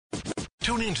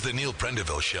Tune in to the Neil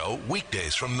Prendeville Show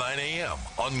weekdays from 9 a.m.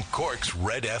 on Cork's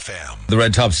Red FM. The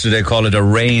Red Tops today call it a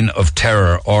reign of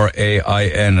terror,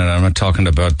 R-A-I-N, and I'm not talking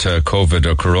about COVID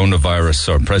or coronavirus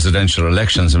or presidential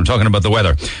elections. I'm talking about the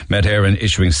weather. Met Éireann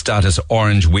issuing status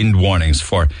orange wind warnings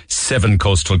for 7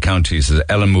 coastal counties as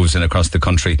Ellen moves in across the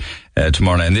country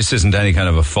tomorrow night. And this isn't any kind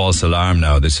of a false alarm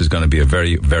now. This is going to be a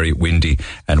very, very windy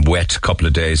and wet couple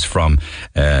of days from,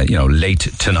 late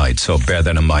tonight. So bear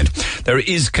that in mind. There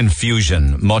is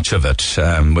confusion, much of it,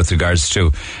 with regards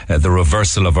to the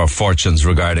reversal of our fortunes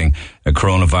regarding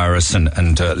coronavirus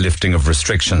and lifting of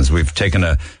restrictions. We've taken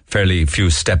a fairly few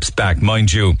steps back.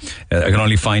 Mind you, I can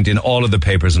only find in all of the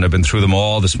papers, and I've been through them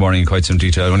all this morning in quite some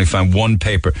detail, I only found one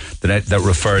paper that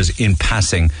refers in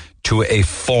passing to a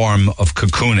form of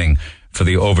cocooning for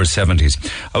the over 70s.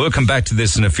 I will come back to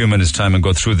this in a few minutes' time and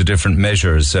go through the different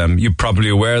measures. You're probably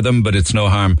aware of them, but it's no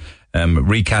harm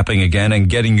recapping again and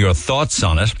getting your thoughts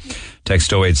on it.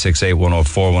 Text 0868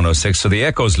 104 106. So the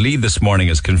Echo's lead this morning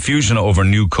is confusion over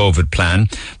new COVID plan.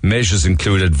 Measures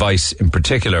include advice in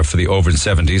particular for the over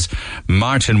 70s.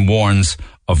 Martin warns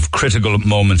of critical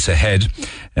moments ahead.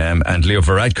 And Leo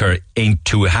Varadkar ain't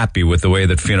too happy with the way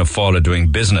that Fianna Fáil are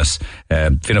doing business.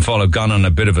 Fianna Fáil have gone on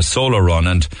a bit of a solo run,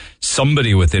 and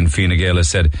somebody within Fine Gael has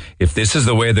said, if this is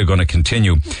the way they're going to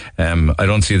continue, I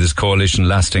don't see this coalition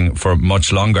lasting for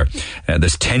much longer.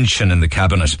 There's tension in the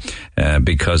cabinet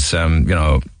because,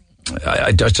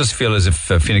 I just feel as if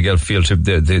Fine Gael feel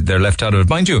they're left out of it.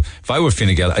 Mind you, if I were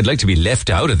Fine Gael, I'd like to be left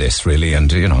out of this, really,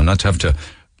 and, not to have to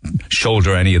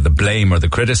shoulder any of the blame or the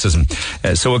criticism.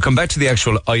 So we'll come back to the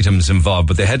actual items involved,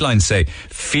 but the headlines say,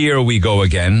 fear we go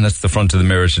again. That's the front of the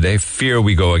Mirror today. Fear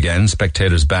we go again.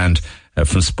 Spectators banned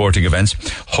from sporting events.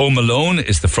 Home Alone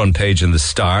is the front page in the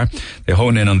Star. They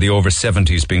hone in on the over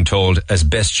 70s being told as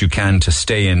best you can to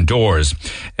stay indoors.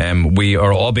 We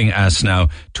are all being asked now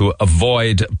to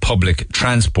avoid public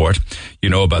transport. You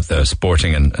know about the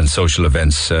sporting and social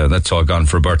events. That's all gone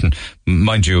for Burton.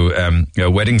 Mind you,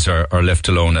 weddings are left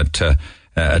alone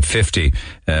at 50,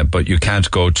 but you can't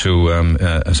go to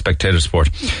a spectator sport.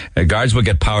 Guards will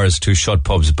get powers to shut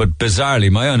pubs, but bizarrely,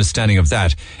 my understanding of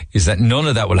that is that none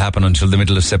of that will happen until the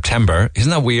middle of September. Isn't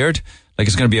that weird? Like,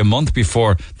 it's going to be a month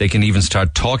before they can even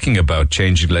start talking about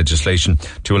changing legislation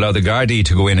to allow the Gardaí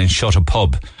to go in and shut a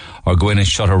pub, or go in and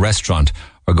shut a restaurant,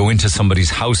 or go into somebody's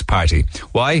house party.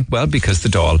 Why? Well, because the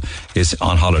Dáil is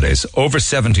on holidays. Over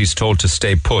 70s told to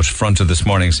stay put, front of this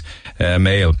morning's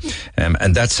Mail.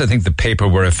 And that's, I think, the paper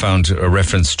where I found a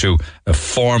reference to a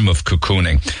form of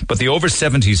cocooning. But the over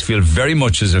 70s feel very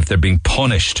much as if they're being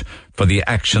punished for the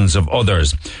actions of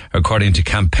others, according to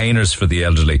campaigners for the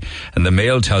elderly. And the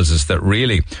Mail tells us that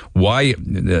really, why,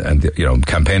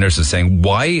 campaigners are saying,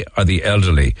 why are the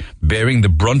elderly bearing the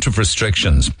brunt of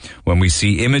restrictions when we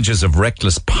see images of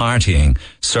reckless partying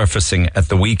surfacing at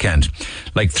the weekend?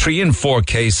 Like 3 in 4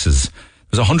 cases,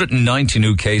 there was 190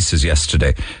 new cases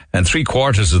yesterday, and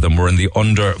 3/4 of them were in the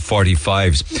under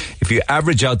 45s. If you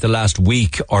average out the last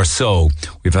week or so,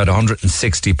 we've had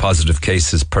 160 positive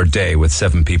cases per day with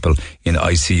 7 people in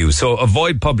ICU. So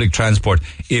avoid public transport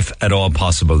if at all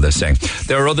possible, they're saying.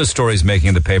 There are other stories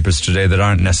making the papers today that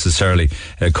aren't necessarily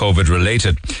COVID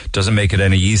related. Doesn't make it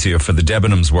any easier for the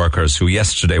Debenhams workers who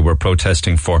yesterday were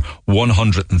protesting for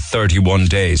 131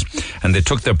 days. And they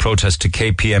took their protest to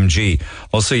KPMG.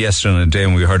 Also yesterday on a day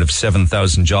when we heard of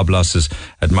 7,000 job losses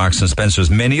at Marks and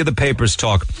Spencer's. Many of the papers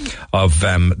talk of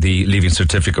the Leaving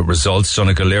Certificate results.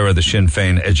 Donnacha Lira, the Sinn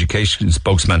Féin education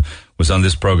spokesman, was on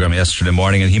this programme yesterday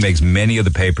morning, and he makes many of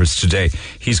the papers today.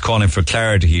 He's calling for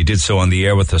clarity. He did so on the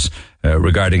air with us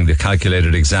regarding the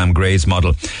calculated exam grades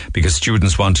model, because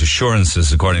students want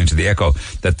assurances, according to the Echo,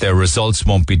 that their results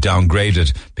won't be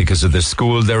downgraded because of the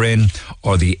school they're in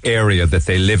or the area that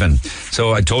they live in.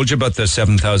 So I told you about the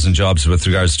 7,000 jobs with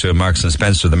regards to Marks and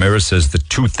Spencer. The Mirror says that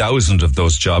 2,000 of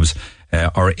those jobs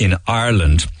are in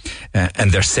Ireland,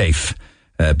 and they're safe.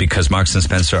 Because Marks and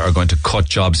Spencer are going to cut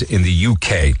jobs in the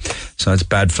UK. So it's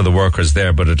bad for the workers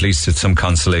there, but at least it's some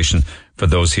consolation for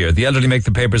those here. The elderly make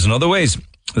the papers in other ways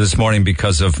this morning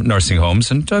because of nursing homes.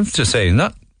 And I have to say,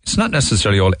 it's not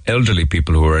necessarily all elderly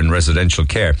people who are in residential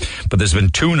care, but there's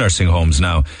been 2 nursing homes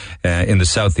now in the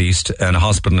southeast and a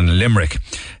hospital in Limerick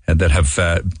that have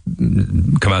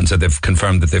come out and said they've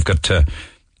confirmed that they've got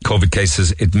COVID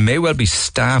cases. It may well be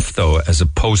staff, though, as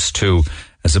opposed to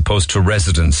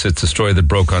residents. It's a story that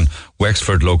broke on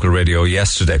Wexford local radio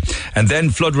yesterday. And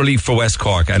then flood relief for West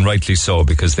Cork, and rightly so,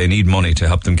 because they need money to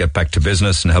help them get back to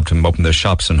business and help them open their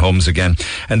shops and homes again.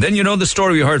 And then the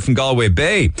story we heard from Galway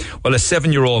Bay. Well, a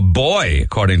 7-year-old boy,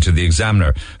 according to the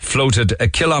Examiner, floated a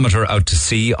kilometre out to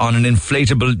sea on an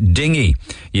inflatable dinghy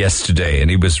yesterday, and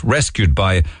he was rescued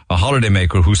by a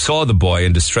holidaymaker who saw the boy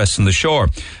in distress on the shore.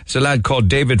 It's a lad called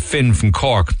David Finn from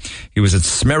Cork. He was at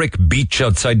Smerick Beach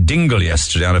outside Dingle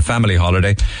yesterday on a family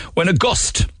holiday when a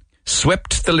gust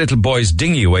swept the little boy's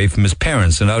dinghy away from his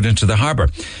parents and out into the harbour.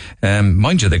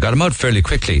 Mind you, they got him out fairly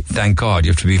quickly, thank God.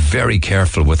 You have to be very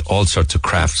careful with all sorts of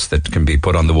crafts that can be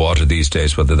put on the water these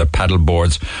days, whether they're paddle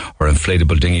boards or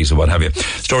inflatable dinghies or what have you.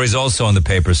 Stories also on the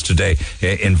papers today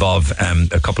involve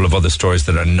a couple of other stories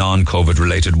that are non-COVID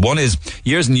related. One is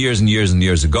years and years and years and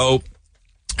years ago,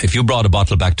 if you brought a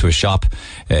bottle back to a shop,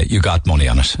 you got money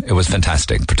on it. It was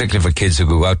fantastic, particularly for kids who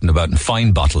go out and about and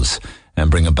find bottles and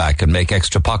bring them back and make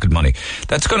extra pocket money.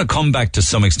 That's going to come back to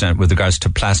some extent with regards to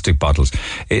plastic bottles.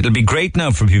 It'll be great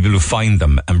now for people who find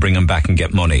them and bring them back and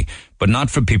get money, but not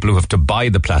for people who have to buy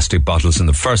the plastic bottles in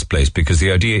the first place, because the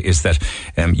idea is that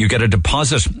you get a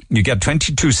deposit, you get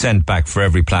 22 cents back for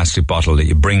every plastic bottle that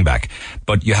you bring back,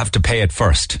 but you have to pay it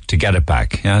first to get it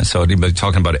back. Yeah? So we're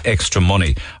talking about extra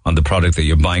money on the product that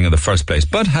you're buying in the first place.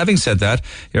 But having said that,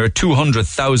 there are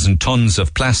 200,000 tons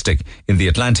of plastic in the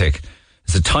Atlantic.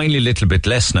 It's a tiny little bit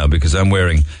less now because I'm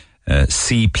wearing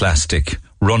sea plastic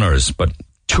runners, but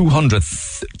 200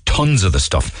 tons of the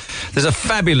stuff. There's a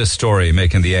fabulous story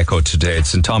making the Echo today.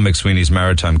 It's in Tom McSweeney's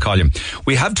Maritime column.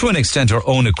 We have to an extent our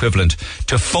own equivalent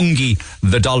to Fungi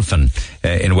the dolphin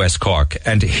in West Cork,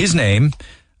 and his name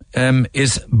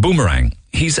is Boomerang.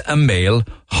 He's a male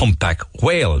humpback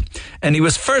whale, and he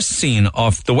was first seen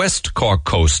off the West Cork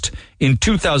coast in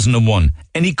 2001,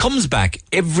 and he comes back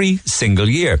every single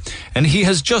year. And he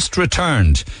has just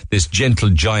returned, this gentle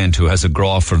giant who has a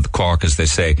graw for the Cork, as they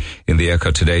say in the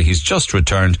Echo today. He's just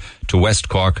returned to West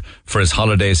Cork for his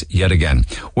holidays yet again.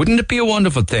 Wouldn't it be a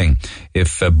wonderful thing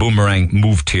if Boomerang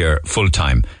moved here full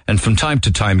time and from time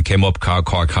to time came up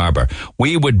Cork Harbour?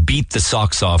 We would beat the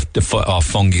socks off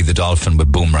Fungi the dolphin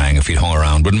with Boomerang if he'd hung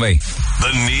around, wouldn't we?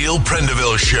 The Neil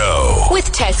Prendeville Show.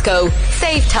 With Tesco.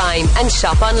 Save time and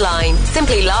shop online.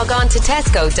 Simply log on to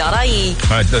tesco.ie.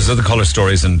 All right, there's other colour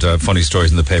stories and funny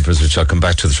stories in the papers, which I'll come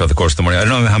back to throughout the course of the morning. I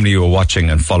don't know how many of you were watching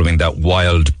and following that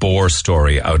wild boar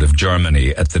story out of Germany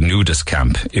at the nudist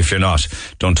camp. If you're not,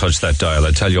 don't touch that dial.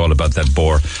 I'll tell you all about that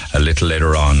boar a little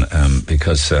later on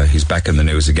because he's back in the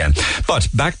news again. But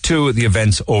back to the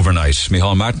events overnight.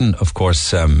 Micheál Martin, of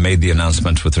course, made the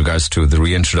announcement with regards to the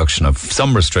reintroduction of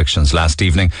some restrictions last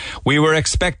evening. We were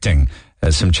expecting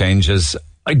some changes.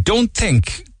 I don't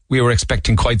think we were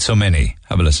expecting quite so many.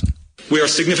 Have a listen. We are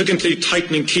significantly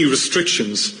tightening key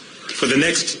restrictions for the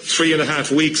next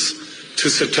 3.5 weeks to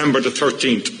September the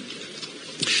 13th.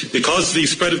 Because the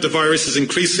spread of the virus is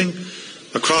increasing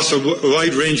across a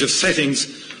wide range of settings,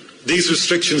 these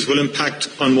restrictions will impact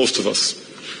on most of us.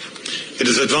 It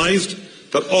is advised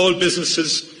that all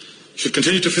businesses should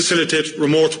continue to facilitate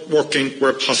remote working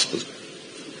where possible.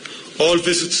 All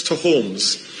visits to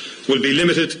homes will be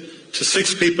limited to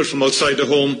 6 people from outside the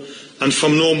home and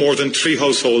from no more than 3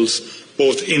 households,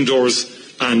 both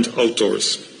indoors and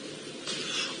outdoors.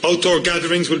 Outdoor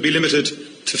gatherings will be limited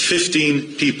to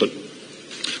 15 people.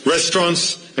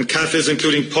 Restaurants and cafes,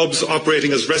 including pubs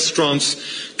operating as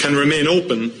restaurants, can remain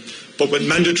open, but with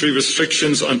mandatory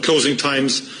restrictions on closing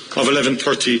times of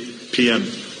 11:30 p.m.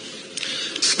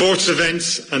 Sports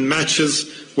events and matches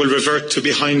will revert to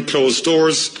behind closed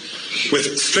doors,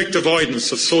 with strict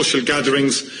avoidance of social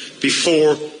gatherings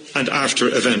before and after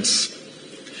events.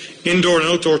 Indoor and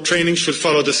outdoor training should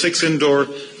follow the 6 indoor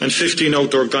and 15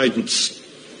 outdoor guidance.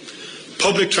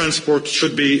 Public transport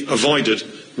should be avoided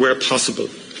where possible.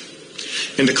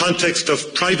 In the context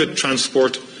of private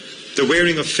transport, the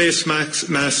wearing of face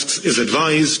masks is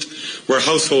advised where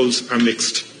households are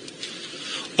mixed.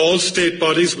 All state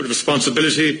bodies with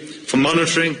responsibility for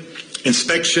monitoring,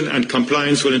 inspection and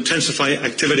compliance will intensify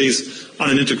activities on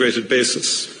an integrated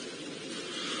basis.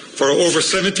 For our over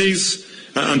 70s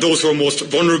and those who are most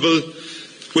vulnerable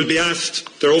will be asked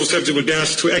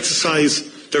to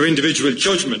exercise their individual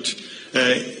judgment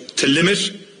to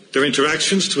limit their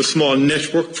interactions to a small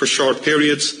network for short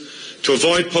periods, to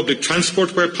avoid public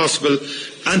transport where possible,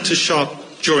 and to shop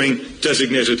during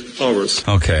designated hours.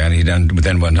 Okay, and he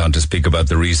then went on to speak about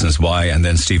the reasons why, and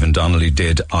then Stephen Donnelly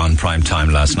did on Prime Time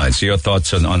last night. So your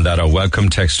thoughts on that are welcome.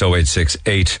 Text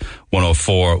 0868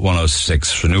 104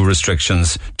 106 for new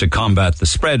restrictions to combat the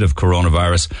spread of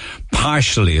coronavirus,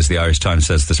 partially, as the Irish Times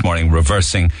says this morning,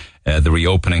 reversing the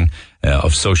reopening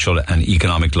of social and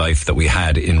economic life that we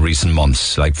had in recent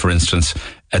months. Like, for instance,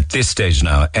 at this stage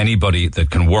now, anybody that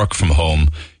can work from home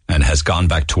and has gone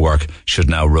back to work should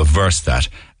now reverse that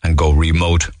and go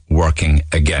remote working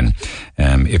again.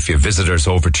 If you have visitors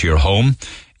over to your home,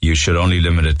 you should only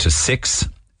limit it to 6,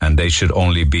 and they should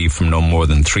only be from no more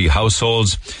than 3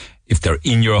 households. If they're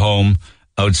in your home,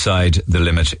 outside, the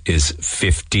limit is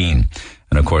 15.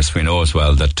 And of course, we know as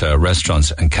well that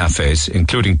restaurants and cafes,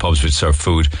 including pubs which serve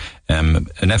food,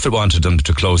 an effort wanted them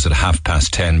to close at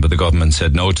 10:30, but the government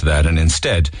said no to that, and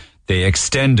instead they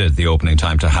extended the opening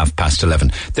time to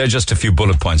 11:30. They're just a few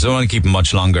bullet points. I don't want to keep them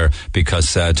much longer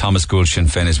because Thomas Gould, Sinn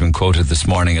Féin, has been quoted this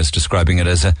morning as describing it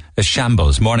as a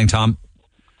shambles. Morning, Tom.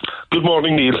 Good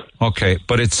morning, Neil. Okay,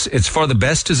 but it's for the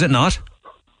best, is it not?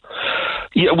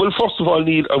 Yeah, well, first of all,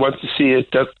 Neil, I want to say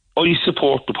that I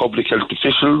support the public health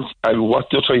officials and what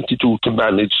they're trying to do to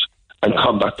manage and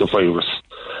combat the virus.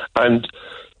 And,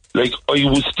 like, I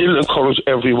would still encourage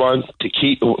everyone to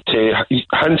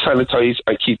hand sanitize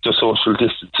and keep the social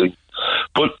distancing.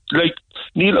 But, like,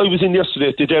 Neil, I was in yesterday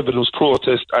at the Devils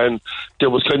protest, and there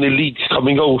was kind of leaks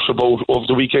coming out over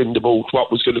the weekend about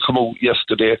what was going to come out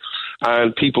yesterday,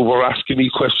 and people were asking me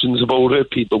questions about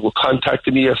it. People were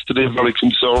contacting me yesterday, very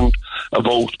concerned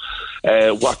about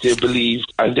what they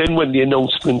believed. And then when the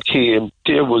announcement came,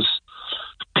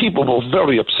 people were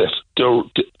very upset.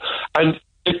 And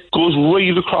it goes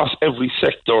right across every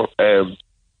sector.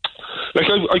 Like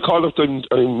I call it,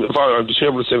 I'm the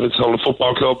chairman of Sevens Hall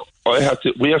Football Club.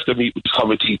 We have to meet with the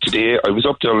committee today. I was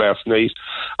up there last night,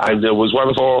 and there was one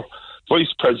of our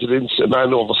vice presidents, a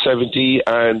man over 70,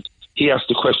 and he asked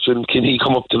the question, can he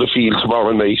come up to the field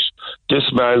tomorrow night? This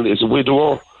man is a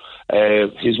widower.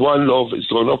 His one love is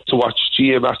going up to watch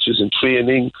GA matches and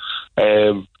training.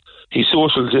 He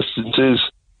social distances.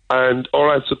 And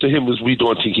our answer to him was, we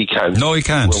don't think he can. No, he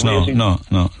can't. No.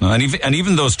 And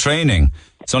even those training,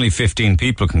 it's only 15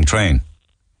 people can train.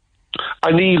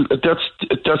 And Neil,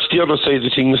 that's the other side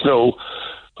of things now.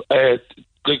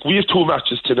 Like, we have 2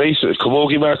 matches tonight, a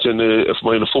camogie match and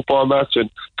a football match, and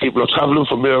people are travelling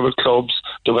from their clubs.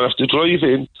 They're going to have to drive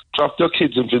in, drop their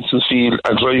kids in Vincent's Field,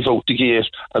 and drive out the gate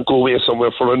and go away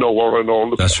somewhere for an hour, an hour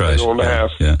and a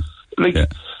half. Yeah.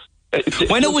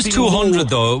 When it was 200,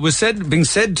 though, it was being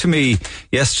said to me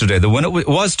yesterday that when it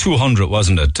was 200,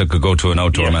 wasn't it, to go to an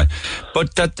outdoor match,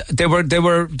 but that they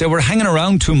were hanging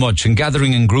around too much and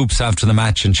gathering in groups after the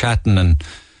match and chatting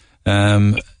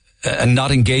and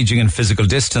not engaging in physical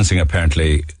distancing,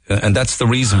 apparently, and that's the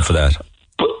reason for that.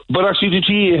 But actually, the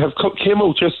GA came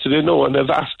out yesterday now and have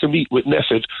asked to meet with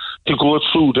NEFID to go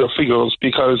through their figures,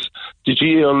 because the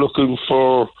GA are looking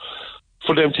for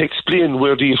them to explain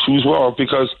where the issues were,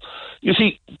 because you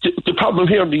see, the problem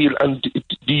here, Neil, and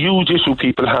the huge issue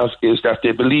people have is that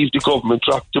they believe the government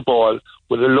dropped the ball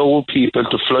with allowing people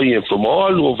to fly in from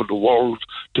all over the world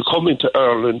to come into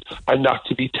Ireland and not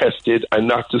to be tested and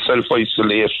not to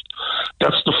self-isolate.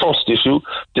 That's the first issue.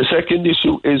 The second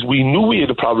issue is we knew we had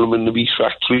a problem in the meat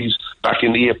factories back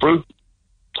in April.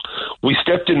 We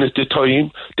stepped in at the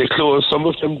time. They closed some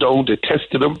of them down. They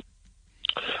tested them.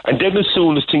 And then as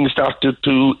soon as things started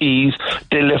to ease,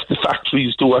 they left the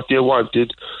factories do what they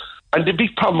wanted. And the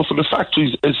big problem for the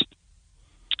factories is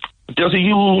there's a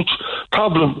huge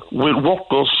problem with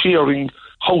workers sharing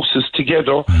houses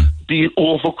together, being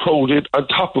overcrowded on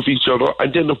top of each other,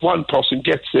 and then if one person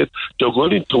gets it, they're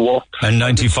going into work. And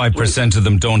 95% of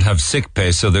them don't have sick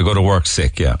pay, so they go to work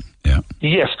sick, yeah.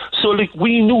 Yes, so like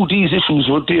we knew these issues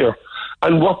were there.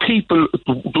 And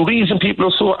the reason people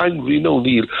are so angry now,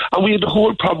 Neil, and we had the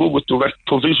whole problem with direct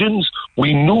provisions.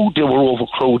 We knew they were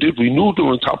overcrowded, we knew they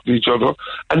were on top of each other,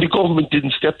 and the government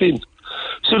didn't step in.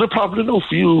 So the problem now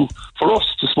for us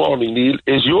this morning, Neil,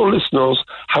 is your listeners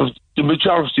the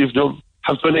majority of them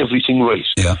have done everything right.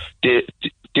 Yeah. They're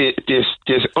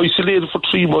isolated for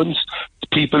 3 months.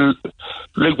 People,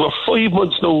 like, we're 5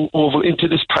 months now over into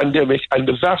this pandemic, and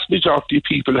the vast majority of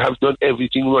people have done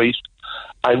everything right.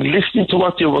 And listening to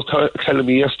what they were telling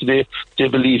me yesterday, they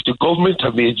believe the government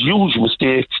have made huge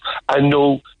mistakes, and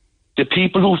now the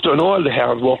people who've done all the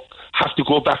hard work have to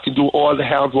go back and do all the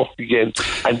hard work again,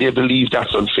 and they believe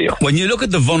that's unfair. When you look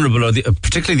at the vulnerable, or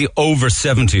particularly the over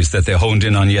 70s that they honed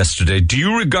in on yesterday, do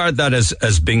you regard that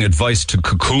as being advice to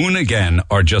cocoon again,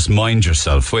 or just mind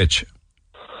yourself? Which?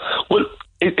 Well,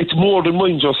 it's more than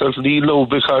mind yourself, Neil,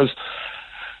 because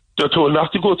they're told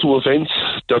not to go to events.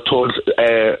 They're told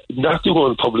not to go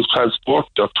on public transport.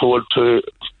 They're told to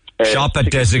shop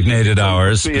at designated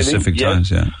hours, specific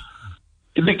times. Yeah.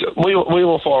 Like my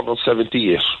own father's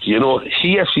 78. You know,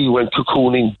 he actually went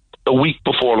cocooning a week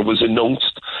before it was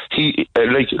announced. He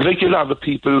like a lot of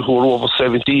people who are over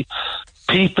 70.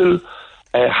 people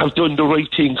have done the right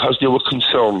thing because they were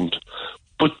concerned.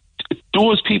 But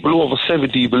those people over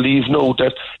 70 believe now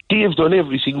that they've done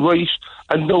everything right,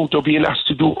 and now they're being asked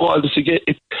to do all this again.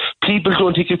 People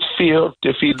don't think it's fair.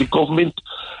 They feel the government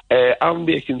aren't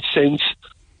making sense.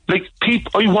 Like,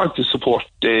 I want to support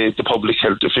the public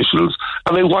health officials,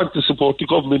 and I want to support the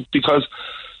government because...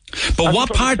 But what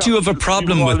part do you have a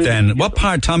problem with then? What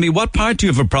part, Tommy, what part do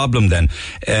you have a problem then?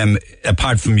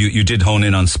 Apart from you did hone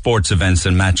in on sports events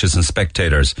and matches and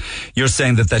spectators. You're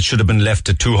saying that should have been left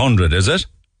at 200, is it?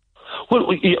 Well,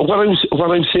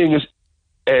 what I'm saying is...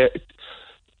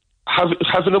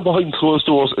 having them behind closed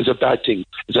doors is a bad thing.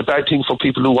 It's a bad thing for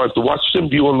people who want to watch them,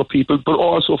 the older people, but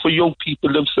also for young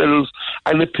people themselves,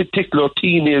 and in particular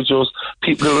teenagers,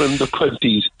 people who are in their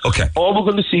 20s. Okay. All we're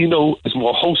going to see now is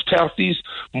more house parties,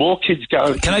 more kids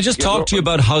gathering. Can I just talk to you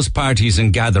about house parties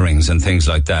and gatherings and things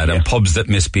like that, and pubs that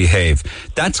misbehave?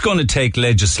 That's going to take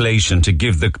legislation to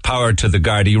give the power to the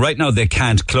Gardaí. Right now they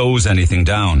can't close anything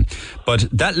down, but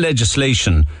that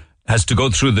legislation has to go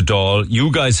through the Dáil.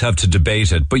 You guys have to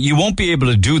debate it, but you won't be able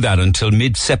to do that until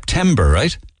mid-September,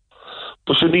 right?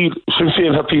 But Sinn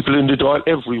Féin have people in the Dáil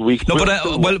every week. No, but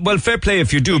well, fair play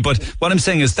if you do, but what I'm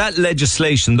saying is that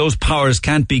legislation, those powers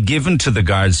can't be given to the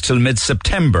Guards till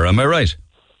mid-September, am I right?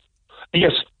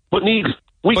 Yes, but Neil,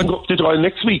 we can go up to the Dáil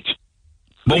next week.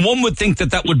 But one would think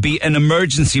that would be an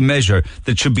emergency measure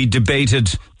that should be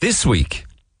debated this week.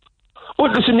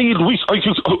 Well, listen, Neil, I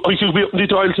could be up in the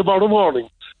Dáil tomorrow morning.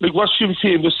 Like what Sinn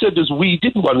Féin has said is we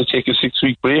didn't want to take a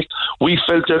 6-week break. We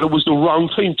felt that it was the wrong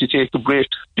time to take a break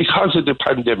because of the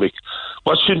pandemic.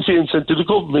 What Sinn Féin said to the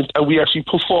government, and we actually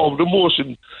performed a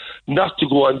motion not to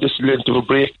go on this length of a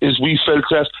break, is we felt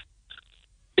that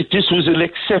this was an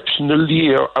exceptional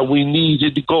year and we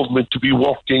needed the government to be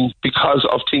working because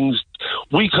of things.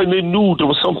 We kind of knew there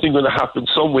was something going to happen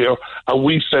somewhere, and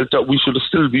we felt that we should have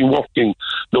still been working.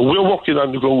 Now, we're working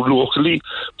on the ground locally,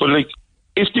 but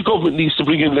if the government needs to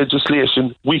bring in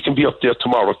legislation, we can be up there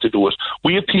tomorrow to do it.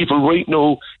 We have people right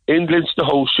now in Leinster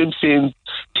House, Sinn Féin,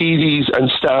 TDs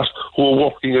and staff who are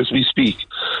working as we speak.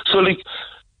 So,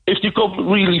 if the government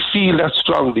really feel that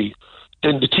strongly,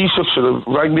 then the Taoiseach should have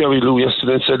rang Mary Lou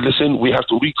yesterday and said, listen, we have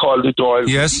to recall the Dáil.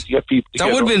 Yes, to get people that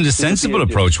would have been the sensible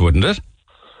approach, wouldn't it?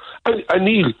 And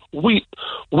Neil, we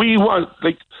want,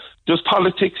 there's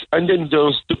politics and then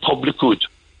there's the public good.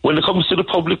 When it comes to the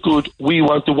public good, we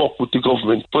want to work with the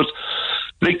government. But,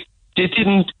 they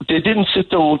didn't sit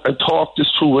down and talk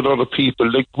this through with other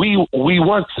people. We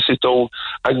want to sit down,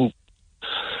 and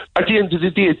at the end of the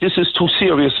day, this is too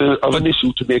serious of an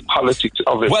issue to make politics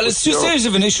of it. Well, it's too serious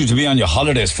of an issue to be on your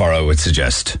holidays for, I would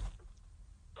suggest.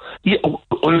 Yeah,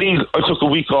 well, Neil, I took a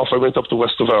week off. I went up to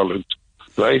west of Ireland,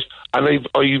 right? And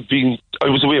I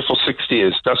was away for 6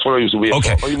 days. That's what I was away for.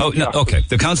 Okay.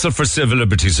 The Council for Civil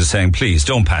Liberties is saying, please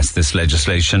don't pass this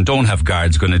legislation. Don't have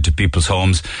guards going into people's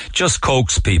homes. Just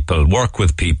coax people, work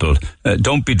with people.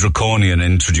 Don't be draconian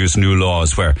and introduce new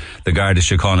laws where the Garda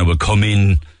Síochána will come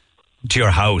in to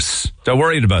your house. They're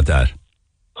worried about that.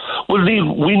 Well,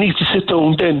 Neil, we need to sit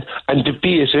down then and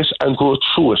debate it and go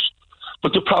through it.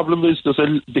 But the problem is,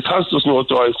 because there's no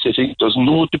Dáil sitting, there's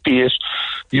no debate.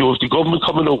 You have the government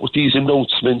coming out with these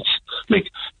announcements. They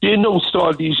announced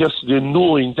all these yesterday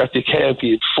knowing that they can't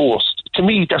be enforced. To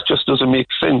me, that just doesn't make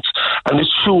sense. And it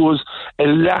shows a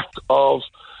lack of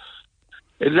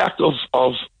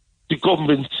the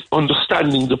government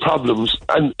understanding the problems.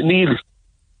 And Neil,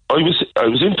 I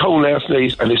was in town last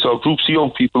night and I saw groups of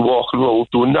young people walking around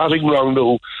doing nothing wrong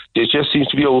now. They just seem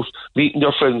to be out meeting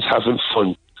their friends, having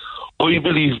fun. I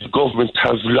believe the government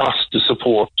have lost the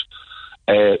support.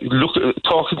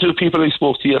 Talking to the people I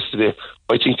spoke to yesterday,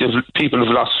 I think people have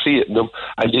lost faith in them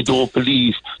and they don't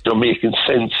believe they're making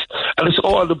sense. And it's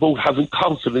all about having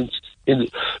confidence in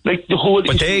the whole.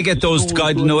 But they get those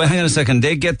guidelines. No, hang on a second.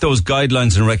 They get those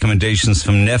guidelines and recommendations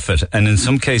from NEFIT, and in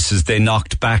some cases they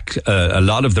knocked back a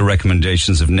lot of the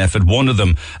recommendations of NEFIT. One of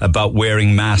them about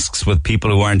wearing masks with people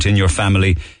who aren't in your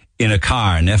family in a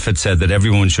car. NEFIT said that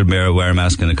everyone should wear a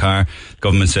mask in a car.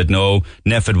 Government said no.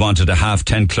 NEFIT wanted a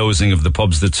 10:30 closing of the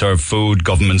pubs that serve food.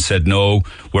 Government said no.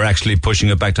 We're actually pushing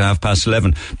it back to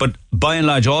 11:30. But by and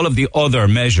large, all of the other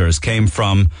measures came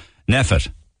from NEFIT.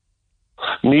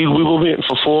 Neil, we were waiting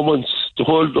for 4 months. The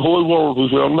whole world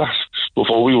was wearing masks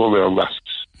before we were wearing masks.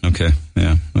 Okay,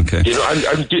 yeah, okay.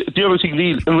 And the other thing,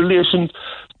 Neil, in relation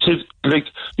to,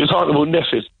 you're talking about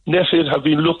NEFIT. NEFIT have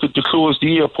been looking to close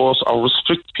the airports or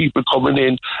restrict people coming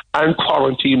in and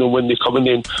quarantine them when they're coming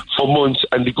in for months,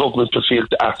 and the government have failed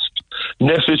to ask.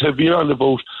 NEFIT have been on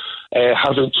about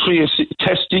having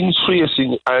testing,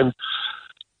 tracing, and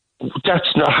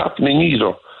that's not happening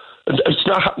either. it's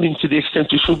not happening to the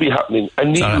extent it should be happening.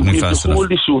 And we have the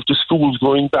whole issue of the schools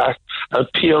going back, and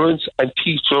parents and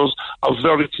teachers are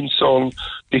very concerned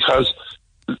because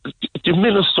the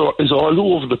minister is all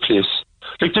over the place.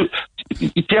 Like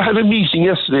they had a meeting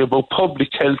yesterday about public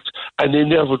health, and they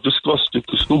never discussed it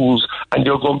to schools, and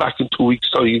they're going back in 2 weeks'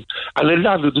 time. And a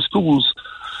lot of the schools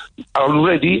are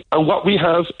ready, and what we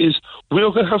have is we're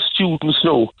going to have students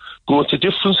now going to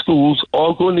different schools,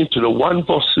 all going into the one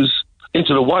bus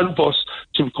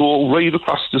to go right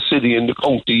across the city and the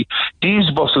county.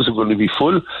 These buses are going to be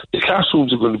full, the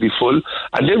classrooms are going to be full,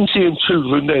 and them same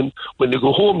children then, when they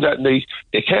go home that night,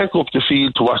 they can't go up the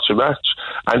field to watch a match,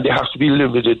 and they have to be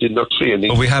limited in their training.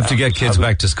 But we have to get kids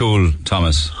back to school,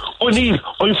 Thomas. Oh, Neil,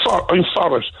 I'm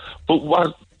for it. But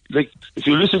what, like, if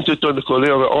you listen to Donegal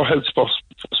Era, our health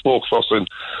spokesperson,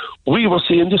 we were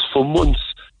saying this for months,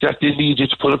 that they needed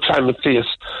to put a plan in place.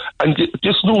 And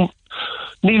this new,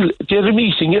 Neil, they had a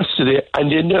meeting yesterday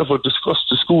and they never discussed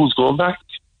the schools going back.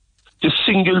 The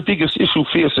single biggest issue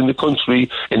facing the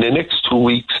country in the next 2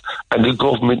 weeks, and the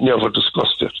government never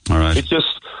discussed it. All right. It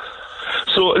just...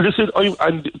 So, listen,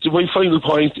 my final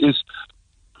point is,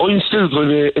 I'm still going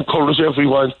to encourage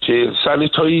everyone to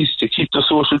sanitise, to keep the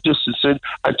social distancing,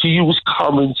 and to use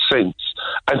common sense,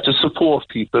 and to support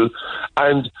people.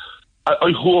 And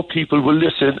I hope people will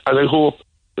listen, and I hope,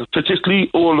 particularly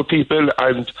older people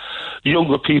and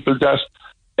younger people, that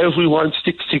everyone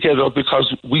sticks together,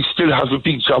 because we still have a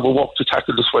big job of work to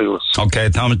tackle this virus. Okay,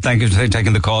 Thomas, thank you for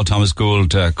taking the call. Thomas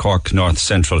Gould, Cork North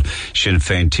Central Sinn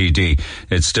Féin TD.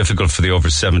 It's difficult for the over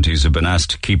 70s who've been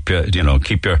asked to keep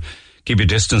your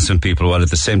distance from people, while at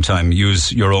the same time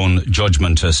use your own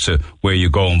judgment as to where you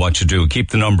go and what you do. Keep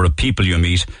the number of people you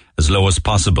meet as low as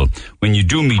possible. When you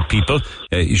do meet people,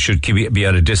 you should be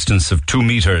at a distance of 2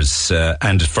 meters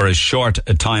and for as short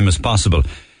a time as possible.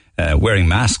 Wearing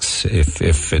masks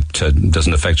if it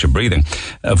doesn't affect your breathing.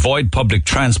 Avoid public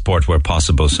transport where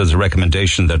possible. So there's a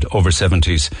recommendation that over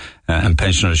 70s and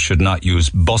pensioners should not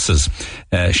use buses.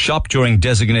 Shop during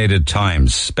designated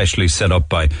times, specially set up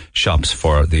by shops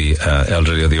for the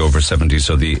elderly or the over 70s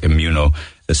or the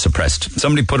immunosuppressed.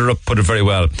 Somebody put it very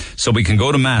well. So we can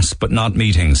go to mass but not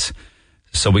meetings.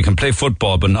 So we can play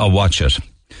football but not watch it.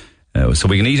 So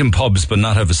we can eat in pubs but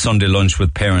not have a Sunday lunch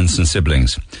with parents and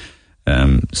siblings.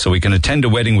 So we can attend a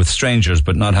wedding with strangers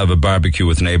but not have a barbecue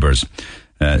with neighbours.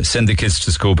 Send the kids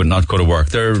to school but not go to work.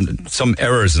 There are some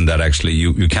errors in that, actually.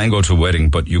 You can go to a wedding,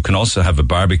 but you can also have a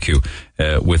barbecue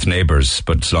with neighbours,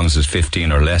 but as long as it's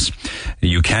 15 or less.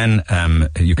 You can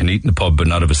eat in the pub but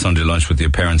not have a Sunday lunch with your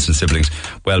parents and siblings.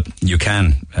 Well, you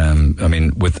can,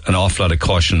 with an awful lot of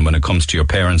caution when it comes to your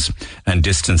parents and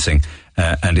distancing.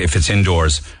 And if it's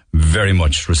indoors, very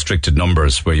much restricted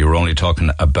numbers, where you're only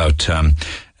talking about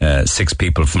 6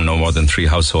 people from no more than 3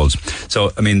 households. So,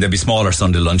 there'll be smaller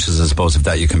Sunday lunches, I suppose, of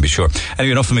that you can be sure.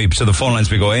 Anyway, enough of me. To the phone lines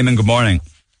we go. Eamon, good morning.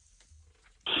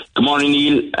 Good morning,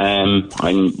 Neil. I'm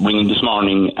ringing this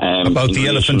morning about the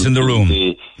elephant in the room.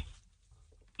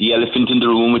 The elephant in the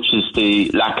room, which is the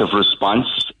lack of response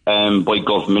by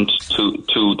government to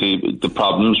the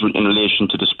problems in relation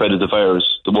to the spread of the virus.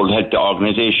 The World Health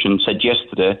Organization said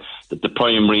yesterday that the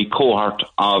primary cohort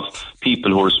of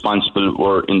people who are responsible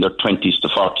were in their 20s to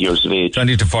 40 years of age.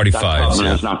 20 to 45. That problem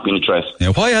has not been addressed. Yeah,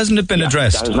 why hasn't it been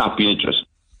addressed? That has not been addressed.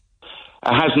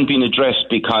 It hasn't been addressed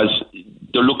because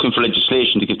they're looking for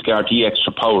legislation to give the Gardaí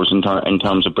extra powers in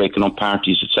terms of breaking up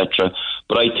parties, etc.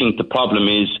 But I think the problem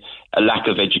is a lack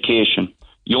of education.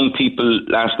 Young people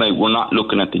last night were not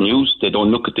looking at the news. They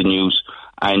don't look at the news,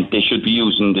 and they should be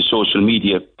using the social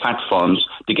media platforms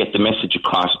to get the message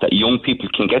across that young people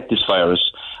can get this virus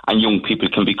and young people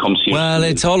can become serious. Well,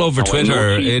 it's all over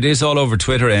Twitter. It is all over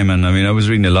Twitter, Eamon. I was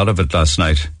reading a lot of it last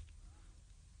night.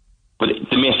 But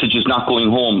the message is not going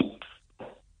home.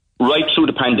 Right through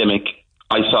the pandemic,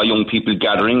 I saw young people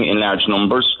gathering in large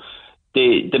numbers.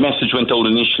 The message went out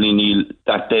initially, Neil,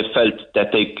 that they felt that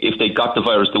if they got the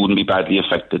virus, they wouldn't be badly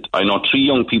affected. I know 3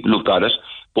 young people who've got it,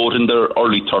 both in their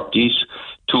early 30s,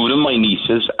 2 of them my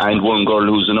nieces, and 1 girl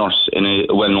who's a nurse in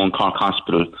a well-known Cork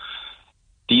hospital.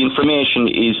 The information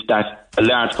is that a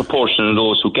large proportion of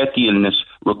those who get the illness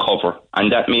recover,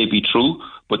 and that may be true,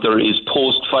 but there is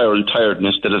post-viral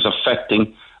tiredness that is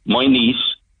affecting my niece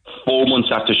 4 months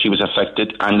after she was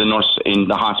affected, and the nurse in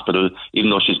the hospital, even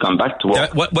though she's gone back to work.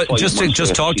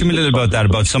 Just talk to me a little about that,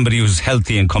 about somebody who's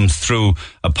healthy and comes through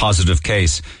a positive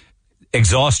case.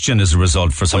 Exhaustion is a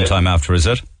result for some time after, is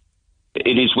it?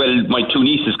 It is. Well, my 2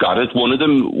 nieces got it. One of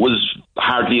them was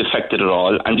hardly affected at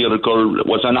all, and the other girl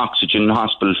was on oxygen in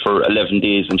hospital for 11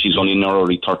 days, and she's only in her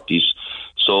early 30s.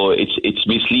 So it's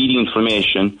misleading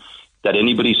information. that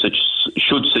anybody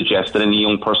should suggest that any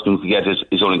young person who can get it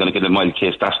is only going to get a mild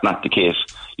case. That's not the case.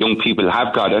 Young people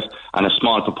have got it, and a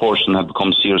small proportion have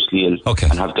become seriously ill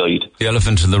and have died. The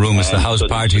elephant in the room is the house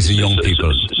parties of young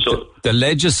people. The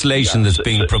legislation that's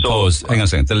being proposed, hang on a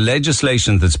second, the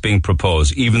legislation that's being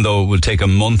proposed, even though it will take a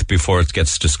month before it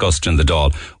gets discussed in the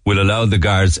Dáil, will allow the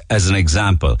guards, as an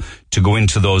example, to go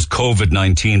into those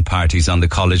COVID-19 parties on the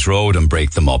College Road and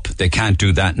break them up. They can't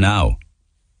do that now.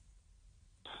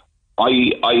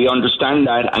 I understand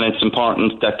that, and it's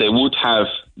important that they would have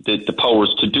the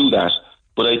powers to do that.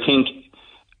 But I think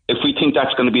if we think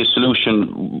that's going to be a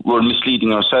solution, we're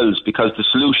misleading ourselves, because the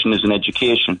solution is in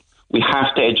education. We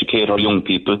have to educate our young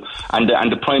people, and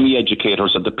the primary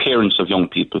educators are the parents of young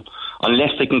people.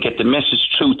 Unless they can get the message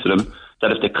through to them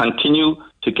that if they continue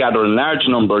to gather in large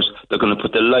numbers, they're going to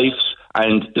put their lives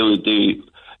and the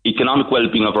economic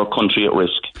well-being of our country at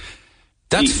risk.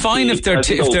 That's fine if they're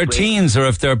teens or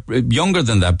if they're younger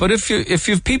than that. But if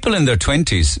you've people in their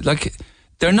 20s, like,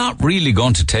 they're not really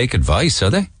going to take advice, are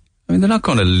they? I mean, they're not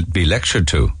going to be lectured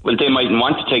to. Well, they mightn't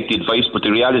want to take the advice, but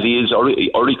the reality is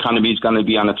our economy is going to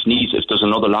be on its knees if there's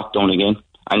another lockdown again.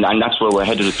 And that's where we're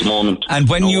headed at the moment. And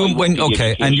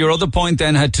and your other point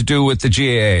then had to do with the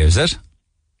GAA, is it?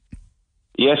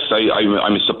 Yes,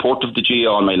 I'm a supporter of the GAA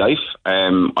all my life.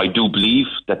 I do believe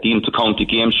that the inter-county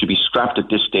games should be scrapped at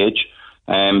this stage.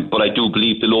 But I do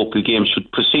believe the local games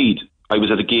should proceed. I was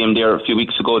at a game there a few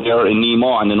weeks ago there in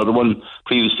Nemo, and another one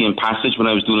previously in Passage when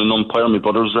I was doing an umpire. My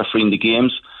brother was refereeing the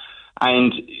games.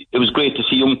 And it was great to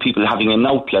see young people having an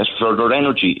outlet for their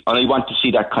energy. And I want to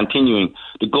see that continuing.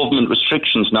 The government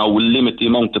restrictions now will limit the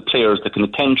amount of players that can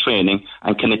attend training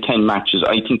and can attend matches.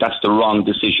 I think that's the wrong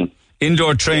decision.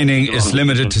 Indoor training is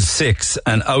limited to 6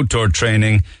 and outdoor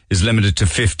training is limited to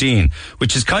 15,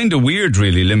 which is kind of weird,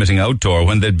 really, limiting outdoor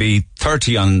when there'd be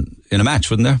 30 in a match,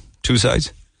 wouldn't there? Two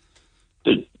sides.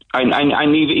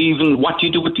 And even what do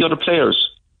you do with the other players?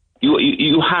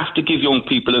 You have to give young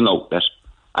people an outlet.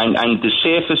 And the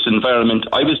safest environment,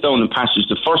 I was down in Passage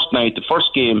the first night, the first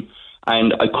game,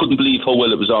 and I couldn't believe how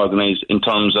well it was organised in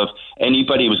terms of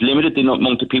anybody. It was limited the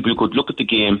amount of people who could look at the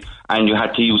game, and you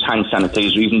had to use hand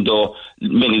sanitizer, even though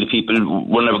many of the people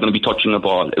were never going to be touching a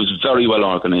ball. It was very well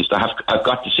organised. I've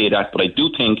got to say that, but I do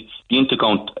think the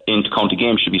inter-county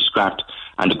game should be scrapped,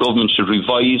 and the government should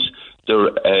revise their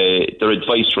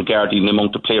advice regarding the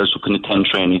amount of players who can attend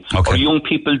training. Okay. Our young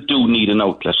people do need an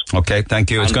outlet. Okay,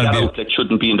 thank you. It's going to be outlet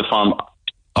shouldn't be in the form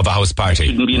of a house party. It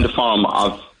shouldn't be in the form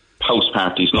of house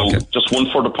parties. No, okay. Just one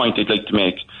further point I'd like to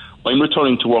make. I'm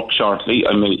returning to work shortly.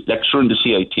 I'm a lecturer in the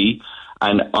CIT,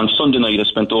 and on Sunday night I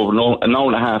spent over an hour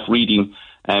and a half reading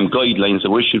guidelines that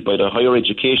were issued by the Higher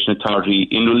Education Authority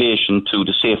in relation to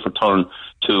the safe return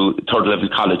to third level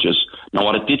colleges. Now,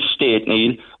 what it did state,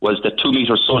 Neil, was that 2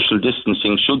 metre social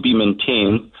distancing should be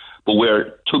maintained, but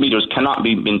where 2 metres cannot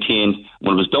be maintained,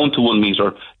 when it was down to 1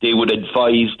 metre, they would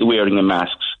advise the wearing of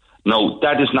masks. Now,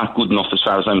 that is not good enough as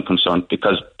far as I'm concerned,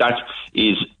 because that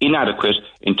is inadequate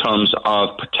in terms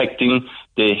of protecting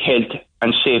the health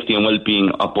and safety and well-being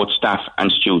of both staff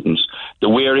and students. The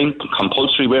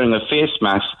compulsory wearing of face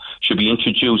masks should be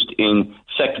introduced in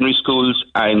secondary schools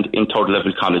and in third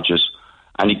level colleges.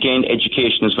 And again,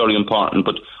 education is very important,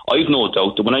 but I've no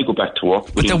doubt that when I go back to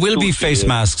work... But there will be face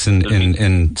masks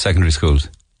in secondary schools.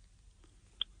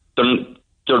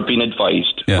 They're being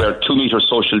advised, where 2 metre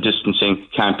social distancing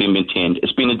can't be maintained.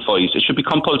 It's been advised. It should be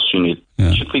compulsory, Neil.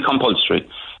 Yeah. It should be compulsory.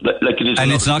 Like it is.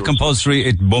 And it's not compulsory.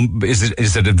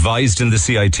 Is it advised in the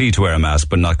CIT to wear a mask,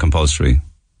 but not compulsory?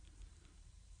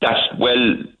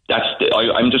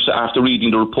 I'm just after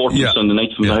reading the report on Sunday night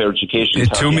from the Higher Education.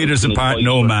 2 metres apart,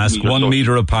 no mask. 1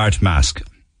 metre apart, mask.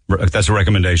 That's a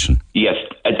recommendation. Yes,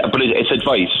 but it's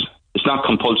advice. It's not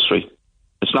compulsory.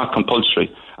 It's not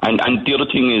compulsory. And the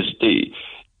other thing is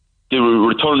the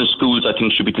return to schools, I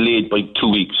think, should be delayed by 2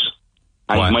 weeks.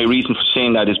 And Why? My reason for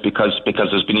saying that is because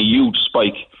there's been a huge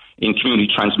spike in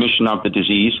community transmission of the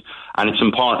disease, and it's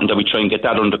important that we try and get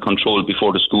that under control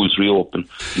before the schools reopen.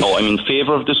 No, I'm in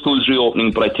favour of the schools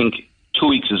reopening, but I think 2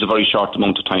 weeks is a very short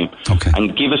amount of time. Okay.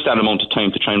 And give us that amount of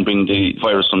time to try and bring the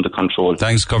virus under control.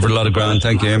 Thanks, covered a lot of ground.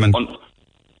 Thank you, Eamon.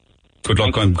 Good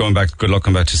luck going back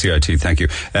to CIT. Thank you.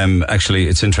 Actually,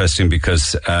 it's interesting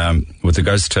because with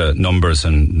regards to numbers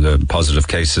and the positive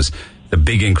cases, the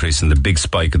big increase and the big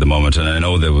spike at the moment, and I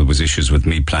know there was issues with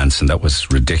meat plants, and that was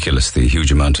ridiculous, the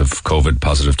huge amount of COVID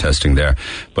positive testing there.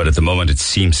 But at the moment, it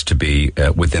seems to be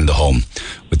within the home.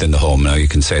 Within the home. Now, you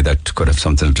can say that could have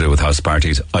something to do with house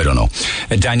parties. I don't know.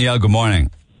 Danielle, good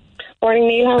morning. Morning,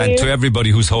 Neil. How are you? And to everybody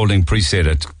who's holding, appreciate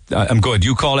it. I'm good.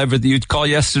 You call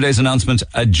yesterday's announcement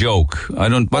a joke.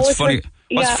 What's funny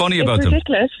about them? It's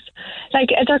ridiculous. Like,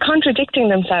 they're contradicting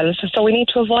themselves. So we need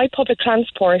to avoid public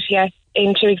transport, yet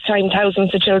in 2 weeks' time,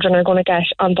 thousands of children are going to get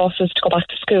on buses to go back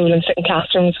to school and sit in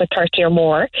classrooms with 30 or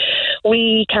more.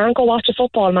 We can't go watch a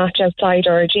football match outside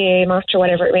or a GA match or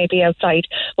whatever it may be outside,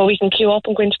 but we can queue up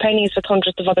and go into Pennies with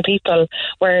hundreds of other people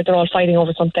where they're all fighting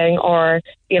over something, or,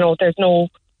 you know, there's no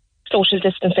social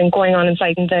distancing going on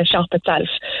inside in the shop itself.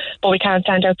 But we can't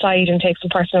stand outside and take some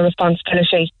personal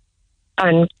responsibility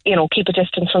and, you know, keep a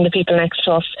distance from the people next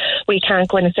to us. We can't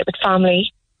go in and sit with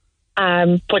family.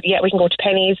 But yet we can go to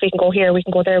Pennies, we can go here, we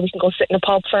can go there, we can go sit in a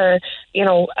pub for, you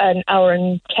know, an hour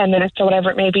and 10 minutes or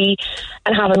whatever it may be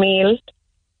and have a meal.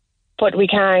 But we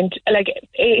can't, like,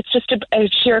 it's just a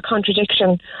sheer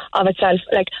contradiction of itself.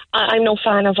 Like, I'm no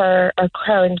fan of our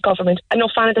current government. I'm no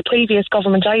fan of the previous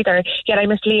government either, yet I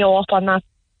miss Leo up on that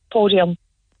podium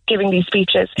giving these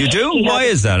speeches. You do? Why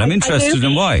is that? I'm interested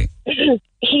in why.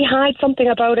 He had something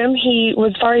about him. He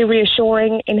was very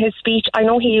reassuring in his speech. I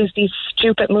know he used these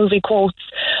stupid movie quotes,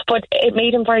 but it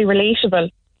made him very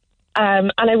relatable.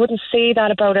 And I wouldn't say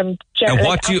that about him. And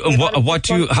how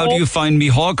do you find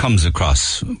Micheál comes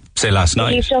across, say last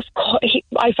night? He's just,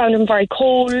 I found him very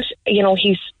cold. You know,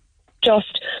 he's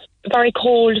just very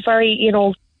cold, very, you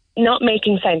know, not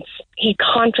making sense. He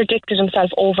contradicted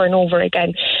himself over and over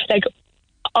again. Like,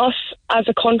 us as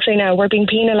a country now, we're being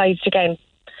penalised again.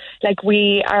 Like,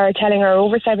 we are telling our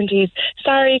over 70s,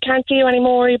 sorry, can't see you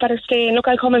anymore, you better stay in. Look,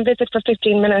 I'll come and visit for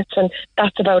 15 minutes and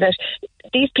that's about it.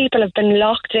 These people have been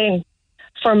locked in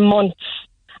for months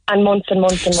and months and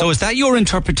months and months. So is that your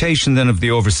interpretation then of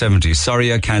the over 70s?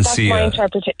 Sorry, I can't see you.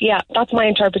 Yeah, that's my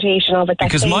interpretation of it.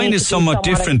 Because mine is somewhat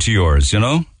different to yours, you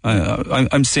know?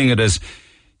 I'm seeing it as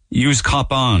use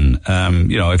cop on.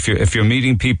 You know, if you're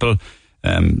meeting people,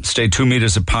 stay 2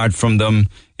 meters apart from them.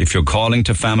 If you're calling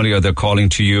to family or they're calling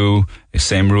to you, the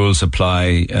same rules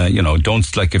apply. You know,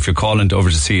 don't, like, if you're calling over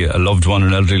to see a loved one,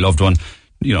 an elderly loved one,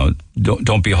 you know,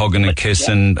 don't be hugging and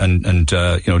kissing and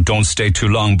you know, don't stay too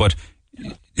long. But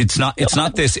it's not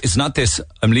this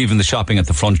I'm leaving the shopping at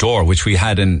the front door, which we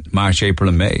had in March, April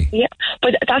and May. Yeah,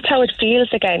 but that's how it feels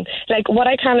again. Like, what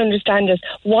I can't understand is,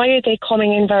 why are they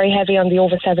coming in very heavy on the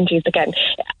over 70s again?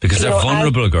 Because they're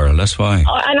vulnerable, girl, that's why.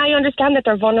 And I understand that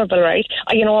they're vulnerable, right?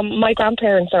 You know, my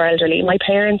grandparents are elderly. My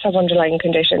parents have underlying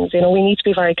conditions. You know, we need to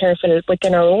be very careful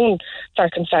within our own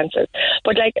circumstances.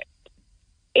 But, like,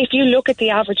 if you look at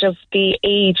the average of the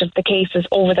age of the cases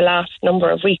over the last number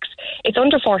of weeks, it's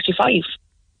under 45.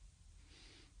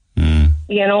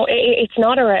 You know, it's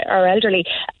not our elderly.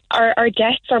 Our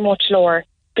deaths are much lower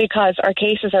because our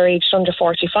cases are aged under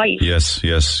 45. Yes.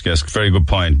 Very good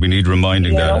point. We need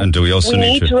reminding that, and do we also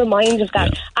need to remind of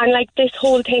that? Yeah. And like this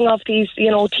whole thing of these, you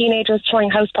know, teenagers throwing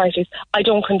house parties. I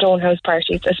don't condone house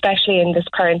parties, especially in this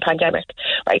current pandemic,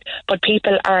 right? But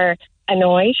people are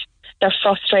annoyed. They're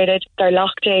frustrated. They're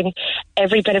locked in.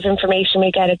 Every bit of information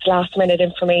we get, it's last minute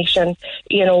information.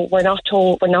 You know, we're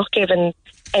not given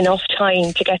enough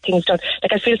time to get things done.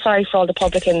 Like, I feel sorry for all the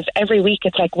publicans. Every week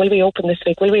it's like, will we open this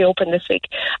week? Will we open this week?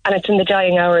 And it's in the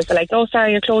dying hours. They're like, no,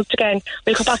 sorry, you're closed again.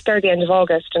 We'll come back there at the end of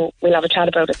August and we'll have a chat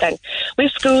about it then. We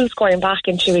have schools going back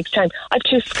in 2 weeks' time. I have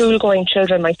 2 school-going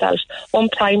children myself, one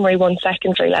primary, one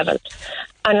secondary level.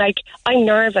 And like, I'm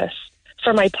nervous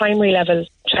for my primary level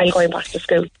child going back to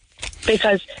school.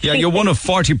 Because you're one of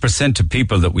 40% of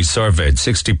people that we surveyed.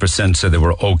 60% said they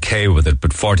were okay with it, but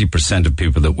 40% of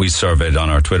people that we surveyed on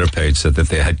our Twitter page said that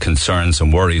they had concerns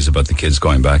and worries about the kids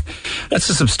going back. That's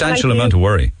a substantial amount of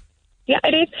worry. Yeah,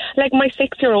 it is. Like, my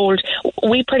 6-year-old,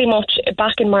 we pretty much,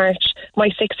 back in March, my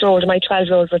 6-year-old and my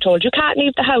 12-year-old were told, you can't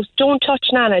leave the house, don't touch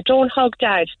Nana, don't hug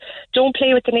Dad, don't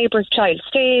play with the neighbour's child,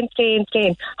 stay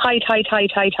in,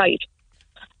 hide.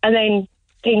 And then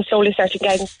things slowly started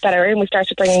getting better, and we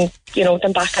started bringing, you know,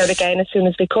 them back out again as soon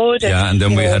as we could. And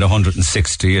then we had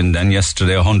 160, and then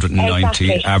yesterday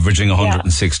 190, averaging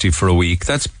 160 for a week.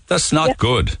 That's not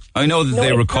good. I know that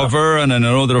they recover, and I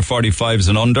know there are 45s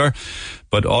and under,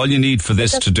 but all you need for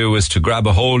this to do is to grab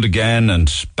a hold again,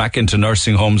 and back into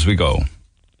nursing homes we go.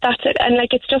 That's it. And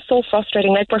like, it's just so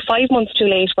frustrating. Like, we're 5 months too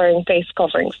late wearing face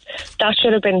coverings. That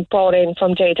should have been brought in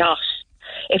from day dot,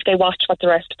 if they watch what the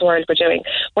rest of the world were doing.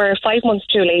 We're 5 months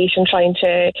too late in trying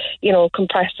to, you know,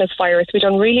 compress this virus. We've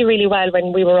done really, really well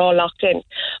when we were all locked in.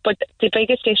 But the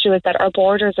biggest issue is that our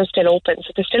borders are still open.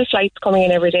 So there's still flights coming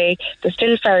in every day. There's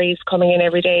still ferries coming in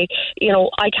every day. You know,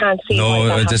 I can't see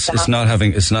why it's not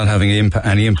having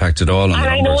any impact at all on the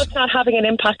numbers. And I know it's not having an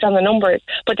impact on the numbers,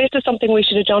 but this is something we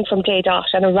should have done from day dot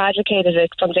and eradicated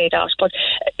it from day dot. But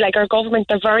like, our government,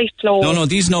 they're very slow. No,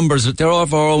 these numbers, they're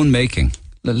of our own making.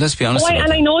 Let's be honest.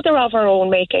 I know they're of our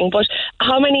own making, but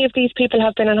how many of these people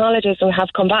have been on holidays and have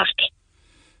come back?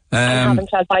 and haven't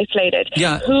self-isolated.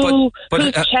 Yeah, who's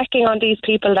checking on these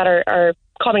people that are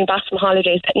coming back from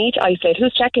holidays that need to isolate?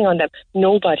 Who's checking on them?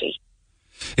 Nobody.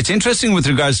 It's interesting with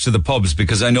regards to the pubs,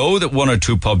 because I know that one or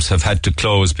two pubs have had to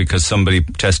close because somebody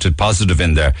tested positive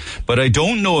in there. But I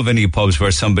don't know of any pubs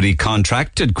where somebody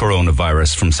contracted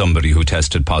coronavirus from somebody who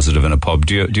tested positive in a pub.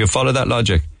 Do you follow that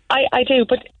logic? I do,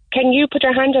 but can you put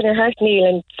your hand on your heart, Neil,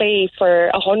 and say for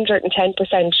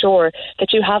 110% sure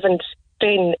that you haven't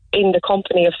been in the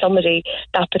company of somebody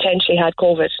that potentially had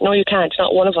COVID? No, you can't.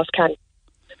 Not one of us can.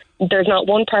 There's not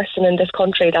one person in this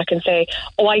country that can say,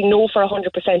 oh, I know for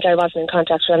 100% I wasn't in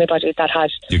contact with anybody that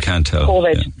had You can't tell.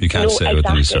 COVID. Yeah. You can't say with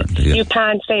any certainty. Yeah. You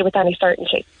can't say with any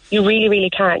certainty. You really, really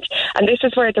can't. And this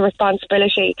is where the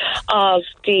responsibility of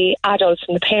the adults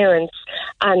and the parents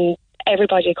and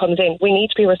everybody comes in. We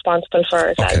need to be responsible for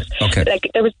ourselves. Okay.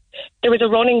 Like there was a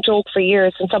running joke for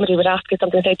years when somebody would ask you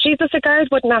something and say, Jesus, the guard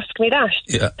wouldn't ask me that.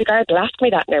 Yeah. The guard will ask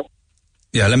me that now.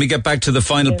 Yeah, let me get back to the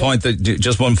final point.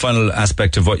 Just one final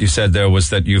aspect of what you said there was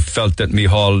that you felt that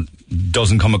Micheál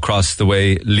doesn't come across the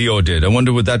way Leo did. I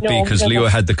wonder, would that be because Leo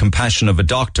had the compassion of a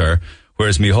doctor,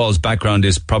 whereas Micheál's background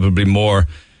is probably more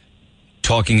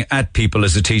talking at people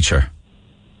as a teacher?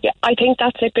 Yeah, I think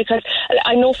that's it, because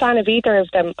I'm no fan of either of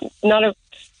them.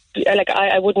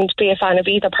 I wouldn't be a fan of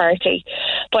either party,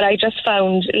 but I just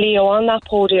found Leo on that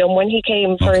podium when he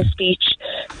came for his speech,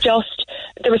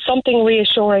 there was something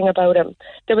reassuring about him.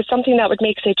 There was something that would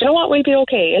make say, do you know what, we'll be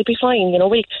okay, it'll be fine,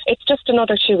 it's just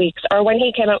another 2 weeks. Or when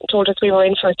he came out and told us we were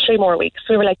in for 3 more weeks,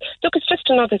 we were like, look, it's just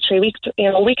another 3 weeks,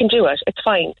 we can do it, it's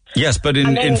fine. Yes, but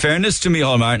in fairness to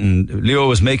Micheál Martin, Leo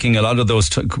was making a lot of those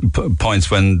points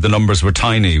when the numbers were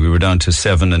tiny. We were down to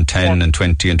 7 and 10 and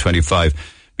 20 and 25.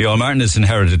 Micheál Martin has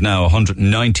inherited now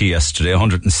 190 yesterday,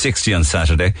 160 on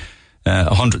Saturday,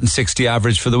 160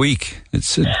 average for the week.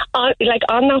 It's on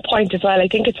that point as well, I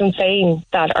think it's insane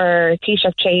that our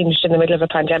Taoiseach changed in the middle of a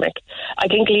pandemic. I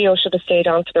think Leo should have stayed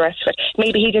on for the rest of it.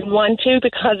 Maybe he didn't want to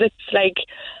because it's like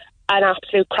an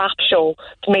absolute crap show.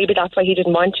 Maybe that's why he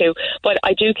didn't want to. But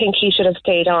I do think he should have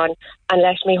stayed on and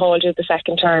let Micheál do the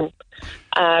second term.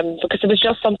 Because it was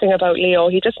just something about Leo.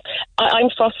 I'm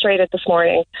frustrated this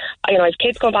morning. I have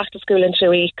kids going back to school in 2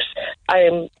 weeks.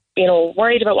 I'm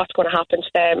worried about what's going to happen to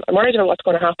them. I'm worried about what's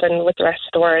going to happen with the rest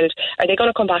of the world. Are they going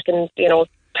to come back in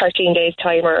 13 days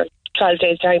time or 12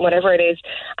 days time, whatever it is,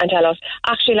 and tell us,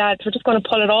 actually lads, we're just going to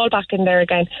pull it all back in there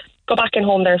again. Go back in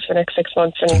home there for the next 6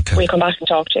 months and we'll come back and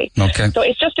talk to you. Okay. So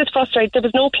it's frustrating. There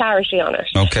was no clarity on it.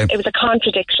 Okay. It was a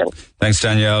contradiction. Thanks,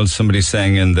 Danielle. Somebody's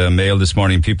saying in the Mail this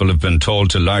morning, people have been told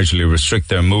to largely restrict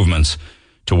their movements,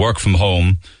 to work from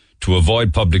home, to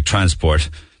avoid public transport,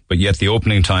 but yet the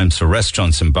opening times for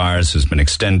restaurants and bars has been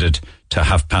extended to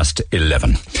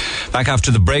 11:30. Back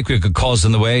after the break, we've got calls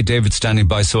on the way. David standing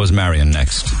by, so is Marion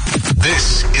next.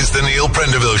 This is the Neil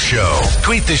Prendeville Show.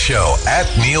 Tweet the show at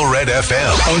Neil Red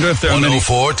FM. I wonder if there are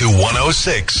 104 to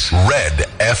 106 Red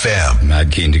FM.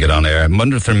 Mad keen to get on air. I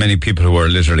wonder if there are many people who are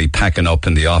literally packing up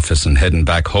in the office and heading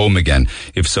back home again.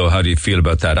 If so, how do you feel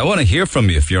about that? I want to hear from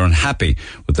you if you're unhappy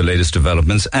with the latest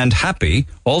developments, and happy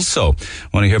also. I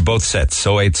want to hear both sets.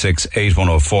 So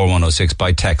 086-8104-106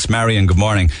 by text. Marion, good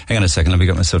morning. Hang on a second. Let me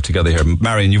get myself together here.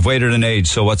 Marion, you've waited an age,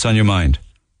 so what's on your mind?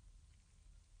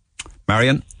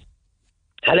 Marion?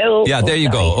 Hello. Yeah, there you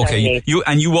go. Okay.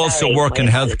 You also work in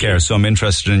healthcare, so I'm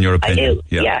interested in your opinion.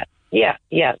 I do.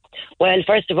 Yeah. Well,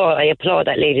 first of all, I applaud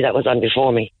that lady that was on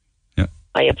before me. Yeah.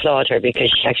 I applaud her because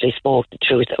she actually spoke the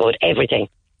truth about everything.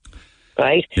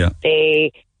 Right? Yeah.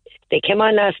 They came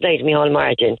on last night, Micheál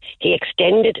Martin. He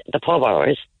extended the pub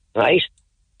hours, right?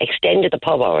 Extended the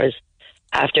pub hours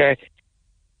after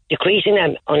decreasing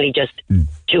them only just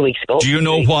 2 weeks ago. Do you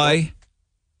know why?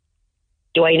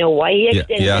 Do I know why he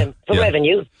extended them? For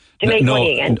revenue. To make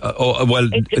money again.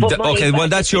 Well,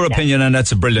 that's your opinion, and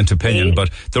that's a brilliant opinion. But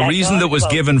the reason that was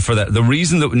given for that, the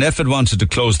reason that NEFID wanted to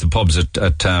close the pubs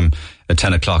at 10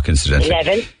 o'clock,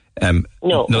 incidentally. 11?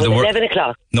 No, it was 11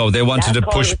 o'clock. No, they wanted to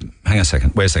push... Hang on a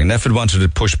second. Wait a second. NEFID wanted to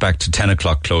push back to 10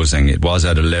 o'clock closing. It was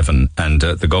at 11, and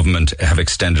the government have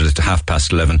extended it to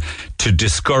 11:30 to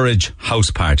discourage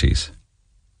house parties.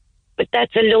 But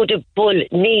that's a load of bull,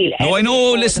 Neil. No, I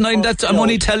know. Listen, I'm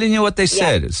only telling you what they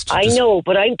said. I know,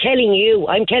 but I'm telling you.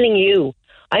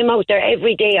 I'm out there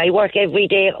every day. I work every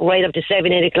day right up to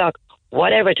 7, 8 o'clock,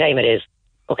 whatever time it is.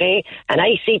 Okay? And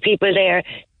I see people there.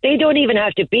 They don't even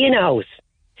have to be in a house.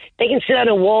 They can sit on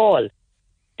a wall.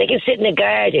 They can sit in a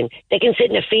garden. They can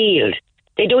sit in a field.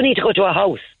 They don't need to go to a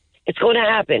house. It's going to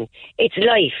happen. It's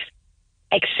life.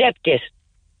 Accept it.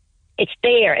 It's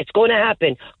there. It's going to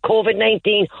happen.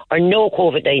 COVID-19 or no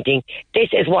COVID-19. This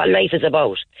is what life is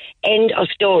about. End of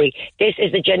story. This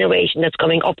is the generation that's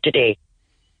coming up today.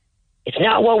 It's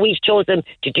not what we've chosen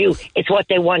to do. It's what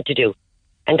they want to do.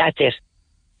 And that's it.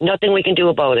 Nothing we can do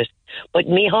about it. But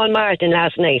Micheál Martin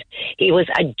last night, he was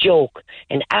a joke.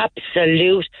 An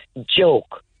absolute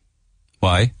joke.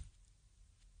 Why?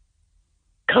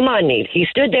 Come on, Neil. He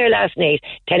stood there last night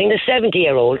telling the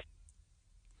 70-year-old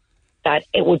that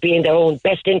it would be in their own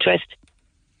best interest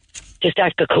to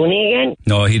start cocooning again.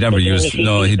 No, he never used...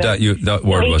 No, that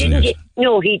word wasn't used.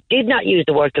 No, he did not use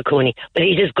the word cocooning, but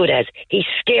he's as good as. He's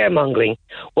scaremongering.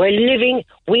 We're living...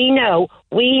 We know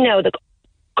the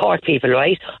Cork people,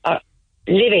 right, are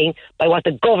living by what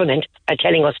the government are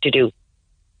telling us to do.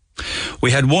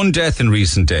 We had one death in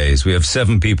recent days. We have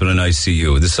 7 people in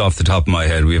ICU. This is off the top of my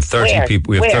head. We have 30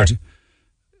 people. We have 30.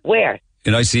 Where?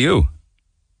 In ICU.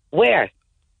 Where?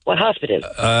 What hospital?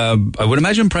 I would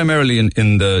imagine primarily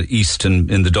in the east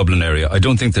and in the Dublin area. I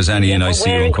don't think there's any in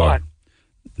ICU in Cork.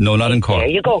 No, not in Cork. There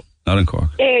you go. Not in Cork.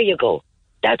 There you go.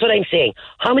 That's what I'm saying.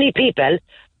 How many people,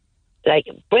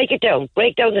 break it down.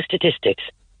 Break down the statistics.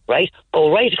 Right?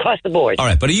 Go right across the board. All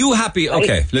right, but are you happy?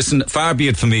 Okay, listen, far be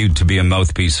it for me to be a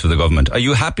mouthpiece for the government. Are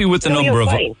you happy with the number of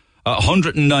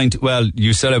 190? Well,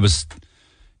 you said I was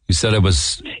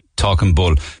talking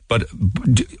bull, but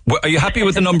are you happy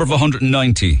with the number of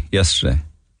 190 yesterday?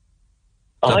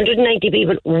 190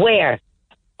 people where?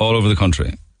 All over the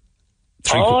country.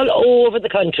 All over the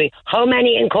country. How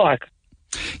many in Cork?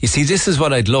 You see, this is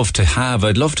what I'd love to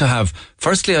have.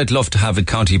 Firstly, I'd love to have it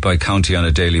county by county on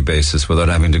a daily basis without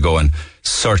having to go and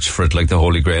search for it like the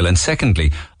Holy Grail. And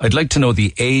secondly, I'd like to know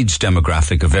the age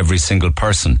demographic of every single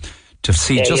person to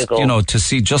see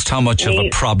just how much of a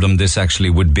problem this actually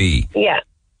would be. Yeah.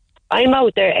 I'm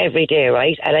out there every day,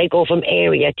 right? And I go from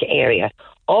area to area.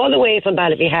 All the way from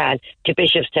Ballyvihan to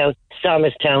Bishopstown,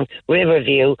 Somerstown,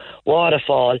 Riverview,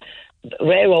 Waterfall,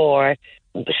 Reror,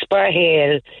 Spur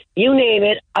Hill, you name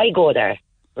it, I go there,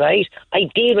 right? I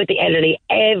deal with the elderly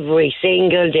every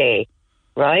single day,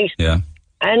 right? Yeah.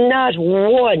 And not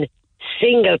one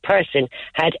single person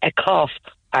had a cough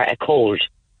or a cold.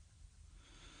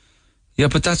 Yeah,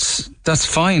 but that's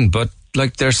fine, but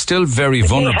they're still very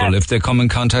vulnerable if they come in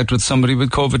contact with somebody with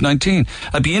COVID-19.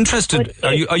 I'd be interested,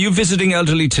 are you visiting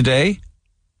elderly today?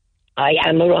 I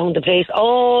am around the place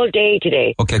all day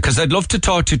today. Okay, because I'd love to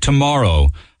talk to you tomorrow,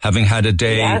 having had a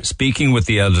day speaking with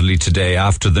the elderly today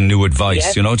after the new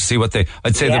advice, to see what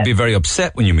I'd say they'd be very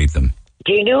upset when you meet them.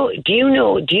 Do you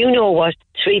know what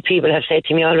 3 people have said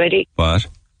to me already? What?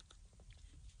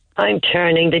 I'm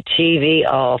turning the TV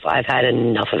off. I've had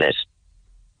enough of it.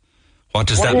 What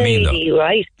does that mean, though?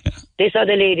 Right? Yeah. This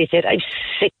other lady said, I'm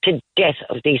sick to death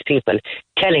of these people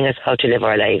telling us how to live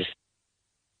our lives.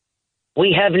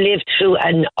 We have lived through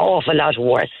an awful lot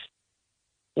worse.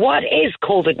 What is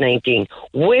COVID-19?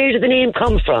 Where did the name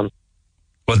come from?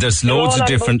 Well, there's loads of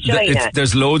different.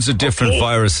 There's loads of different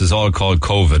viruses, all called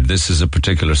COVID. This is a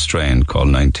particular strain called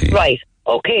 19. Right.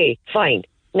 Okay. Fine.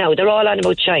 Now they're all on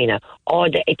about China.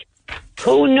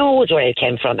 Who knows where it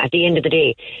came from? At the end of the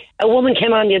day, a woman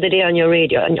came on the other day on your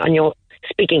radio, on your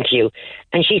speaking to you,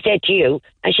 and she said to you,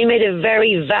 and she made a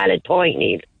very valid point,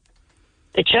 Neil.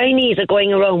 The Chinese are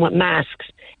going around with masks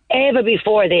ever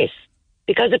before this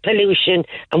because of pollution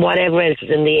and whatever else is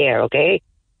in the air, okay?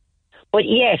 But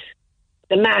yes,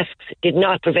 the masks did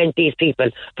not prevent these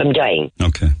people from dying.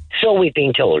 Okay. So we've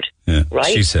been told. Yeah, right?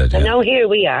 She said, So now here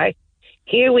we are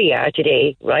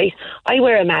today, right? I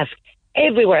wear a mask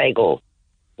everywhere I go.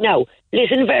 Now,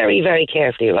 listen very, very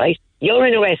carefully, right? You're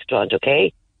in a restaurant,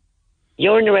 okay?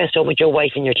 You're in a restaurant with your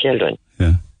wife and your children.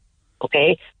 Yeah.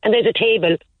 Okay? And there's a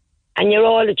table, and you're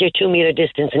all at your 2 meter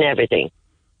distance and everything.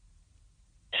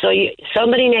 So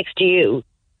somebody next to you,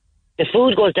 the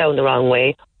food goes down the wrong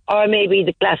way, or maybe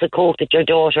the glass of Coke that your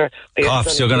daughter or your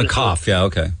coughs. You're going to cough, yeah,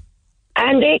 okay.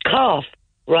 And they cough,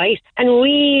 right? And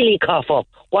really cough up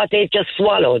what they've just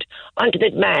swallowed onto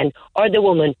the man or the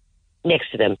woman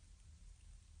next to them.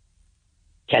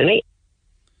 Tell me,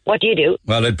 what do you do?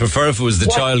 Well, I'd prefer if it was the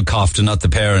child coughed and not the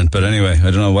parent, but anyway,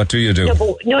 I don't know. What do you do?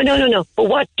 No. But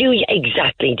what do you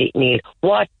exactly do, Neil?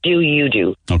 What do you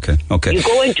do? Okay. You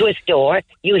go into a store,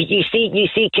 you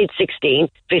see kids 16,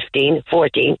 15,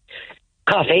 14,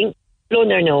 coughing, blowing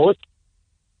their nose.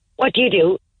 What do you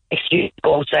do? Excuse me,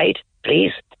 go outside,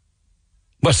 please.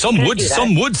 Well, some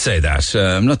would say that.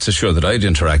 I'm not so sure that I'd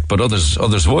interact, but others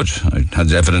would. I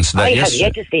had evidence of that yesterday. I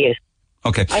have yet to see it.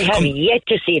 Okay. I have yet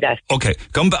to see that. Okay.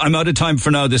 I'm out of time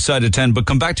for now this side of 10, but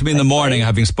come back to me in the morning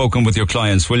having spoken with your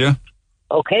clients, will you?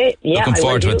 Okay, yeah. Looking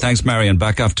forward to it. Thanks, Marion.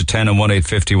 Back after 10 on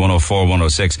 1850 104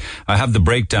 106. I have the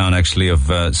breakdown, actually, of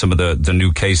some of the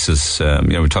new cases.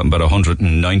 We're talking about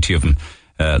 190 of them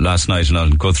last night, and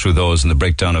I'll go through those and the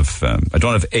breakdown of... I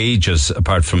don't have ages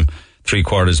apart from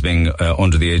 3/4 being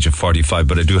under the age of 45,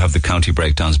 but I do have the county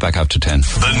breakdowns back after 10.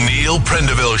 The Neil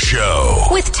Prendeville Show.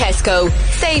 With Tesco.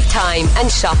 Save time and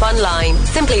shop online.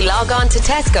 Simply log on to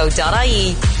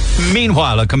tesco.ie.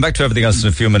 Meanwhile, I'll come back to everything else in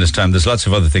a few minutes' time. There's lots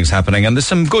of other things happening, and there's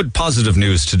some good positive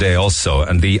news today also.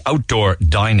 And the outdoor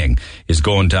dining is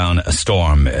going down a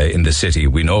storm in the city.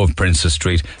 We know of Princess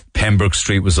Street. Pembroke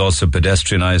Street was also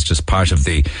pedestrianised as part of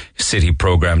the city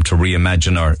programme to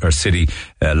reimagine our city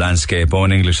landscape.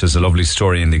 Owen English has a lovely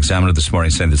story in the Examiner this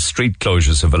morning saying that street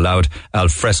closures have allowed al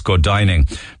fresco dining.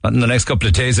 Not in the next couple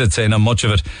of days, I'd say, not much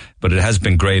of it, but it has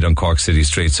been great on Cork city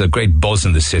streets. A great buzz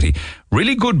in the city.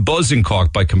 Really good buzz in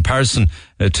Cork by comparison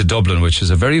to Dublin, which is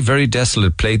a very, very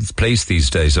desolate place these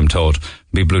days, I'm told.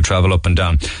 People who travel up and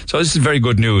down. So this is very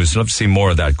good news. I'd love to see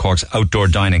more of that. Cork's outdoor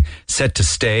dining set to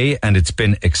stay, and it's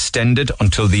been extended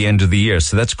until the end of the year.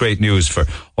 So that's great news for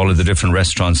all of the different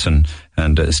restaurants and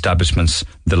establishments,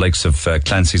 the likes of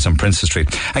Clancy's on Princess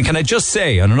Street. And can I just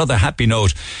say, on another happy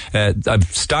note, I've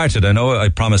started, I know I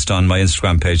promised on my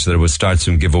Instagram page that I would start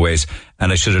some giveaways,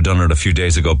 and I should have done it a few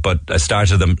days ago, but I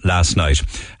started them last night.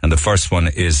 And the first one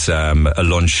is a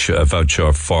lunch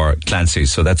voucher for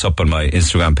Clancy's. So that's up on my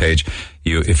Instagram page.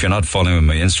 If you're not following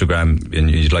my Instagram and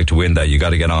you'd like to win that, you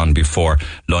got to get on before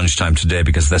lunchtime today,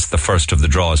 because that's the first of the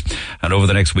draws. And over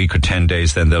the next week or 10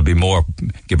 days, then there'll be more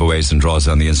giveaways and draws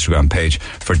on the Instagram page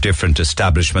for different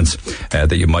establishments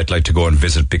that you might like to go and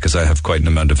visit, because I have quite an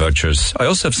amount of vouchers. I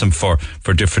also have some for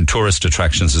different tourist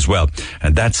attractions as well.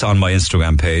 And that's on my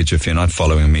Instagram page. If you're not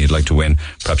following me, you'd like to win,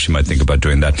 perhaps you might think about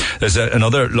doing that. There's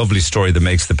another lovely story that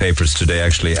makes the papers today,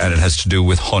 actually, and it has to do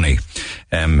with honey.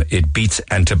 It beats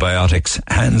antibiotics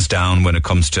hands down when it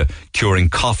comes to curing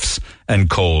coughs and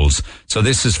colds. So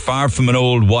this is far from an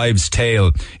old wives'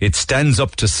 tale. It stands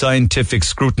up to scientific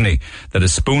scrutiny that a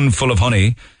spoonful of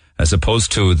honey, as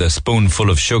opposed to the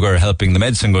spoonful of sugar helping the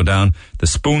medicine go down, the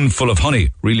spoonful of honey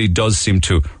really does seem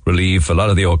to relieve a lot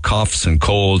of the old coughs and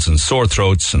colds and sore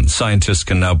throats, and scientists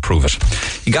can now prove it.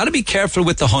 You got to be careful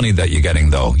with the honey that you're getting,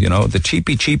 though. You know, the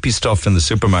cheapy stuff in the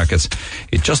supermarkets,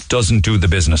 it just doesn't do the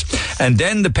business. And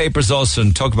then the papers also,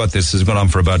 and talk about this, has gone on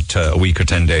for about a week or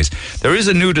 10 days. There is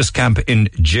a nudist camp in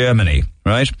Germany,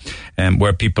 right,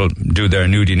 where people do their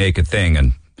nudie naked thing,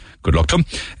 and good luck to them.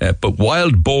 But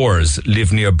wild boars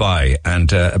live nearby,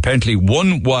 and apparently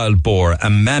one wild boar, a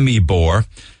mammy boar,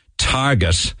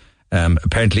 target,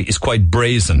 apparently is quite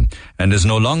brazen and is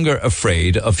no longer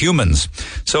afraid of humans.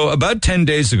 So about 10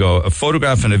 days ago, a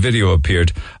photograph and a video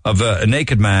appeared of a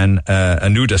naked man, a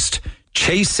nudist,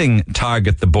 chasing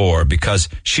Target the boar because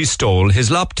she stole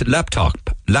his laptop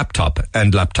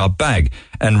and laptop bag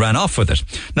and ran off with it.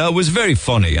 Now, it was very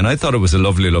funny, and I thought it was a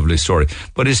lovely, lovely story,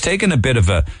 but it's taken a bit of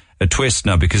a twist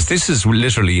now, because this is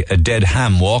literally a dead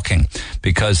ham walking,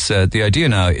 because the idea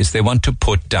now is they want to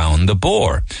put down the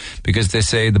boar, because they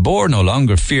say the boar no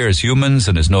longer fears humans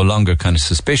and is no longer kind of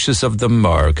suspicious of them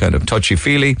or kind of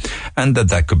touchy-feely, and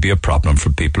that could be a problem for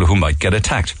people who might get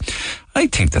attacked. I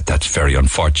think that's very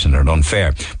unfortunate and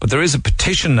unfair. But there is a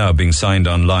petition now being signed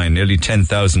online. Nearly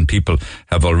 10,000 people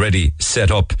have already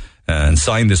set up and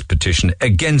signed this petition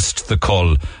against the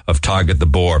cull of Target the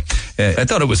boar. I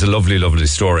thought it was a lovely, lovely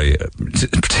story,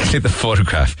 particularly the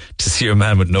photograph, to see a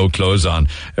man with no clothes on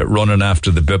running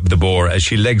after the boar as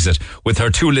she legs it with her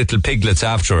two little piglets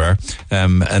after her,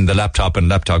 and the laptop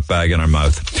bag in her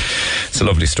mouth. It's a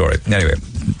lovely story. Anyway,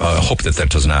 I hope that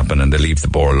doesn't happen and they leave the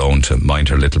boar alone to mind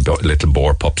her little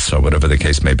boar pups, or whatever the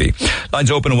case may be.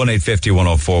 Lines open at 1850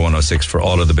 104 106 for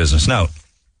all of the business. Now,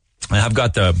 I have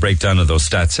got the breakdown of those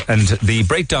stats, and the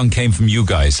breakdown came from you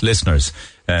guys, listeners.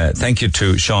 Thank you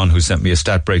to Sean, who sent me a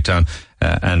stat breakdown.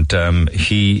 I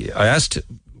asked,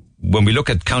 when we look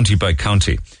at county by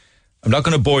county, I'm not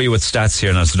going to bore you with stats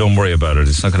here now, so don't worry about it.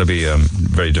 It's not going to be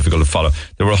very difficult to follow.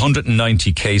 There were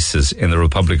 190 cases in the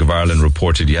Republic of Ireland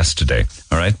reported yesterday,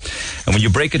 all right? And when you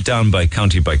break it down by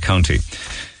county,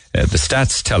 the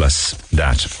stats tell us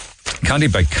that county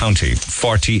by county,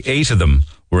 48 of them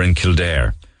were in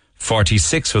Kildare,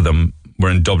 46 of them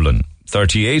were in Dublin,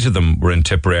 38 of them were in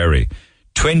Tipperary,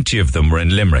 20 of them were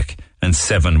in Limerick, and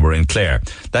 7 were in Clare.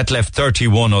 That left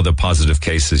 31 other positive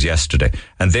cases yesterday.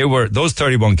 And those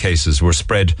 31 cases were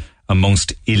spread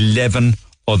amongst 11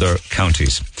 other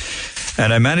counties.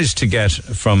 And I managed to get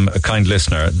from a kind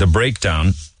listener the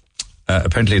breakdown.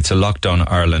 Apparently it's a Lockdown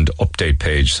Ireland update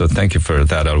page, so thank you for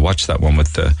that. I'll watch that one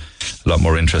with a lot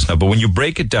more interest now. But when you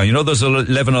break it down, you know those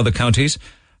 11 other counties?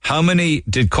 How many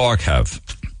did Cork have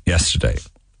yesterday?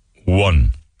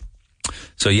 1.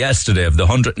 So yesterday, of the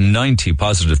 190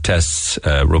 positive tests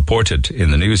reported in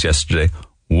the news yesterday,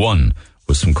 1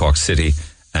 was from Cork City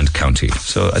and County.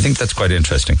 So I think that's quite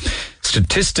interesting.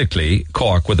 Statistically,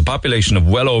 Cork, with a population of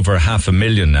well over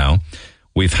 500,000 now,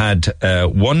 we've had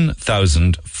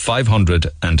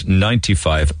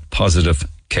 1,595 positive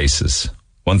cases.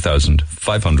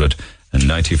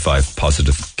 1,595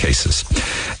 positive cases.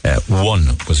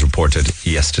 1 was reported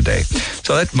yesterday.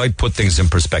 So that might put things in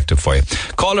perspective for you.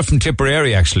 Caller from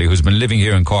Tipperary, actually, who's been living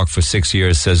here in Cork for 6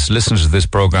 years, says, listens to this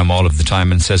programme all of the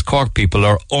time and says, Cork people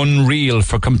are unreal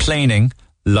for complaining.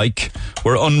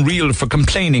 We're unreal for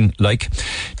complaining.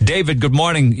 David, good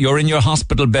morning. You're in your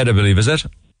hospital bed, I believe, is it?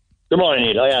 Good morning,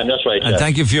 Neil. I am, that's right. And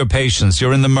thank you for your patience.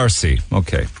 You're in the Mercy.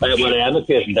 Okay. I am a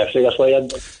patient, actually. That's why I'm...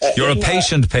 You're a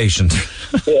patient.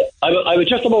 I was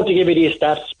just about to give you these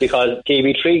stats because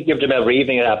TV3 give them every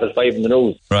evening at 5:30 in the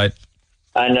news. Right.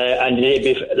 And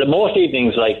most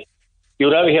evenings,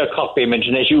 you'd ever hear Cork being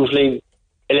mentioned. It's usually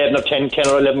 10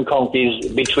 or 11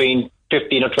 counties between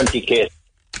 15 or 20 cases.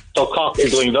 So Cork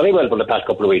is doing very well for the past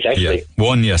couple of weeks, actually. Yeah,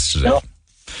 1 yesterday. You know?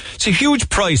 It's a huge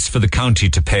price for the county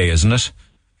to pay, isn't it?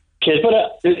 Yes, but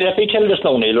let me tell you this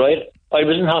now, Neil, right? I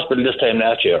was in hospital this time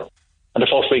last year, on the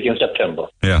first week in September.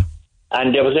 Yeah.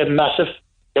 And there was a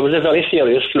very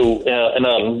serious flu in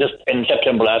Ireland in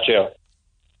September last year.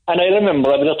 And I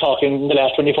remember I was talking in the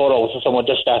last 24 hours to some of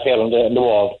the staff here in the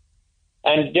ward.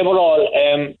 And they were all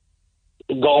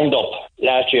gowned up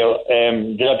last year.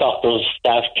 The doctors,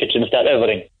 staff, kitchen staff,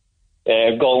 everything.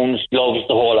 Gowns, gloves,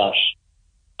 the whole lot.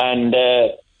 And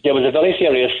there was a very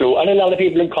serious flu. And a lot of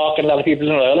people in Cork and a lot of people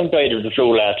in Ireland died of the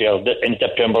flu last year in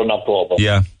September and October.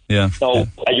 Yeah. Now,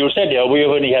 as you said there, we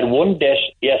only had 1 death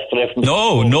yesterday.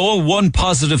 No, 1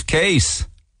 positive case.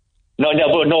 No, there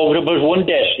was 1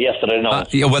 death yesterday. No.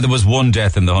 There was 1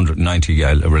 death in the 190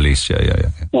 released. Yeah.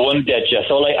 1 death, yeah.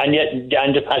 So, and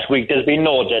the past week there's been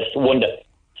no deaths. 1 death.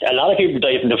 A lot of people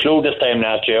died from the flu this time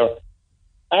last year,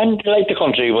 and the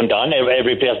country went on.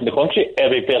 Every place in the country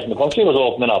was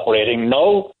open and operating.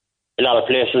 Now, a lot of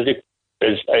places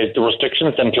the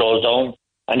restrictions then closed down,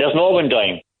 and there's no one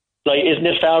dying. Isn't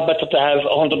it far better to have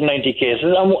 190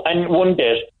 cases and 1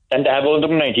 death than to have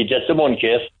 190 deaths in 1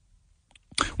 case?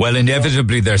 Well,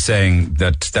 inevitably they're saying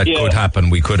that could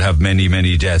happen. We could have many,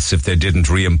 many deaths if they didn't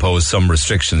reimpose some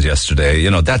restrictions yesterday.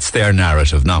 That's their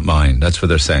narrative, not mine. That's what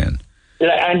they're saying.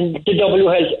 And the WHO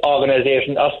Health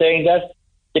Organisation are saying that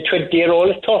the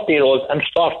 20-year-olds, 30-year-olds and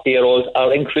 40-year-olds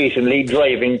are increasingly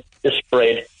driving the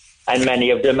spread, and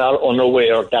many of them are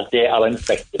unaware that they are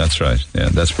infected. That's right. Yeah,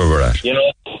 that's where we're at.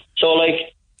 So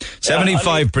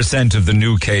 75% of the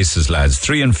new cases, lads,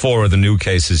 3 and 4 of the new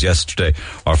cases yesterday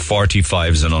are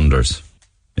 45s and unders.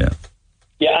 Yeah.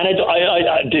 Yeah, and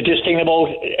this thing about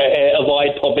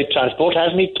avoid public transport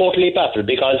has me totally baffled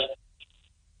because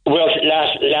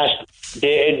last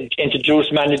they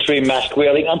introduced mandatory mask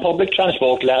wearing on public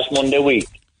transport last Monday week.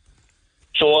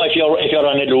 So if you're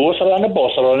on a Luas or on a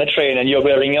bus or on a train and you're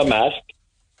wearing your mask,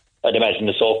 I'd imagine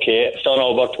it's okay. So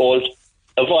now we're told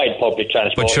avoid public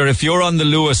transport. But sure, if you're on the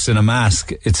Luas in a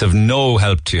mask, it's of no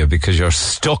help to you because you're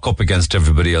stuck up against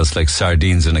everybody else like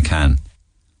sardines in a can.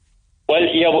 Well,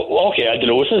 yeah, okay, the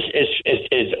Luas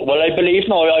is well, I believe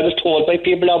now, I was told by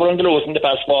people that were on the Luas in the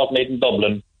past fortnight in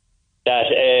Dublin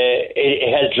that it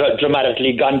has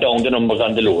dramatically gone down the numbers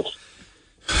on the Luas.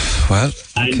 Well,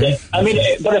 okay. And,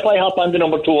 but if I hop on the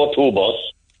number 202 bus,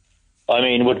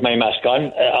 with my mask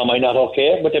on, am I not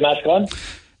okay with the mask on?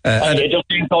 I just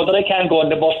think so that I can't go on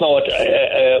the bus now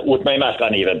with my mask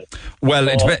on even. Well,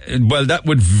 that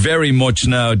would very much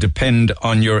now depend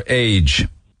on your age.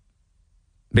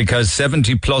 Because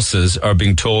 70 pluses are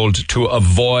being told to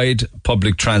avoid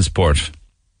public transport.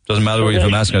 Doesn't matter where you have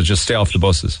a mask on, just stay off the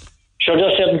buses. Sure,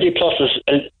 there's 70 pluses.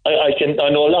 I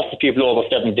know lots of people over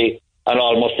 70 and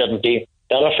almost 70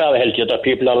 that are far healthier than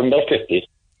people that are in their 50s.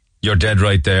 You're dead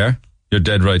right there. You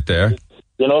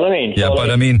know what I mean? Yeah,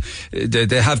 but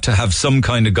they have to have some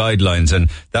kind of guidelines,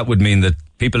 and that would mean that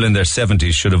people in their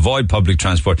 70s should avoid public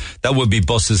transport. That would be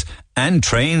buses and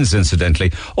trains,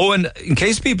 incidentally. Oh, and in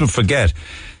case people forget,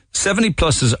 70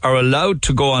 pluses are allowed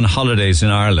to go on holidays in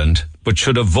Ireland, but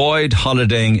should avoid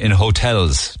holidaying in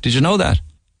hotels. Did you know that?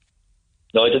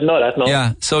 No, I didn't know that, no.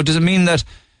 Yeah, so does it mean that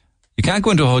you can't go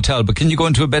into a hotel, but can you go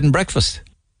into a bed and breakfast?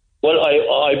 Well,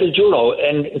 I will do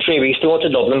in 3 weeks to go to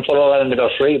Dublin for our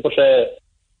anniversary, but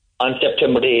on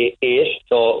September the 8th,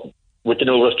 so with the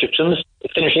new restrictions,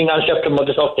 finishing on September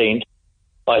the 13th,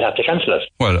 I'll have to cancel it.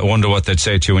 Well, I wonder what they'd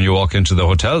say to you when you walk into the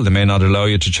hotel. They may not allow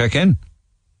you to check in.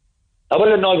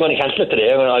 Well, no, I'm going to cancel it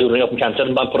today. I'll ring up and cancel it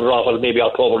and put it off until maybe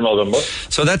October, November.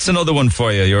 So that's another one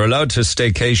for you. You're allowed to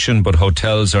staycation, but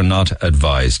hotels are not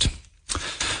advised.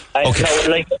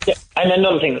 Okay. And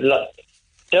another thing, look,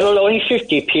 there are only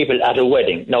 50 people at a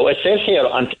wedding. Now, it says here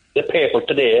on the paper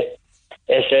today,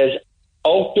 it says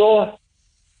outdoor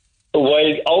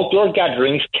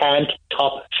gatherings can't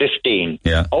top 15.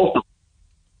 Yeah. Outdoor.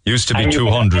 Used to be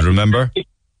 200, remember?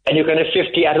 And you can have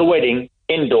 50 at a wedding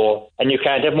indoor, and you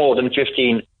can't have more than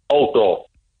 15 outdoor.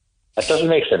 That doesn't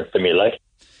make sense to me, like.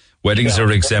 Weddings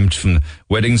are exempt from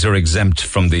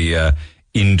the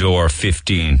indoor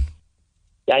 15.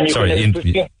 Sorry.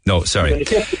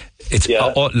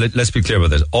 Let's be clear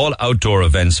about this. All outdoor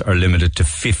events are limited to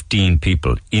 15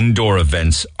 people. Indoor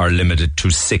events are limited to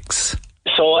 6.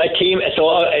 So a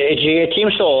GA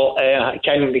team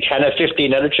can have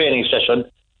 15 at a training session,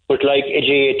 but like a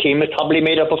GA team is probably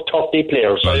made up of 30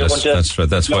 players. Well, so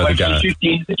that's why the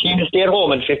 15 the team to stay at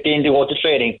home and 15 to go to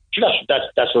training.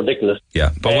 That's ridiculous.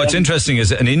 Yeah, but what's interesting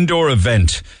is an indoor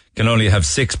event can only have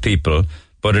 6 people,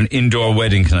 but an indoor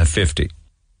wedding can have 50.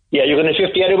 Yeah, you can have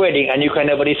 50 at a wedding, and you can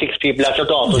have only 6 people at your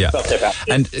daughter's birthday.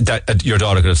 And your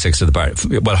daughter could have 6 at the bar.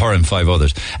 Well, her and 5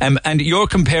 others. And you're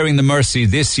comparing the Mercy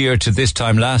this year to this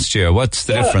time last year. What's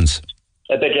the difference?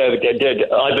 I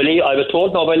believe I was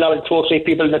told now by 2 or 3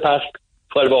 people in the past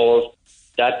 12 hours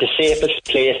that the safest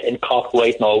place in Cork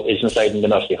right now is inside in the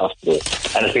Mercy Hospital,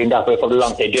 and it's been that way for a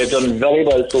long time. They've done very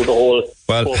well through the whole.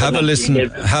 Well, have a listen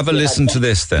to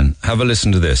this then. Have a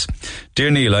listen to this.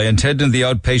 Dear Neil, I attended the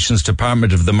outpatients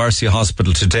department of the Mercy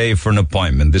Hospital today for an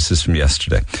appointment. This is from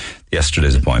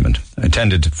yesterday's appointment. I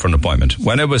attended for an appointment.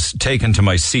 When I was taken to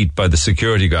my seat by the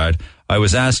security guard, I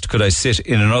was asked could I sit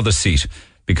in another seat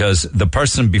because the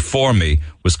person before me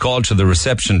was called to the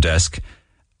reception desk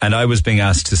and I was being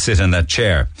asked to sit in that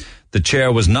chair. The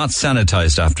chair was not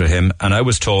sanitized after him, and I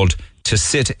was told to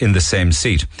sit in the same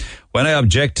seat. When I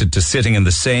objected to sitting in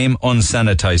the same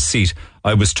unsanitized seat,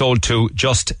 I was told to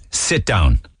just sit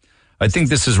down. I think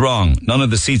this is wrong. None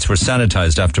of the seats were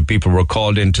sanitized after people were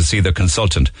called in to see their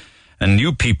consultant, and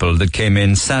new people that came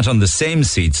in sat on the same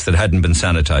seats that hadn't been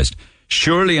sanitized.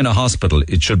 Surely in a hospital,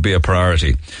 it should be a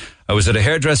priority. I was at a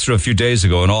hairdresser a few days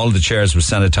ago, and all the chairs were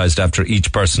sanitized after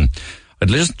each person. I'd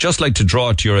just like to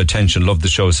draw it to your attention. Love the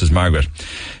show, says Margaret.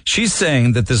 She's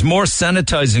saying that there's more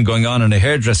sanitizing going on in a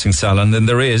hairdressing salon than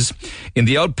there is in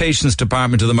the outpatients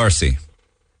department of the Mercy.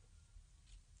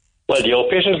 Well, the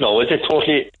outpatients, no,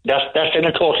 that's in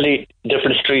a totally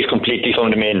different street completely from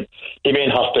the main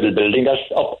hospital building. That's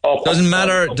up. Doesn't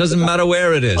matter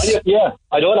where it is. Yeah,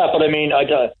 I know that, but I mean,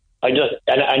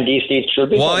 and these seats should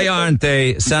be. Why aren't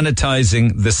they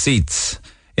sanitizing the seats?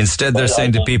 Instead, they're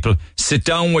saying to people, sit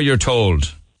down where you're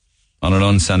told on an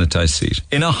unsanitized seat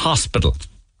in a hospital.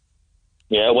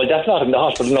 Yeah, well, that's not in the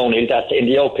hospital only. That's in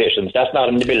the outpatients. That's not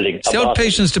in the building. It's the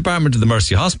outpatients department of the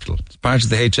Mercy Hospital. It's part of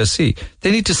the HSC. They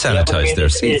need to sanitize their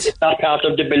seats. It's not part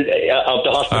of the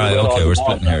hospital. All right, okay, we're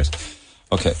splitting hairs.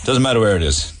 Okay, doesn't matter where it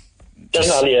is.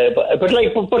 Doesn't matter, yeah. But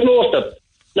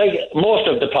most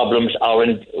of the problems are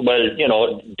in,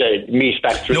 the meat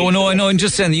factory. No, I know. I'm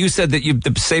just saying, you said that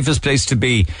the safest place to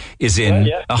be is in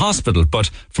a hospital. But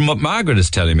from what Margaret is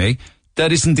telling me,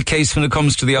 that isn't the case when it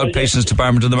comes to the outpatients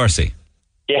department of the Mercy.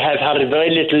 They have had very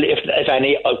little, if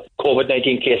any,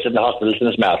 COVID-19 cases in the hospitals in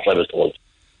this March, I was told.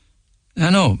 I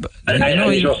know. But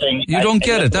you don't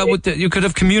get it. You could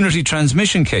have community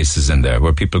transmission cases in there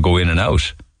where people go in and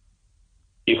out.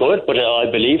 You could, but I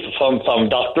believe from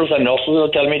doctors and nurses will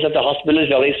tell me that the hospital is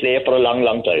very safe for a long,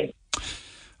 long time.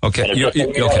 Okay.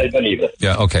 I believe it.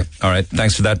 Yeah, okay. All right.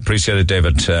 Thanks for that. Appreciate it,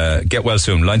 David. Get well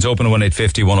soon. Lines open at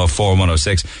 1850 104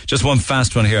 106. Just one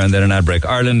fast one here and then an ad break.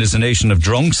 Ireland is a nation of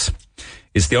drunks.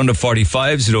 It's the under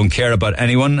 45s who don't care about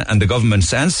anyone, and the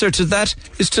government's answer to that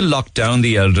is to lock down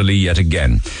the elderly yet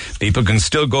again. People can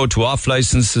still go to off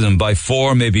licenses and buy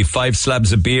 4, maybe 5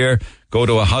 slabs of beer, go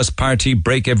to a house party,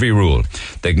 break every rule.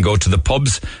 They can go to the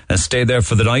pubs and stay there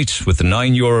for the night with the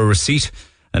 €9 receipt,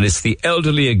 and it's the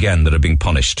elderly again that are being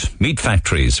punished. Meat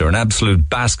factories are an absolute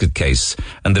basket case,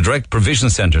 and the direct provision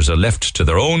centres are left to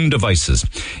their own devices.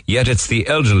 Yet it's the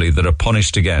elderly that are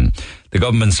punished again. The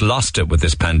government's lost it with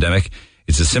this pandemic.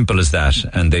 It's as simple as that,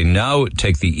 and they now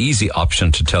take the easy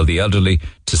option to tell the elderly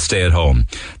to stay at home.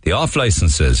 The off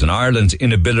licenses and Ireland's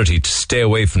inability to stay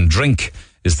away from drink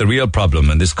is the real problem,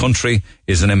 and this country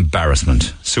is an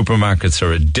embarrassment. Supermarkets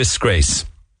are a disgrace,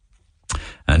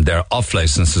 and their off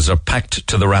licenses are packed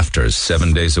to the rafters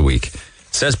 7 days a week.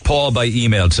 Says Paul by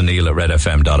email to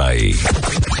neil@redfm.ie.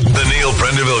 The Neil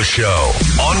Prendeville Show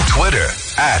on Twitter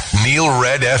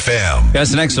 @NeilRedFM. Yeah,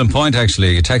 it's an excellent point,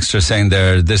 actually. A texter saying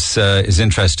there, this is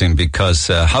interesting because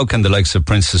how can the likes of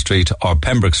Princess Street or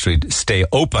Pembroke Street stay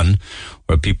open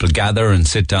where people gather and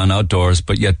sit down outdoors,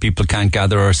 but yet people can't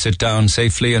gather or sit down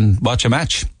safely and watch a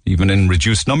match, even in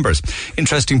reduced numbers?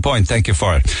 Interesting point. Thank you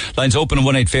for it. Lines open at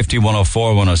 1850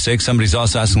 104 106. Somebody's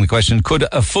also asking the question, could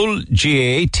a full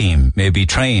GAA team maybe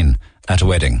train at a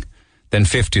wedding? Then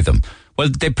 50 of them. Well,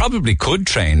 they probably could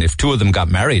train if 2 of them got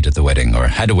married at the wedding or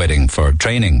had a wedding for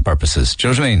training purposes. Do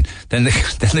you know what I mean? Then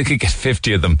they could get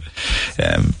 50 of them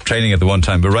training at the one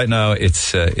time. But right now,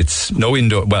 it's no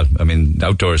indoor. Well, I mean,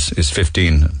 outdoors is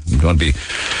 15. We don't want to be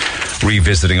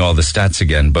revisiting all the stats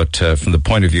again. But from the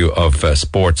point of view of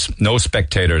sports, no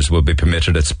spectators will be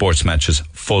permitted at sports matches,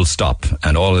 full stop.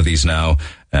 And all of these now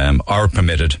are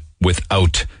permitted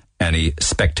without any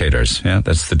spectators. Yeah,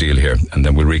 that's the deal here. And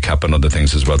then we'll recap on other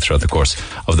things as well throughout the course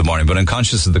of the morning. But I'm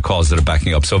conscious of the calls that are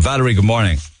backing up. So Valerie, good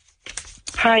morning.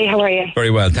 Hi, how are you?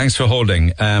 Very well. Thanks for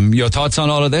holding. Your thoughts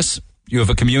on all of this? You have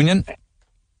a communion?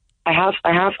 I have.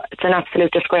 It's an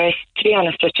absolute disgrace, to be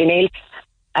honest with you, Neil.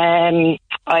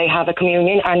 I have a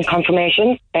communion and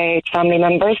confirmation. It's family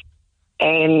members.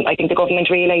 I think the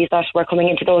government realised that we're coming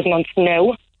into those months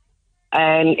now.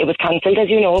 It was cancelled, as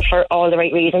you know, for all the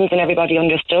right reasons, and everybody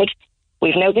understood.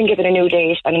 We've now been given a new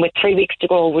date, and with 3 weeks to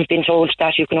go, we've been told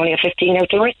that you can only have 15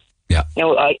 outdoors. Yeah.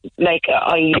 Now, I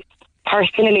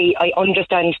personally, I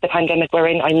understand the pandemic we're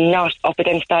in. I'm not up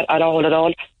against that at all.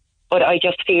 But I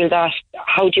just feel that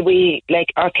how do we,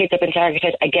 our kids have been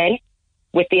targeted again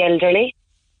with the elderly.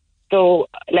 So,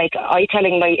 I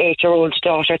telling my 8-year-old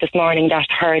daughter this morning that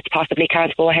hers possibly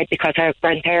can't go ahead because her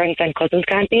grandparents and cousins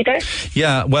can't be there.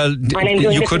 Yeah, well, and I'm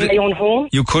doing this in my own home.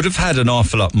 You could have had an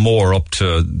awful lot more up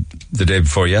to the day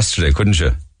before yesterday, couldn't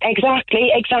you?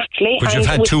 Exactly. Could you have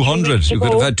had 200? You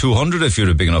could have had 200 if you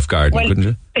had a big enough garden, couldn't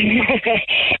you?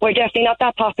 We're definitely not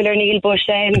that popular, Neil, but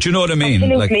you know what I mean?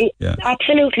 Absolutely.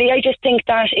 Absolutely. I just think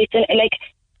that it's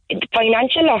the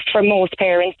financial loss for most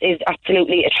parents is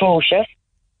absolutely atrocious.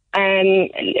 My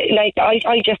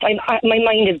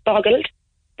mind is boggled.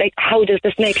 How does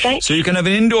this make sense? So you can have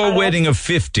an indoor wedding of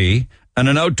 50 and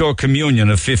an outdoor communion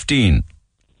of 15.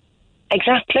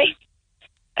 Exactly.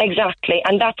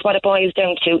 And that's what it boils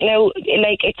down to. Now,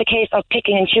 it's a case of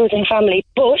picking and choosing family,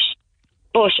 but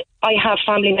I have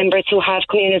family members who have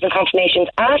communions and confirmations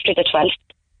after the 12th.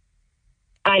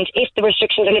 And if the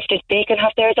restrictions are lifted, they can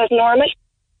have theirs as normal.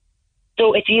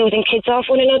 So it's using kids off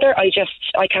one another. I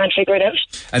can't figure it out.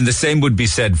 And the same would be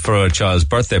said for a child's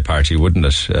birthday party, wouldn't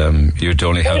it? You'd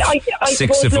only have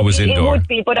 6 if it was indoor. It would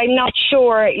be, but I'm not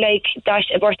sure that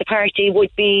a birthday party would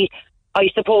be, I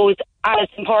suppose, as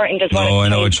important as No, I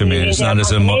know what you mean. It's not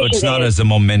as a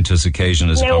momentous occasion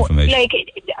as a confirmation.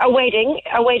 A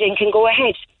wedding can go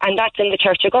ahead, and that's in the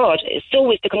Church of God.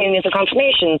 So is the communions and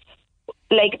confirmations.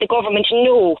 The government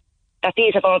know that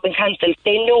these have all been cancelled.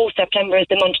 They know September is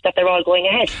the month that they're all going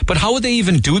ahead. But how would they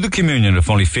even do the communion if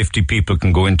only 50 people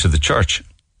can go into the church?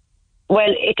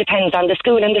 Well, it depends on the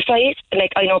school and the size.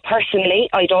 I know personally,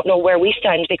 I don't know where we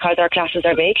stand because our classes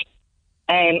are big.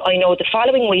 I know the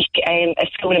following week, a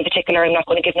school in particular, I'm not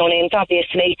going to give no names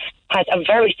obviously, has a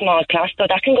very small class, so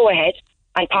that can go ahead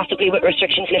and possibly with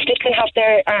restrictions lifted can have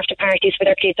their after parties for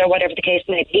their kids or whatever the case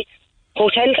may be.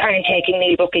 Hotels aren't taking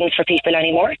meal bookings for people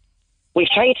anymore. We've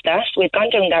tried that. We've gone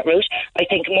down that route. I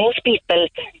think most people,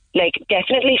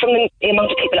 definitely from the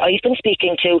amount of people I've been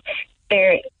speaking to,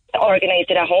 they're organised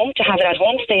it at home, to have it at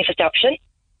home, safest option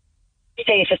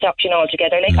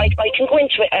altogether. I can go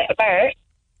into a bar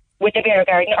with a beer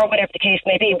garden or whatever the case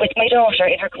may be with my daughter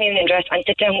in her communion dress and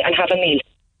sit down and have a meal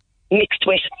mixed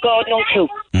with God knows who.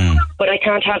 But I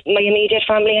can't have my immediate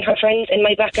family and her friends in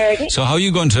my back garden. So how are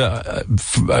you going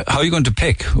to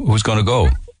pick who's going to go?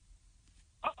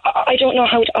 I don't know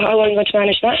how I'm going to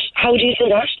manage that. How do you do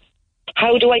that?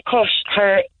 How do I cut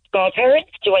her godparents?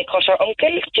 Do I cut her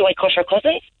uncles? Do I cut her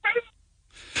cousins?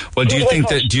 Well, do you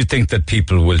think that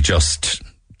people will just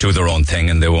do their own thing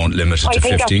and they won't limit it to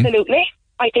 15?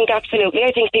 I think absolutely.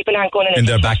 I think people aren't going to... In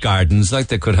their back gardens,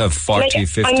 they could have 40,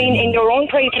 50... I mean, in your own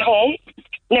private home.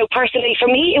 Now, personally, for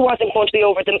me, it wasn't going to be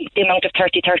over the amount of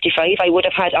 30, 35. I would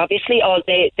have had, obviously, all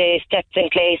the steps in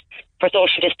place for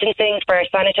social distancing, for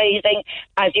sanitising,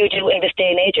 as you do in this day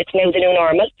and age. It's now the new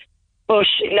normal. But,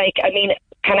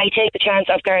 can I take the chance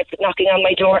of guards knocking on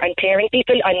my door and clearing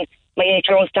people and my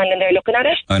 8-year-old standing there looking at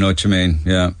it? I know what you mean,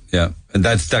 yeah. And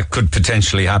that could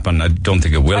potentially happen. I don't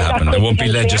think it will happen. There won't be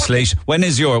legislation.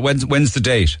 When's the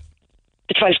date?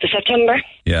 the 12th of September.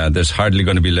 Yeah, there's hardly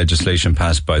going to be legislation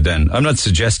passed by then. I'm not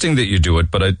suggesting that you do it,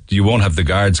 but you won't have the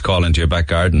guards call into your back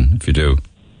garden if you do.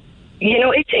 You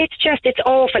know, it's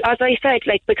awful. As I said,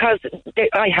 like, because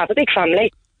I have a big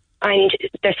family, and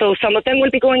so some of them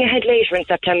will be going ahead later in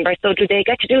September. So do they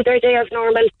get to do their day as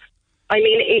normal? I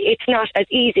mean, it's not as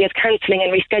easy as cancelling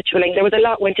and rescheduling. There was a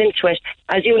lot went into it.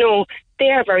 As you know, they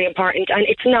are very important, and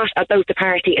it's not about the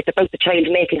party, it's about the child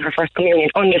making her first communion,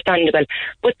 understandable.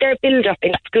 But their build-up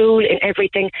in school, in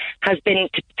everything, has been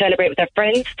to celebrate with their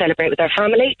friends, celebrate with their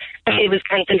family. It was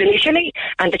cancelled initially,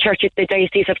 and the Church of the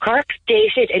Diocese of Cork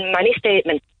stated in many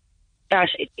statements that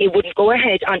it wouldn't go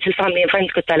ahead until family and friends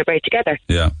could celebrate together.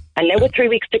 Yeah. And now with 3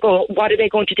 weeks to go, what are they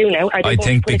going to do now? I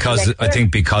think because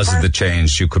of the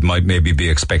change, you might maybe be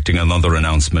expecting another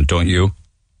announcement, don't you?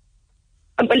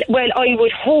 Well, I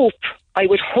would hope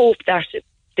that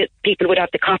people would have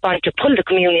the cop on to pull the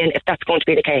communion if that's going to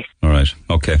be the case. All right.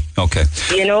 Okay.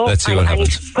 You know, let's see what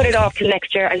happens. And put it off till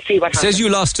next year and see what happens. It says you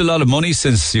lost a lot of money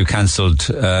since you cancelled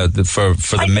for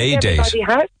the May date.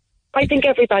 I think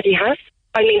everybody has.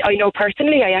 I mean, I know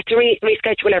personally I had to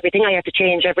reschedule everything. I had to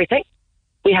change everything.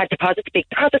 We had big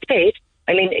deposits paid.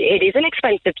 I mean, it is an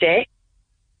expensive day,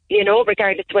 you know,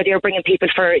 regardless of whether you're bringing people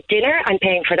for dinner and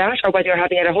paying for that, or whether you're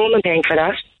having it at home and paying for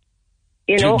that.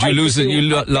 You know, did you lose it? You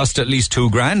lost at least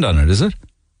 $2,000 on it, is it?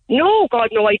 No, God,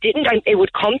 no, I didn't. It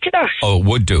would come to that. Oh, it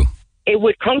would do. It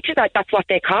would come to that. That's what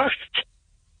they cost.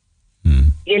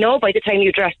 You know, by the time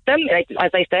you dress them, like,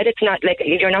 as I said, it's not like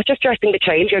you're not just dressing the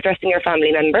child, you're dressing your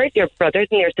family members, your brothers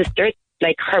and your sisters,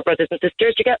 like her brothers and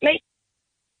sisters. You get me?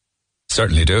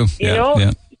 Certainly do. You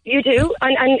know, you do,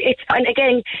 and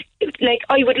again, like,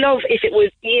 I would love if it was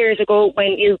years ago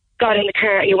when you got in the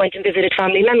car, you went and visited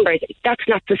family members. That's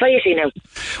not society now.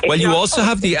 Well, you also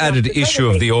have the added issue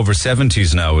of the over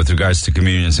 70s now with regards to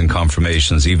communions and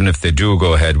confirmations, even if they do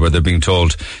go ahead, where they're being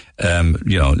told,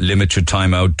 you know, limit your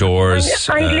time outdoors,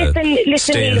 listen,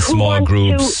 stay in small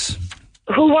groups.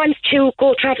 Who wants to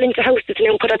go travelling to houses now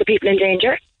and put other people in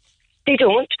danger? They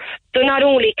don't. So not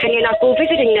only can you not go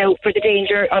visiting now for the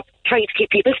danger of trying to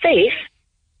keep people safe,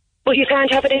 but you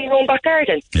can't have it in your own back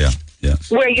garden. Yeah.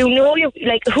 Where you know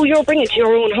who you're bringing to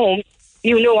your own home,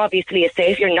 you know obviously is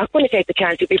safe. You're not going to take the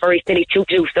chance. You'd be very silly to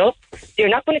do so. You're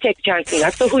not going to take the chance in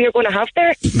that. So who you're going to have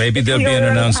there? Maybe there'll be an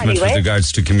announcement with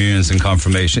regards to communions and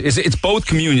confirmation. It's both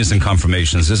communions and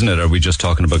confirmations, isn't it? Or are we just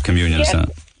talking about communions now?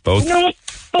 Both? No,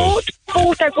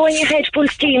 both are going ahead full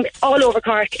steam all over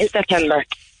Cork in September.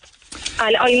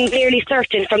 And I'm nearly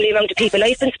certain from the amount of people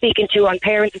I've been speaking to on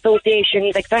parents'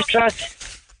 associations, etc.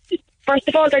 First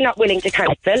of all, they're not willing to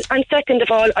cancel, and second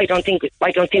of all, I don't see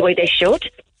why they should.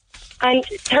 And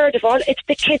third of all, it's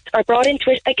the kids are brought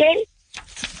into it again.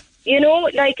 You know,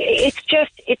 like,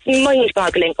 it's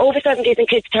mind-boggling. Over 70s and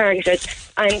kids targeted.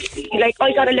 And, like,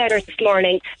 I got a letter this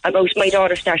morning about my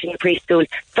daughter starting a preschool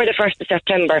for the 1st of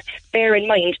September. Bear in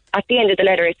mind, at the end of the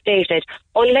letter it stated,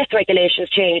 unless regulations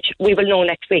change, we will know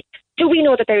next week. Do we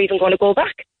know that they're even going to go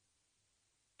back?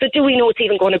 So do we know it's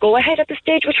even going to go ahead at the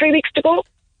stage with 3 weeks to go?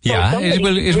 Yeah,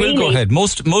 it will go ahead.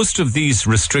 Most of these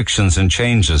restrictions and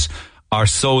changes are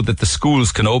so that the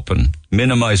schools can open,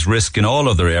 minimise risk in all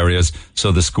other areas, so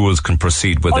the schools can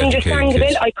proceed with educating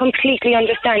kids. I completely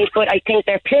understand, but I think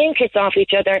they're playing kids off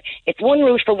each other. It's one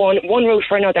route for one route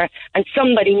for another, and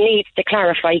somebody needs to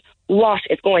clarify what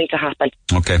is going to happen.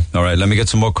 Okay, all right, let me get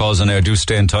some more calls on air. Do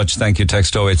stay in touch. Thank you.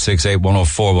 Text 0868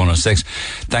 104 106.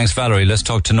 Thanks, Valerie. Let's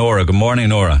talk to Nora. Good morning,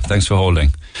 Nora. Thanks for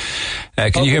holding.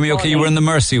 Can you hear me okay? You were in the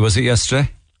Mercy, was it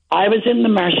yesterday? I was in the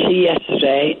Mercy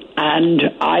yesterday, and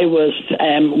I was,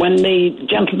 when the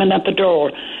gentleman at the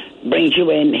door brings you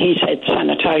in, he said,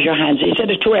 sanitize your hands. He said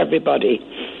it to everybody.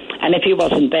 And if he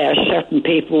wasn't there, certain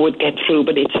people would get through,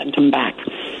 but he'd send them back.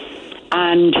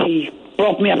 And he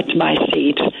brought me up to my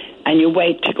seat, and you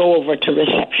wait to go over to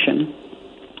reception.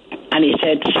 And he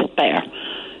said, sit there.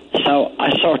 So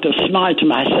I sort of smiled to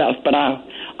myself, but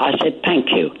I said,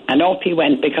 thank you. And off he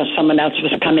went because someone else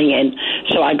was coming in.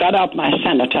 So I got out my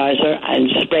sanitizer and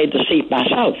sprayed the seat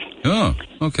myself. Oh,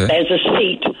 okay. There's a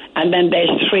seat, and then there's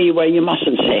 3 where you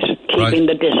mustn't sit, keeping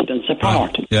the distance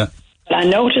apart. Right. Yeah. But I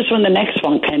noticed when the next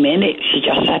one came in, she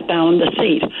just sat down on the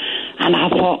seat. And I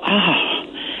thought,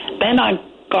 Then I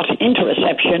got into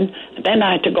reception. Then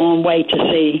I had to go and wait to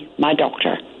see my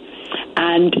doctor.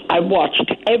 And I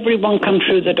watched everyone come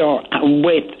through the door, and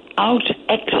without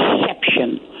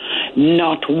exception,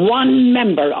 not one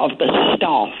member of the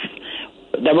staff,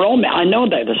 they were all, I know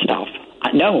they're the staff,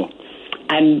 I know,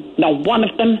 and not one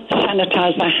of them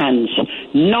sanitized their hands,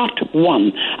 not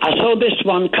one. I saw this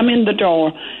one come in the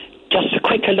door, just a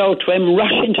quick hello to him,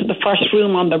 rush into the first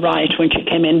room on the right when she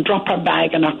came in, drop her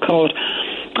bag and her coat,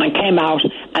 and came out,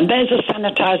 and there's a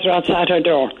sanitizer outside her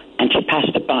door, and she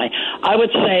passed it by. I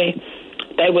would say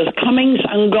there was comings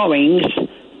and goings,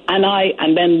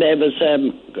 and then there was,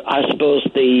 I suppose,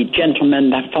 the gentleman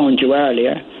that phoned you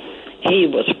earlier. He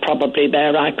was probably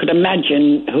there. I could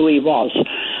imagine who he was.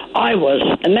 I was,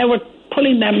 and they were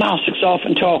pulling their masks off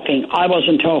and talking. I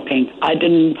wasn't talking.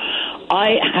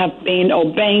 I have been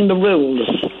obeying the rules,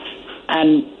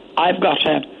 and I've got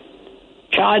a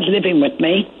child living with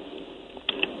me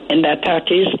in their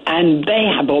 30s, and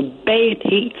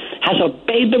he has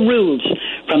obeyed the rules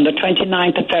from the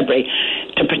 29th of February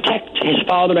to protect his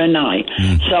father and I.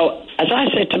 So, as I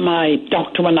said to my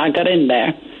doctor when I got in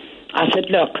there, I said,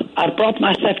 look, I've brought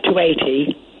myself to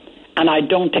 80, and I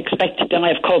don't expect to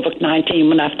die of COVID-19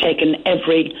 when I've taken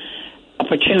every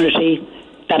opportunity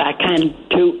that I can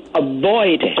to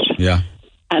avoid it. Yeah.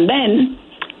 And then,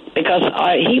 because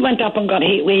he went up and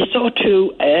we saw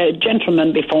two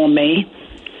gentlemen before me,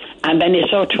 and then he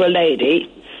saw to a lady,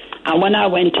 and when I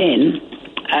went in,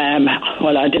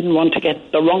 I didn't want to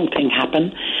get the wrong thing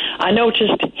happen. I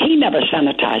noticed he never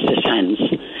sanitized his hands.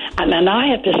 And then I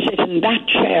had to sit in that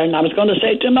chair, and I was going to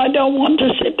say to him, I don't want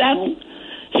to sit down,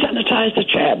 sanitize the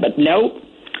chair. But no,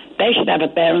 they should have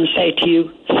it there and say to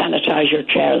you, sanitize your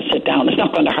chair and sit down. It's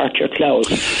not going to hurt your clothes.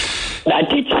 But I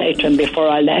did say to him before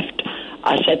I left,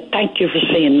 I said, thank you for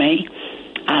seeing me,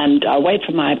 and I'll wait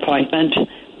for my appointment,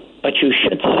 but you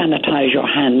should sanitize your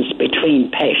hands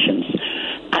between patients.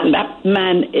 And that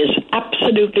man is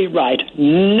absolutely right.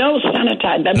 No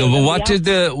sanitize. No, but what did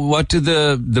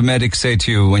the medic say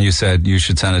to you when you said you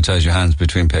should sanitize your hands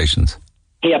between patients?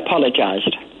 He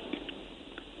apologized.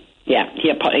 Yeah,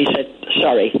 he said,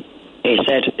 sorry. He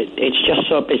said, it's just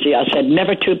so busy. I said,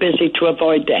 never too busy to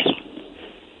avoid death.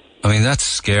 I mean, that's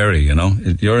scary, you know.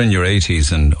 You're in your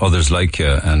 80s and others like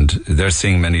you, and they're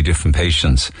seeing many different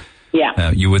patients.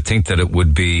 Yeah. You would think that it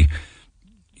would be...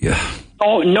 Yeah.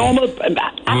 Oh, normal.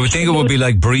 You would think it would be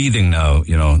like breathing now,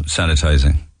 you know,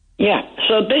 sanitizing. Yeah.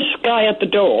 So this guy at the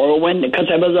door, because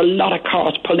there was a lot of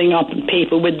cars pulling up and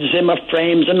people with Zimmer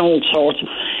frames and all sorts.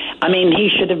 I mean, he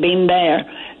should have been there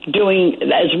doing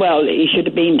as well. He should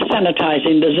have been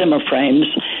sanitizing the Zimmer frames.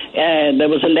 There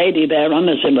was a lady there on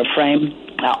a Zimmer frame.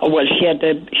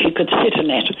 She could sit in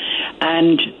it,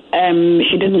 and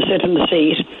she didn't sit in the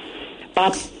seat.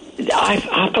 But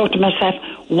I thought to myself,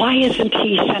 why isn't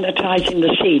he sanitizing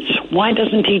the seats? Why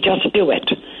doesn't he just do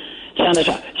it?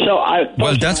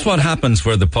 Well, that's what happens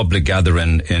where the public gather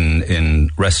in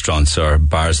restaurants or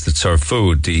bars that serve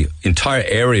food. The entire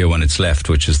area when it's left,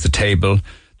 which is the table,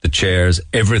 the chairs,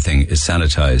 everything is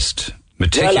sanitized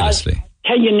meticulously. Well, I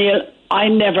tell you, Neil, I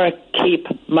never keep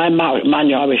my mouth.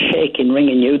 Man, I was shaking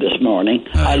ringing you this morning.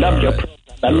 I love your program,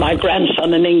 and my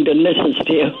grandson in England listens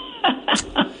to you.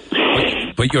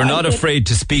 But you're not afraid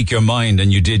to speak your mind,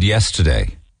 and you did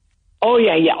yesterday. Oh,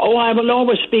 yeah. Oh, I will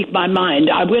always speak my mind.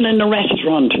 I went in a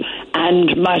restaurant,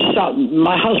 and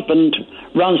my husband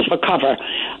runs for cover.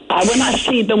 When I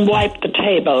see them wipe the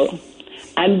table,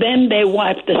 and then they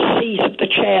wipe the seat of the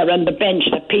chair and the bench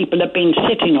that people have been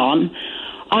sitting on,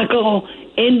 I go,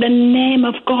 in the name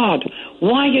of God,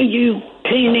 why are you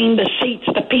cleaning the seats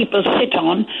that people sit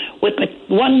on with the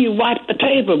one you wipe the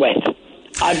table with?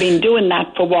 I've been doing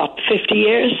that for 50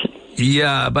 years?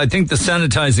 Yeah, but I think the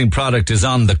sanitizing product is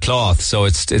on the cloth, so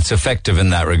it's effective in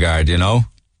that regard, you know?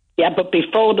 Yeah, but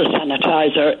before the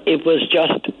sanitizer, it was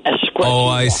just a squirt. Oh,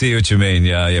 I see what you mean.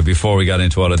 Yeah, before we got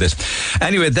into all of this.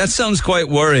 Anyway, that sounds quite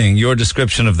worrying, your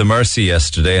description of the Mercy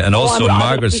yesterday, and also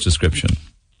Margaret's description.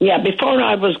 Yeah, before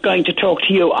I was going to talk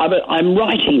to you, I'm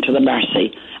writing to the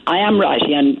Mercy. I am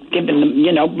writing and giving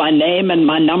them, my name and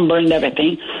my number and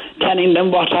everything, telling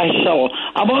them what I saw.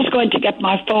 I was going to get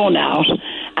my phone out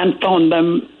and phone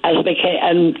them as they came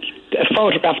and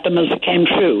photograph them as they came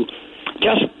through,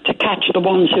 just to catch the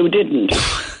ones who didn't.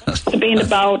 There have been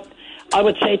about, I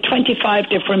would say, 25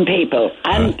 different people,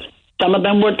 and some of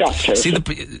them were doctors. See,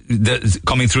 the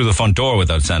coming through the front door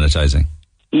without sanitizing.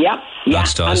 Yeah.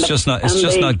 It's just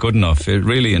not good enough. It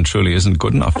really and truly isn't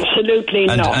good enough. Absolutely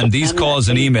not. And these calls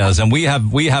and emails, and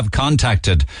we have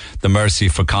contacted the Mercy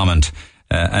for comment.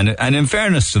 And in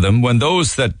fairness to them, when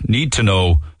those that need to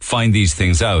know find these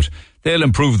things out, they'll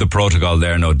improve the protocol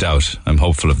there, no doubt. I'm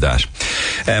hopeful of that.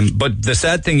 But the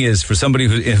sad thing is, for somebody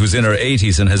who's in her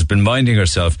 80s and has been minding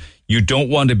herself, you don't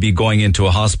want to be going into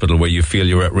a hospital where you feel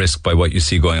you're at risk by what you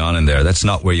see going on in there. That's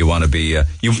not where you want to be.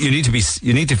 You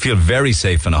need to feel very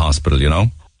safe in a hospital, you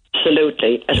know?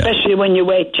 Absolutely. Especially when you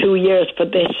wait 2 years for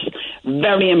this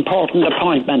very important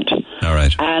appointment. All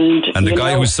right. And the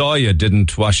guy who saw you didn't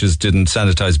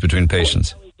sanitize between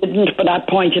patients? Didn't, but I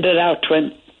pointed it out to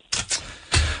him.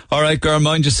 All right, girl,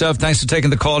 mind yourself. Thanks for taking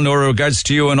the call, Nora. Regards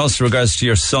to you and also regards to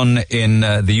your son in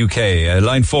the UK.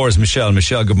 Line 4 is Michelle.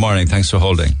 Michelle, good morning. Thanks for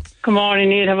holding. Good morning,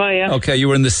 Neil. How are you? Okay, you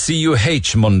were in the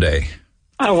CUH Monday.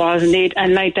 I was indeed.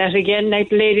 And like that again, like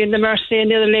the lady in the Mercy and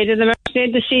the other lady in the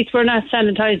Mercy, the seats were not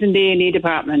sanitised in the A&E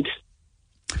department.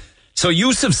 So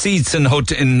use of seats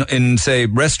in say,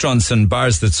 restaurants and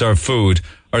bars that serve food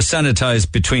are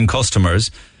sanitised between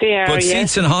customers. They are, but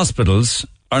seats in hospitals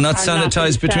are not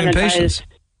sanitised between patients.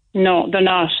 No, they're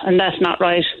not, and that's not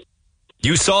right.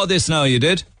 You saw this now, you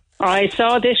did? I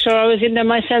saw this, sure. I was in there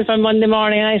myself on Monday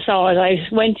morning and I saw it. I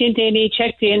went into A&E,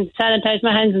 checked in, sanitised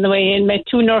my hands on the way in, met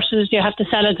 2 nurses you have to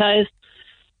sanitise.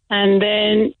 And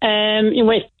then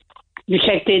you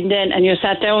checked in then and you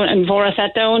sat down, and before I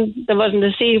sat down, there wasn't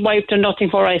a seat wiped or nothing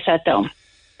before I sat down.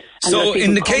 And so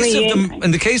in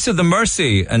the case of the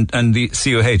Mercy and the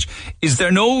CUH, is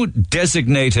there no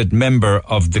designated member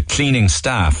of the cleaning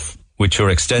staff, which are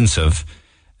extensive,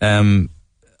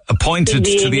 appointed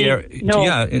to the area? No,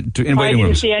 in waiting rooms. I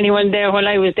didn't see anyone there when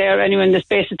I was there. Anyone in the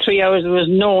space of 3 hours, there was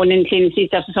no one in cleaning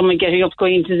seats after someone getting up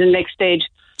going to the next stage.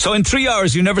 So in 3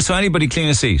 hours, you never saw anybody clean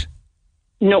a seat?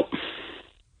 No.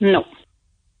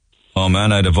 Oh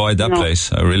man, I'd avoid that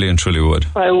place. I really and truly would.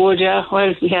 I would, yeah.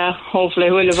 Well, yeah, hopefully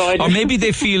I will avoid it. Or maybe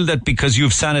they feel that because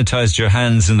you've sanitised your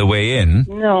hands in the way in.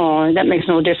 No, that makes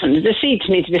no difference. The seats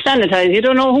need to be sanitised. You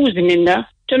don't know who's been in there.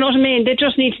 Do you know what I mean? They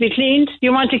just need to be cleaned.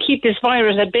 You want to keep this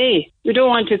virus at bay. You don't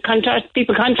want to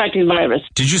people contracting the virus.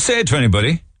 Did you say it to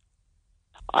anybody?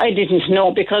 I didn't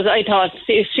know, because I thought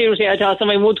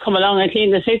someone would come along and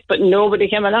clean the seats, but nobody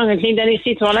came along and cleaned any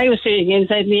seats while I was sitting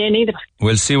inside the A&E.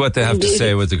 We'll see what they have to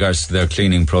say with regards to their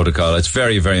cleaning protocol. It's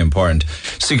very, very important.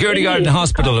 Security guard in the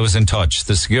hospital was in touch.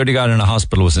 The security guard in the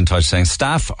hospital was in touch saying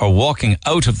staff are walking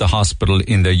out of the hospital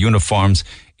in their uniforms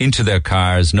into their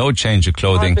cars, no change of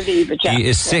clothing. I believe it, yeah. He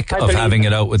is sick of having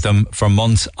it out with them for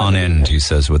months on end, he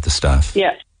says, with the staff.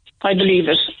 Yeah. I believe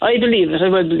it. I will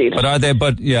believe it. But are they?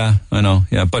 But yeah, I know.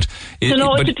 Yeah, but it's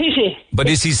a pity. But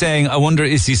is he saying? I wonder.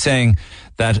 Is he saying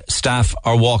that staff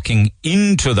are walking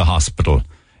into the hospital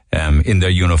in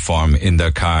their uniform, in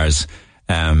their cars,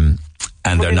 and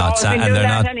they're not?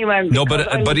 Anyway, no,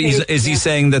 but is he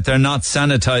saying that they're not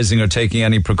sanitizing or taking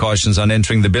any precautions on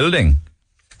entering the building?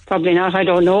 Probably not. I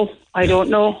don't know.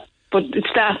 But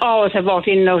staff always have walked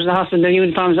in and out of the hospital in their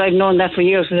uniforms. I've known that for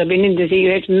years because I've been in the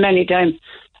CUH many times.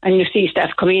 And you see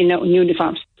staff coming in now in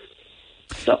uniforms.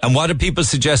 So. And what are people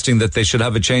suggesting, that they should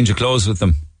have a change of clothes with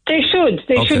them? They should.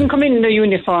 They shouldn't come in their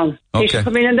uniform. They should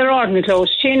come in their ordinary clothes.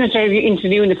 Change into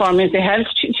the uniform if they have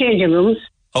changing rooms.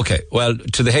 Okay, well,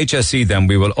 to the HSE then,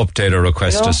 we will update our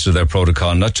request as to their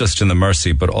protocol, not just in the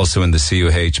Mercy, but also in the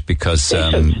CUH, because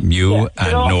you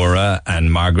and Nora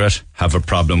and Margaret have a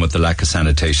problem with the lack of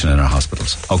sanitation in our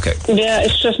hospitals. Okay. Yeah,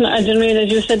 it's just not, I didn't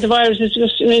realise you said the virus is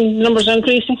just, the numbers are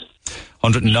increasing.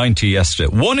 190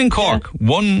 yesterday. One in Cork.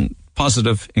 One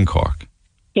positive in Cork.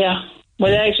 Yeah.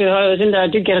 Well, actually, I was in there. I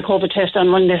did get a COVID test on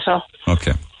Monday, so.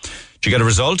 Okay. Did you get a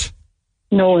result?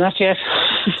 No, not yet.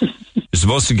 You're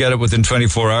supposed to get it within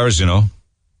 24 hours, you know.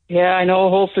 Yeah, I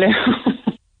know, hopefully.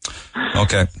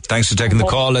 Okay. Thanks for taking the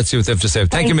call. Let's see what they have to say.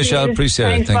 Thank you, Michelle.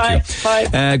 Appreciate it. Thank you.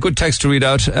 Bye. Good text to read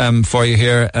out for you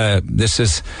here. This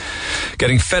is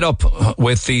getting fed up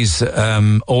with these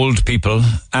old people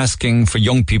asking for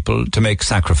young people to make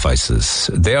sacrifices.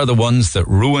 They are the ones that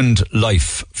ruined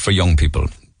life for young people.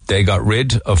 They got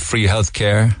rid of free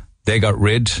healthcare. They got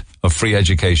rid of free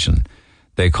education.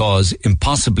 They caused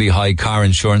impossibly high car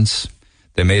insurance.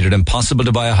 They made it impossible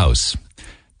to buy a house.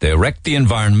 They wrecked the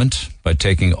environment by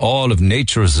taking all of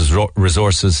nature's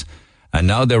resources, and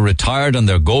now they're retired on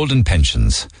their golden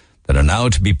pensions that are now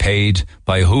to be paid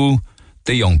by who?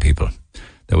 The young people.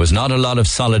 There was not a lot of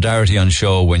solidarity on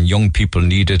show when young people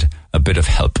needed a bit of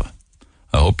help.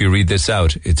 I hope you read this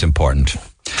out. It's important.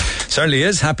 Certainly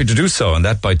is. Happy to do so, and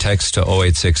that by text to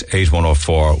 086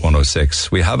 8104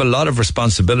 106. We have a lot of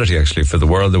responsibility, actually, for the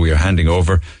world that we are handing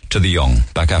over to the young.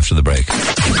 Back after the break.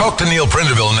 Talk to Neil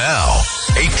Prendeville now.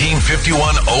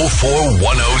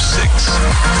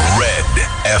 1851-04-106. Red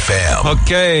FM.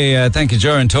 Okay, thank you,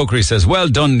 Jaron Tokery says, well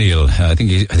done, Neil. I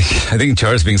think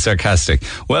Jaron's being sarcastic.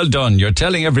 Well done. You're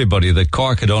telling everybody that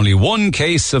Cork had only one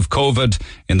case of COVID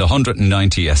in the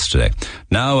 190 yesterday.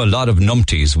 Now a lot of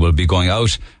numpties will be going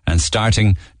out and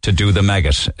starting to do the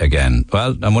maggot again.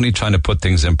 Well, I'm only trying to put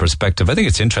things in perspective. I think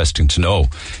it's interesting to know,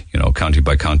 county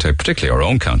by county, particularly our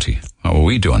own county. How are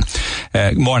we doing?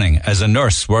 Morning. As a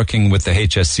nurse working with the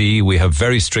HSE, we have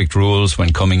very strict rules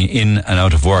when coming in and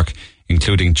out of work,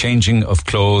 including changing of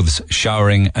clothes,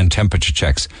 showering and temperature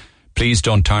checks. Please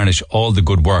don't tarnish all the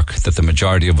good work that the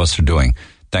majority of us are doing.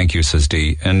 Thank you, says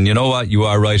Dee. And you know what? You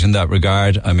are right in that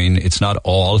regard. I mean, it's not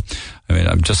all. I mean,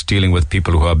 I'm just dealing with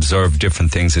people who observe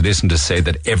different things. It isn't to say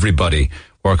that everybody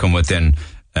working within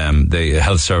the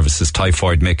health services,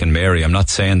 Typhoid, Mick and Mary, I'm not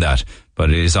saying that, but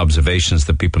it is observations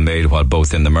that people made while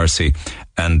both in the Mercy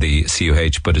and the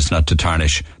CUH, but it's not to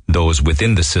tarnish those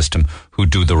within the system who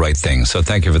do the right thing. So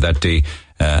thank you for that, Dee,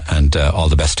 and all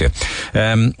the best to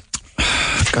you.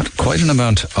 I've got quite an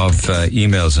amount of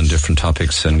emails on different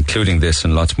topics, including this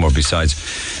and lots more besides,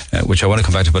 which I want to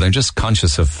come back to, but I'm just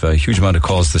conscious of a huge amount of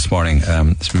calls this morning.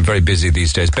 It's been very busy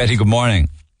these days. Betty, good morning.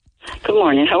 Good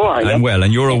morning. How are you? I'm well,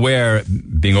 and you're aware,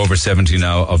 being over 70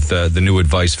 now, of the new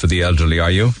advice for the elderly,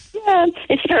 are you? Yeah,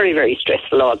 it's very, very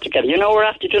stressful altogether. We're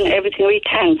after doing everything we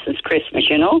can since Christmas,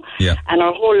 Yeah. And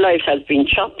our whole life has been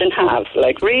chopped in half.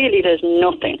 Like, really, there's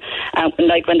nothing.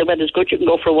 Like, when the weather's good, you can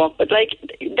go for a walk. But, like,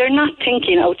 they're not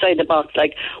thinking outside the box.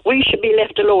 Like, we should be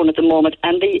left alone at the moment,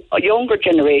 and the younger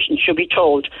generation should be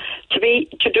told to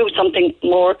do something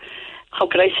more, how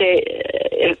could I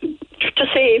say, to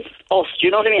save us, do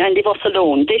you know what I mean? And leave us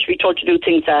alone. They should be told to do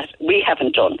things that we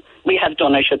haven't done. We have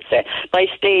done, I should say, by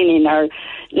staying in or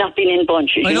not being in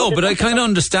bunches. I know, but I kind of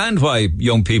understand why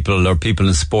young people or people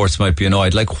in sports might be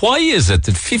annoyed. Like, why is it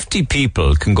that 50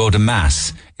 people can go to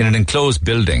mass in an enclosed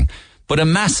building, but a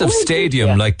massive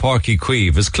stadium like Páirc Uí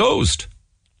Chaoimh is closed?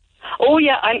 Oh,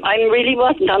 yeah, I really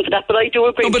wasn't on for that, but I do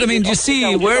agree. No, but I mean, do you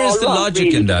see, where is the logic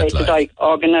really in that? Like,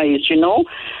 organised,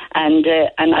 and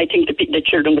I think the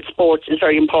children with sports is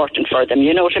very important for them,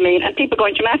 you know what I mean? And people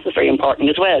going to mass is very important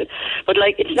as well. But,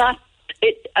 like, it's not,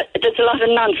 there's a lot of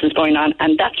nonsense going on,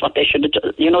 and that's what they should have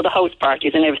done, the house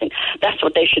parties and everything. That's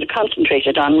what they should have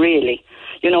concentrated on, really.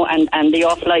 And the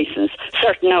off-licence,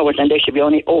 certain hours, and they should be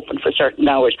only open for certain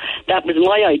hours. That was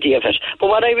my idea of it. But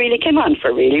what I really came on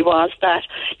for, really, was that,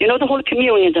 the whole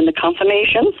communions and the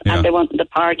confirmations, and they wanted the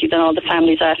parties and all the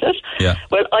families at it. Yeah.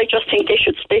 Well, I just think they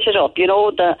should split it up.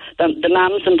 The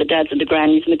mums and the dads and the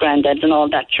grannies and the granddads and all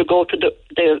that should go to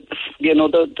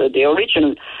the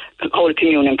original whole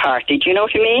communion party. Do you know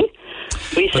what I mean?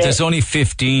 But there's only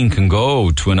 15 can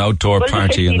go to an outdoor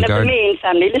party in the garden. The main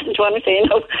family, listen to what I'm saying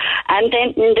now. And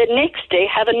then the next day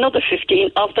have another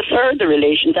 15 of the further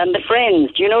relations and the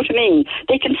friends. Do you know what I mean?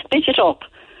 They can split it up.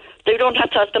 They don't have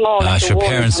to have them all. Your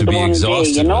parents would be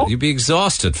exhausted. You'd be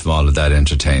exhausted from all of that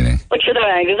entertaining. But sure,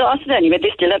 they're exhausted anyway. They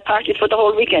still have parties for the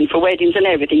whole weekend, for weddings and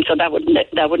everything, so that wouldn't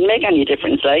make any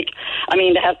difference. Like, I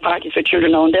mean, they have parties for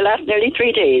children now, and they last nearly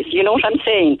 3 days. You know what I'm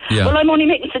saying? Yeah. Well, I'm only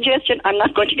making a suggestion. I'm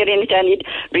not going to get into any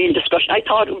real discussion. I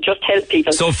thought it would just help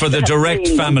people. So for the direct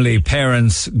family,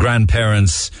 parents,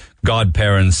 grandparents,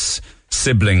 godparents,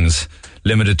 siblings,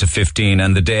 limited to 15,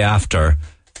 and the day after,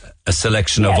 a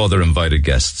selection of other invited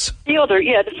guests. Then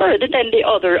the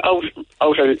other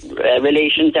outer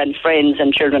relations and friends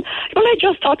and children. Well, I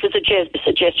just thought it was a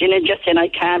suggestion, and just saying I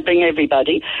can't bring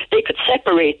everybody. They could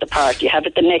separate the party, have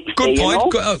it the next day. Good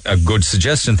point. A good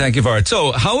suggestion. Thank you for it.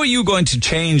 So, how are you going to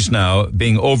change now,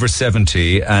 being over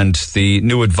 70, and the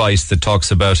new advice that talks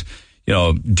about,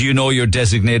 do you know your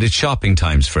designated shopping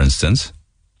times, for instance?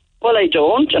 Well, I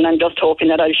don't, and I'm just hoping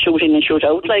that I'll shoot in and shoot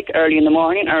out, like early in the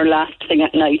morning or last thing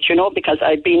at night, because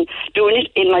I've been doing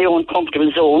it in my own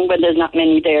comfortable zone. When there's not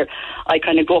many there, I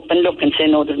kind of go up and look and say,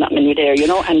 no, there's not many there,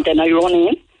 and then I run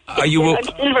in. I'm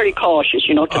still very cautious,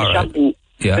 to the shopping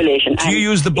relation. Do you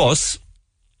use the bus?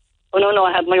 Oh, no,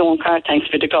 I have my own car, thanks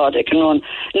be to God, I can run.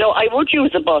 No, I would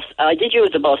use the bus. I did use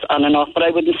the bus on and off, but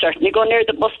I wouldn't certainly go near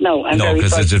the bus now. No,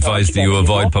 because it's advised that you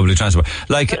avoid public transport.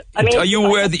 Are you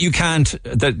aware that you can't,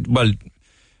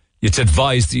 it's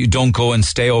advised that you don't go and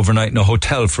stay overnight in a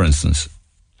hotel, for instance?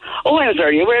 Oh, I'm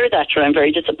very aware of that, sure. I'm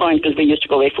very disappointed because we used to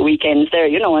go away for weekends there,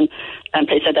 and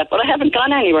places like that. But I haven't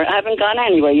gone anywhere.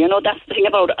 That's the thing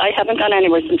about it. I haven't gone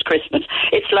anywhere since Christmas.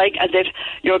 It's like as if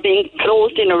you're being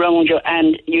closed in around you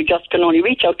and you just can only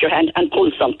reach out your hand and pull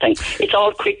something. It's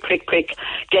all quick.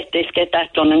 Get this, get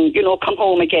that done, and, come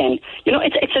home again.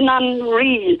 It's an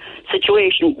unreal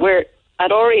situation where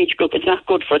at our age group, it's not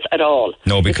good for us at all.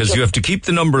 No, because you have to keep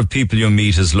the number of people you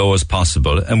meet as low as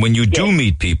possible. And when you do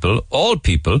meet people, all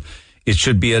people, it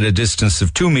should be at a distance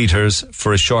of 2 meters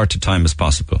for as short a time as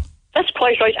possible. That's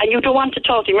quite right. And you don't want to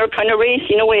talk to him. You're kind of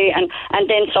racing away, and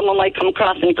then someone might come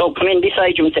across and come in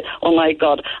beside you and say, "Oh my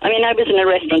God." I mean, I was in a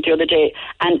restaurant the other day,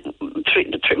 and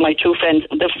my two friends,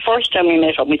 the first time we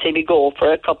met up, we said we go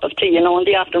for a cup of tea, in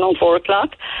the afternoon,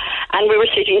 4:00, and we were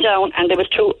sitting down, and there was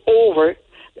two over.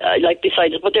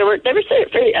 Beside us, but they were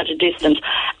very at a distance,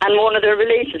 and one of their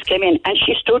relatives came in, and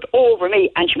she stood over me,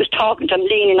 and she was talking to him,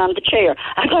 leaning on the chair.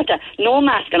 I got that, no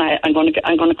mask, and I'm going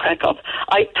to crack up.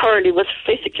 I thoroughly was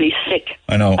physically sick.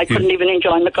 I know. I couldn't even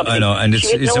enjoy my cup of tea. I know, and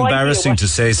it's embarrassing to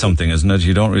say something, isn't it?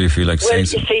 You don't really feel like saying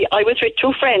something. You see, I was with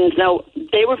two friends. Now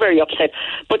they were very upset,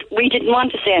 but we didn't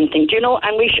want to say anything. Do you know?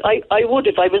 And I would,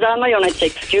 if I was on my own, I'd say,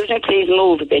 "Excuse me, please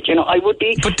move a bit." I would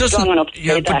be strong enough to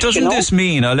say that. But doesn't this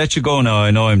mean? I'll let you go now. I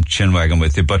know I'm chinwagging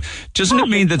with you, but doesn't it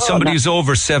mean that somebody who's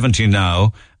over 70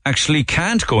 now actually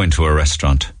can't go into a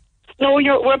restaurant? No,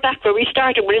 we're back where we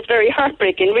started, but it's very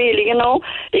heartbreaking, really,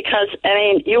 because,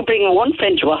 you bring one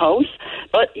friend to a house,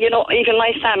 but, even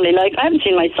my family, I haven't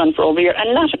seen my son for over a year, and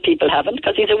a lot of people haven't,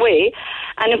 because he's away,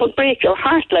 and it would break your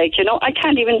heart, I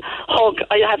can't even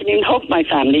I haven't even hugged my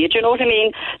family, do you know what I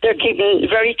mean? They're keeping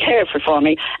very careful for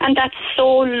me, and that's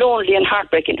so lonely and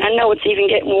heartbreaking, and now it's even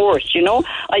getting worse,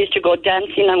 I used to go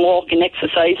dancing and walking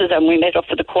exercises, and we met up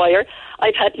for the choir.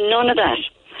 I've had none of that.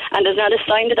 And there's not a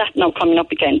sign of that now coming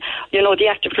up again. The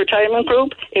active retirement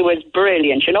group, it was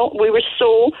brilliant, We were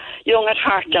so young at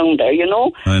heart down there, I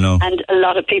know. And a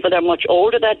lot of people that are much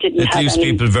older that didn't have any... It leaves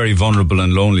people very vulnerable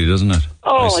and lonely, doesn't it?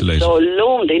 Oh, isolated. It's so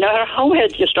lonely. No matter how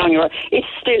healthy or strong you are, it's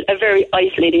still a very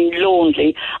isolating,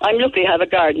 lonely. I'm lucky I have a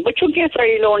garden, but you get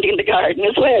very lonely in the garden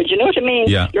as well. Do you know what I mean?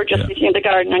 Yeah, You're just sitting in the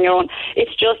garden on your own.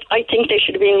 It's just, I think there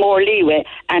should have been more leeway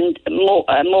and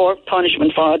more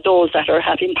punishment for those that are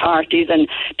having parties and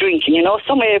drinking.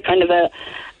 Somewhere kind of an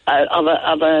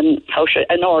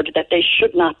order that they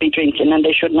should not be drinking and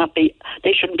they shouldn't be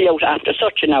out after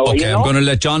such an hour. Okay, I'm going to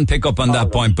let John pick up on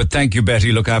that point, but thank you,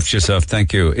 Betty. Look after yourself.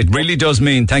 Thank you. It really does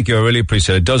mean, thank you, I really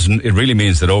appreciate it. It really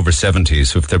means that over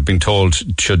 70s, if they're being told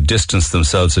should distance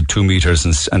themselves at 2 meters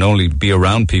and only be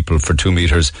around people for 2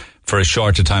 meters for as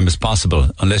short a time as possible,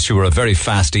 unless you were a very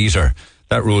fast eater.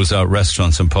 That rules out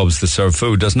restaurants and pubs that serve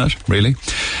food, doesn't it? Really?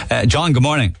 John, good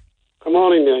morning. Good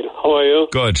morning, Neil. How are you?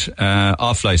 Good.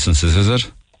 Off licenses, is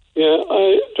it? Yeah,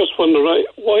 I just wonder,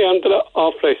 why aren't the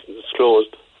off licenses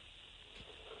closed?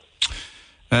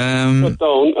 Shut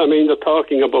down. They're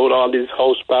talking about all these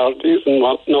house parties and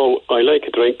what. No, I like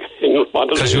a drink in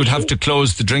moderation. Because you would have to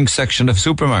close the drink section of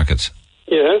supermarkets.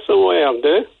 Yeah, so why aren't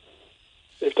they?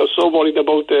 If they're so worried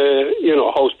about the,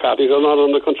 house parties, they're not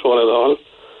under control at all.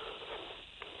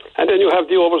 And then you have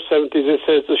the over 70s. It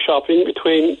says the shopping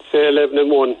between, say, 11 and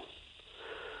 1.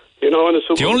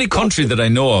 The only country that I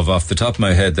know of off the top of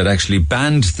my head that actually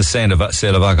banned the sale of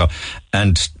alcohol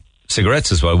and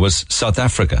cigarettes as well was South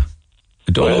Africa.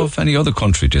 I don't know if any other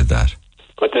country did that.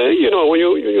 But, when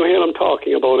you hear them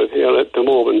talking about it here at the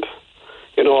moment,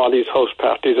 all these house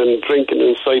parties and drinking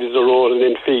inside of the road and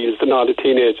in fields and all the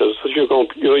teenagers, you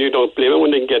don't blame them when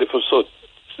they can get it for such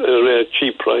a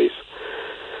cheap price.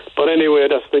 But anyway,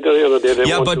 that's the other day.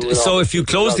 Yeah, but so if you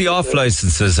close the off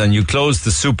licenses and you close the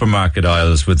supermarket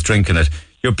aisles with drink in it,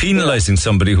 you're penalising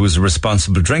somebody who's a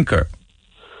responsible drinker.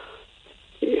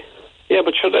 Yeah,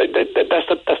 but sure,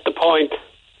 that's the point.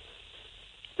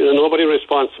 There's nobody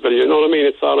responsible. You know what I mean?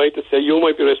 It's all right to say you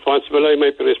might be responsible, I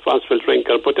might be a responsible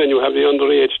drinker, but then you have the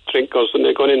underage drinkers and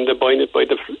they're going in, they're buying it by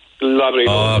the lottery.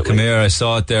 Oh, come here. I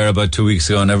saw it there about 2 weeks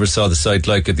ago. I never saw the site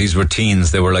like it. These were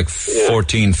teens. They were like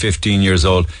 14, 15 years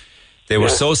old. They were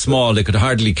so small they could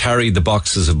hardly carry the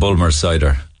boxes of Bulmer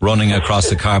cider running across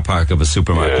the car park of a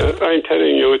supermarket. Yeah, I'm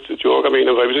telling you, it's a joke.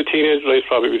 If I was a teenager, I'd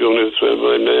probably be doing it as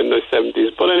well in the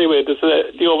 70s. But anyway,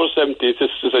 the over 70s, this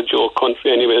is a joke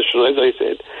country anyway, as I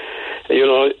said.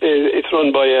 It's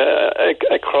run by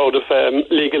a crowd of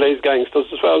legalised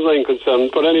gangsters as far as I'm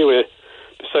concerned. But anyway,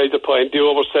 beside the point, the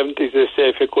over 70s, they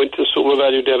say if you go into Super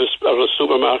Value or a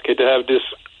supermarket, they have this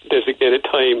designated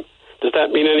time. Does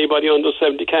that mean anybody under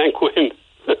 70 can't go in?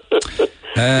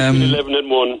 11 and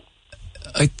 1.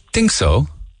 I think so.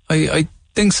 I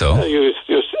think so.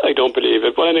 I don't believe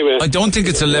it. But anyway. I don't think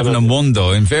it's 11 and 1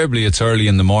 though. Invariably it's early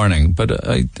in the morning. But No,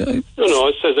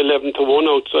 it says 11 to 1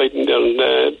 outside in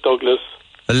Douglas.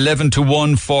 11 to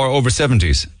 1 for over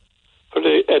 70s? For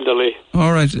the elderly.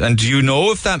 All right. And do you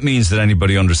know if that means that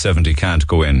anybody under 70 can't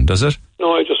go in, does it?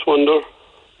 No, I just wonder.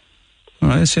 All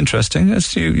right, it's interesting.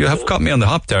 You have got me on the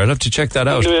hop there. I'll have to check that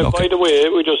out. Anyway, okay. By the way,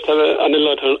 we just have an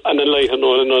enlightened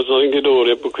note, and there's nothing to do with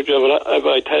it. But could you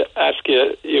ask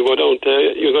you go down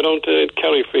to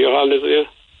Kerry for your holidays, yeah?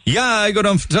 Yeah,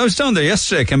 I was down there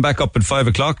yesterday. Came back up at 5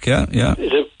 o'clock. Yeah.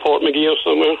 Is it Port McGee or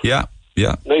somewhere? Yeah.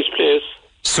 Nice place.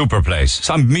 Super place.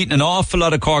 So I'm meeting an awful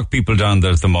lot of Cork people down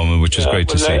there at the moment, which is great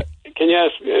to see. Can you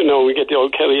ask, we get the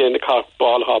old Kelly and the Cork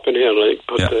ball hopping here, right?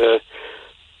 But do you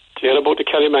hear about the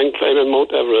Kelly man climbing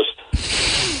Mount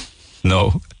Everest?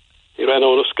 No. He ran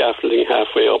out of scaffolding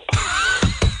halfway up.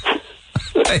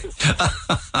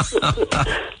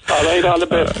 All right, all the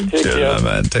best. Take care.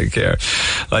 Man, take care.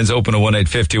 Lines open at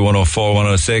 1850 104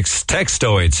 106. Text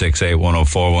 0868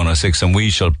 104 106 and we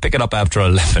shall pick it up after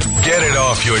 11. Get it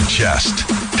off your chest.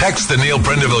 Text the Neil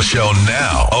Prendeville Show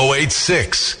now.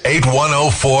 086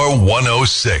 8104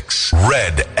 106.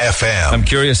 Red FM. I'm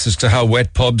curious as to how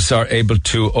wet pubs are able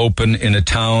to open in a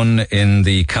town in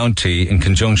the county in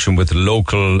conjunction with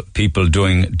local people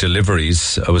doing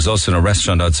deliveries. I was also in a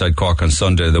restaurant outside Cork on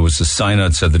Sunday. There was a sign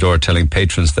outside the door telling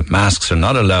patrons that masks are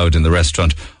not allowed in the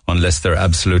restaurant unless they're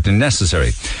absolutely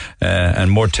necessary. And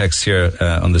more texts here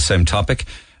on the same topic.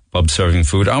 Pub serving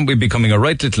food. Aren't we becoming a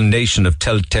right little nation of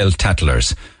telltale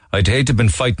tattlers? I'd hate to have been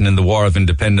fighting in the War of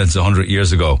Independence 100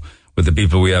 years ago with the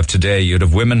people we have today. You'd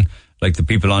have women like the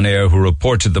people on air who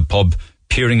reported the pub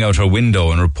peering out her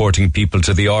window and reporting people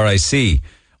to the RIC.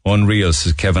 Unreal,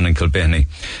 says Kevin in Kilbenny.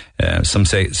 Some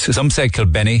say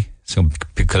Kilbenny, some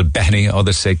Kilbenny,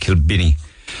 others say Kilbinny.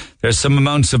 There's some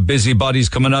amounts of busybodies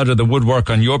coming out of the woodwork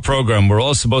on your program. We're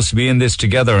all supposed to be in this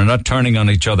together and not turning on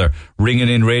each other, ringing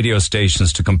in radio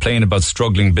stations to complain about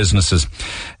struggling businesses.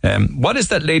 What is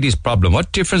that lady's problem?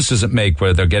 What difference does it make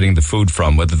where they're getting the food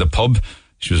from? Whether the pub,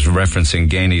 she was referencing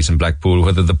Gainey's in Blackpool,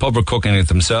 whether the pub are cooking it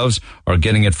themselves or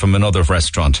getting it from another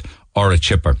restaurant or a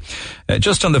chipper.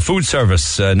 Just on the food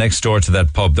service next door to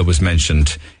that pub that was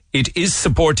mentioned, it is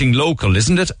supporting local,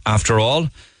 isn't it? After all,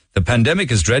 the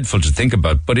pandemic is dreadful to think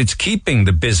about, but it's keeping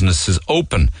the businesses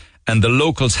open and the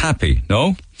locals happy,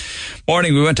 no?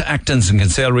 Morning, we went to Acton's in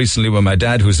Kinsale recently with my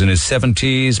dad, who's in his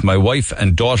 70s. My wife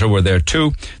and daughter were there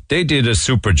too. They did a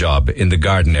super job in the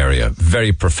garden area.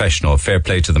 Very professional. Fair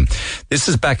play to them. This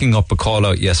is backing up a call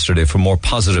out yesterday for more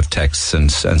positive texts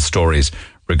and stories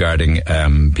regarding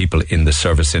people in the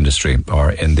service industry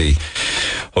or in the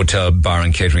hotel, bar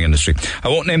and catering industry. I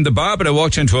won't name the bar, but I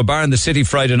walked into a bar in the city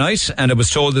Friday night and I was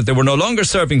told that they were no longer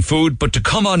serving food, but to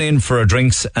come on in for our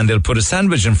drinks and they'll put a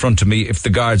sandwich in front of me if the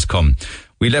guards come.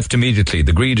 We left immediately.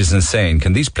 The greed is insane.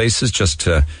 Can these places just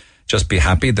be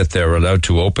happy that they're allowed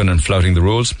to open and flouting the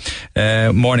rules?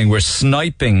 Morning, we're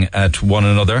sniping at one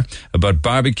another about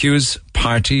barbecues,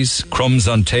 parties, crumbs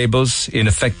on tables,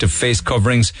 ineffective face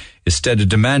coverings, instead of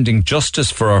demanding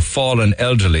justice for our fallen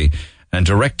elderly and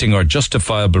directing our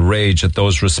justifiable rage at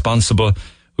those responsible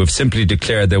who have simply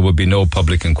declared there will be no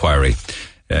public inquiry.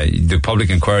 The public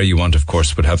inquiry you want, of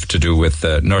course, would have to do with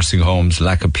nursing homes,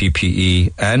 lack of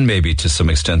PPE, and maybe to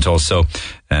some extent also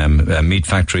meat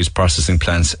factories, processing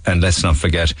plants, and let's not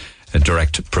forget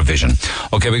direct provision.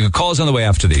 Okay, we got calls on the way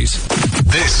after these.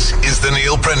 This is the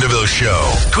Neil Prendeville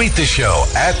Show. Tweet the show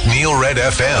at Neil Red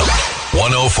FM.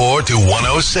 104 to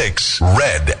 106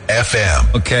 Red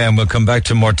FM. Okay, and we'll come back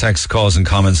to more text calls and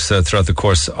comments throughout the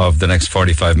course of the next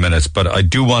 45 minutes. But I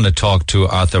do want to talk to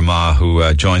Arthur Ma,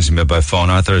 who joins me by phone.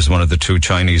 Arthur is one of the two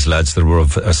Chinese lads that were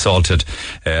assaulted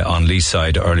on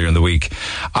Leaside earlier in the week.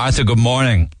 Arthur, good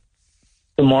morning.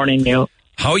 Good morning, Neil.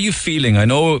 How are you feeling? I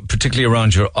know particularly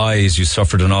around your eyes you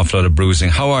suffered an awful lot of bruising.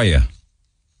 How are you?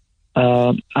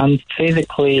 I'm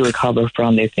physically recovered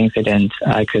from this incident,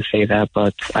 I could say that,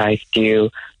 but I still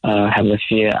have a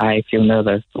fear. I feel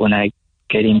nervous when I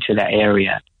get into that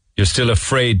area. You're still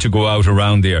afraid to go out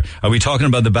around there. Are we talking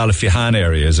about the Ballyfihan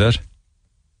area, is it?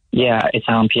 Yeah, it's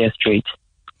on Pierce Street.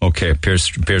 Okay,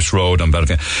 Pierce Road on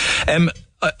Ballyfihan.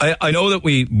 I know that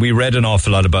we read an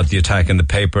awful lot about the attack in the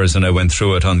papers and I went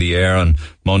through it on the air on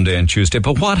Monday and Tuesday,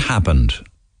 but what happened?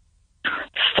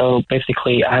 So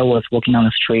basically, I was walking on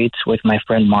the street with my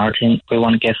friend Martin. We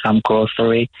want to get some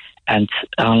grocery, and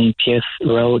on Pierce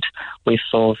Road, we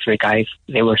saw three guys.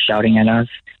 They were shouting at us,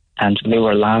 and they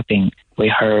were laughing. We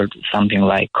heard something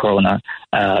like Corona,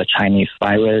 Chinese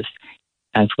virus,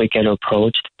 and we get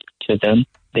approached to them.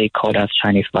 They called us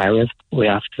Chinese virus. We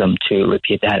asked them to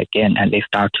repeat that again, and they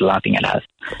started laughing at us.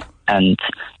 And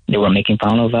they were making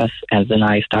fun of us, and then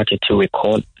I started to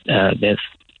record this.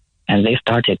 And they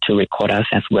started to record us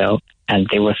as well, and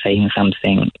they were saying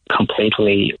something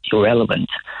completely irrelevant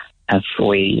as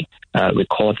we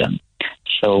record them.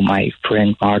 So my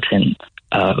friend Martin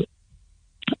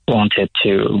wanted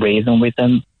to reason with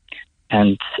them.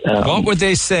 And what were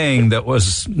they saying that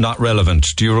was not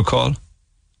relevant? Do you recall?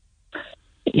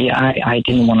 Yeah, I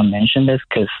didn't want to mention this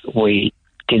because we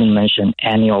didn't mention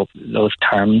any of those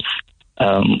terms,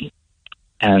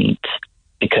 and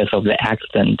because of the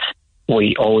accident,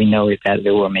 all we know is that they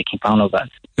were making fun of us.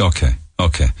 Okay.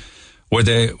 Were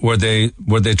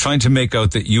they trying to make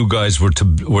out that you guys were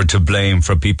to blame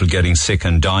for people getting sick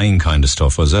and dying kind of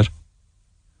stuff, was it?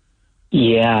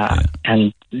 Yeah.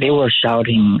 And they were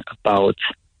shouting about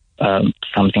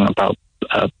something about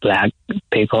black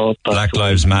people. But Black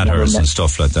Lives Matters and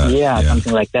stuff like that. Yeah,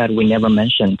 something like that. We never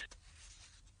mentioned.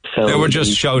 So they were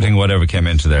just shouting whatever came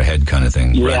into their head kind of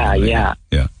thing. Yeah.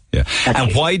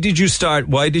 And why did you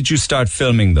start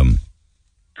filming them?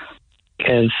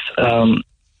 Because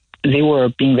they were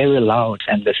being very loud,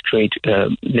 and the street,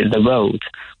 the road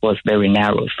was very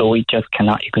narrow, so we just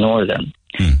cannot ignore them.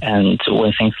 And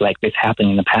when things like this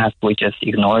happened in the past, we just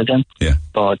ignore them. Yeah.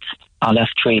 But on that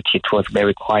street, it was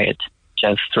very quiet,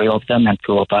 just 3 of them and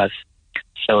 2 of us.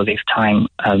 So this time,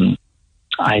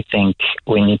 I think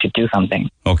we need to do something.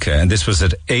 Okay, and this was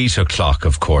at 8 o'clock,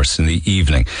 of course, in the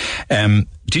evening.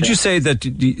 Did you say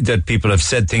that people have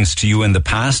said things to you in the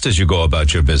past as you go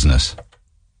about your business?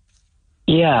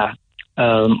 Yeah,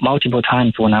 multiple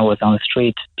times when I was on the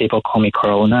street, people call me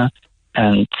Corona.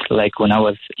 And like when I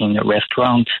was in a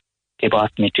restaurant, people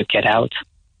asked me to get out.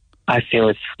 I feel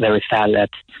it's very sad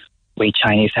that we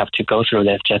Chinese have to go through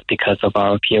this just because of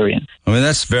our appearance. I mean,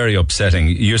 that's very upsetting.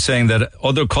 You're saying that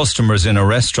other customers in a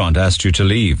restaurant asked you to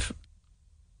leave?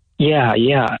 Yeah.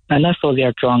 And I thought they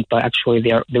are drunk, but actually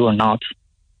they were not.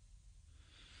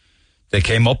 They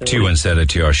came up to you and said it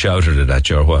to you or shouted it at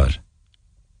you or what?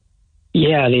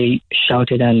 Yeah, they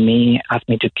shouted at me, asked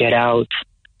me to get out,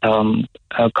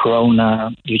 Corona,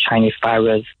 you Chinese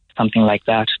virus, something like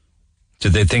that.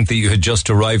 Did they think that you had just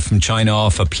arrived from China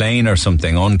off a plane or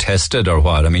something, untested or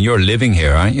what? I mean, you're living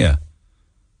here, aren't you?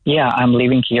 Yeah, I'm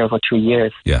living here for 2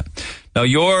 years. Yeah. Now,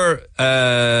 you're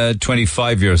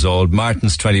 25 years old,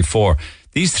 Martin's 24.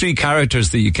 These 3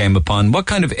 characters that you came upon, what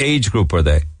kind of age group are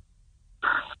they?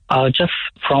 Just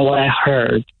from what I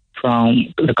heard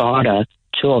from the Garda,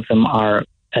 2 of them are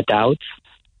adults,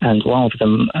 and 1 of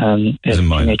them is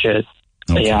teenagers.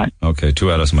 Okay. Yeah. Okay,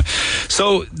 2 adults.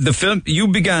 So you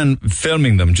began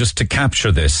filming them just to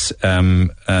capture this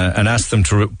and ask them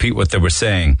to repeat what they were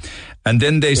saying. And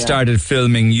then they started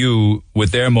filming you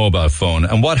with their mobile phone.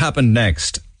 And what happened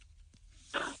next?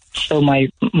 So my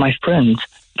friend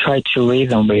tried to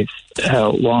reason with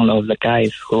one of the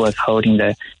guys who was holding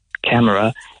the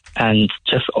camera, and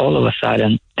just all of a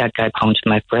sudden, that guy punched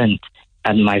my friend.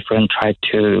 And my friend tried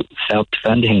to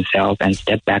self-defend himself and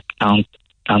step back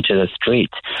onto the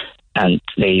street, and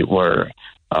they were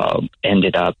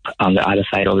ended up on the other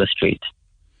side of the street.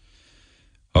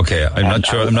 Okay, I'm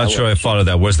not sure I follow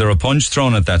that. Was there a punch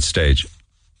thrown at that stage?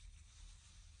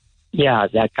 Yeah,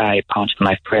 that guy punched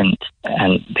my friend,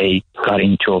 and they got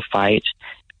into a fight,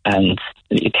 and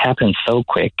it happened so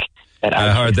quick that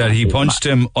I heard that he punched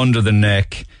him under the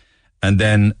neck, and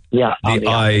then the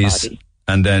eyes,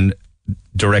 and then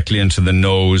directly into the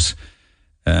nose.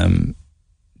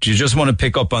 Do you just want to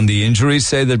pick up on the injuries,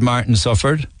 say, that Martin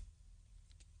suffered?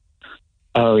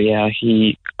 Oh, yeah,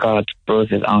 he got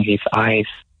bruises on his eyes,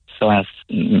 so as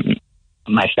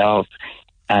myself,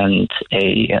 and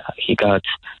he got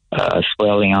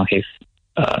swelling on his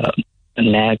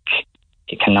neck.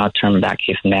 He cannot turn back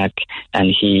his neck,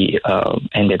 and he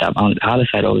ended up on the other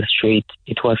side of the street.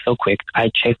 It was so quick.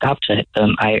 I chased after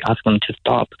them. I asked them to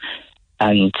stop,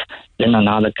 and then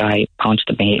another guy punched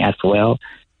me as well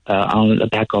on the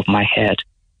back of my head,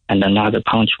 and another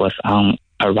punch was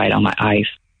right on my eyes.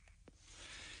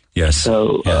 Yes.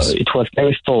 So it was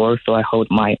very sore, so I hold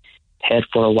my head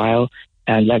for a while,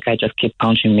 and that guy just kept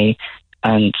punching me.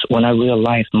 And when I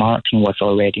realized Martin was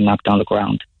already knocked on the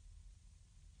ground.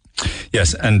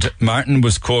 Yes, and Martin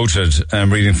was quoted,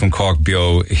 reading from Cork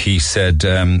Bio, he said,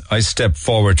 I stepped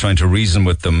forward trying to reason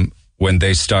with them when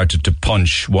they started to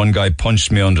punch. One guy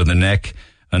punched me under the neck,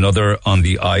 another on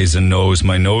the eyes and nose.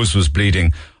 My nose was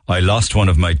bleeding. I lost one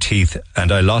of my teeth,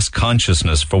 and I lost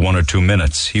consciousness for 1 or 2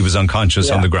 minutes. He was unconscious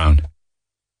on the ground.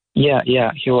 Yeah,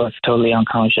 he was totally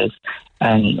unconscious,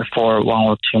 and for 1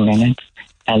 or 2 minutes.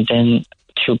 And then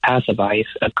 2 passerbys,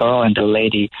 a girl and a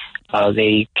lady,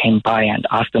 they came by and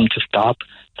asked them to stop.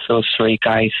 So 3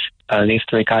 guys, these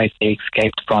 3 guys, they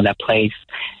escaped from that place,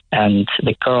 and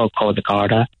the girl called the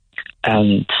Garda.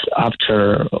 And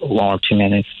after 1 or 2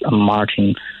 minutes,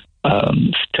 Martin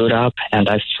stood up, and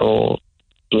I saw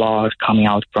blood coming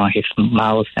out from his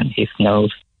mouth and his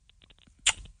nose.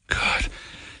 God.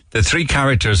 The 3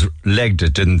 characters legged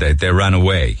it, didn't they? They ran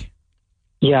away.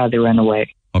 Yeah, they ran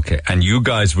away. Okay, and you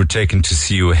guys were taken to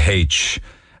CUH,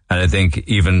 and I think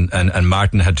even, and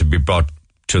Martin had to be brought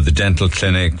to the dental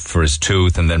clinic for his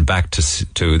tooth, and then back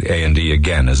to A&E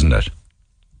again, isn't it?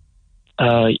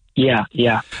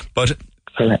 Yeah. But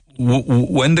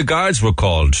when the guards were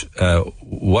called,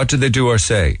 what did they do or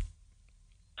say?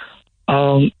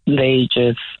 They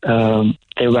just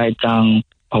they write down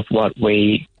of what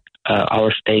we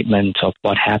our statement of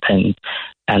what happened,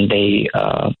 and they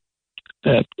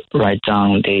write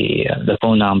down the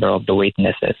phone number of the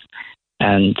witnesses,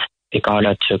 and the guard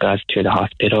took us to the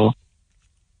hospital.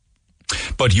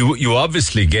 But you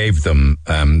obviously gave them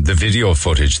the video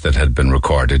footage that had been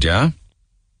recorded, yeah?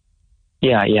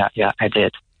 Yeah, I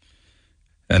did.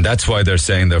 And that's why they're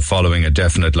saying they're following a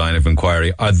definite line of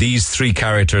inquiry. Are these three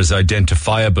characters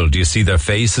identifiable? Do you see their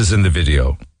faces in the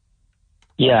video?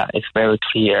 Yeah, it's very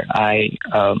clear. I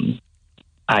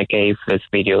gave this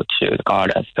video to the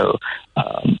guard, so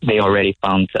they already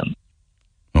found them.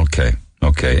 Okay.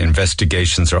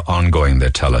 Investigations are ongoing, they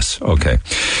tell us. Okay.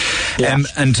 Yeah.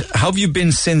 And how have you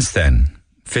been since then,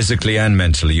 physically and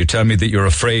mentally? You tell me that you're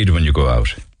afraid when you go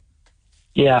out.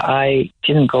 Yeah, I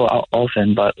didn't go out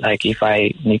often, but like if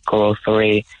I need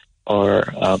grocery or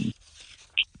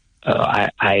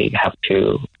I have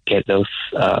to get those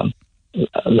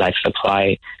life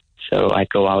supply, so I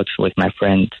go out with my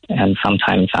friend, and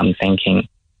sometimes I'm thinking,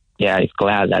 yeah, it's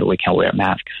glad that we can wear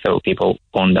masks so people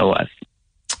won't know us.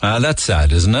 That's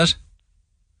sad, isn't it?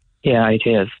 Yeah, it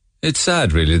is. It's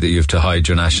sad, really, that you have to hide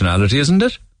your nationality, isn't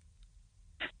it?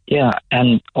 Yeah,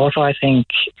 and also I think,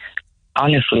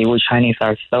 honestly, we Chinese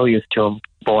are so used to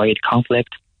avoid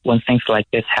conflict. When things like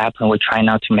this happen, we try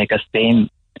not to make a scene.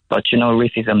 But,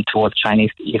 racism towards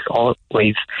Chinese is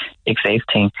always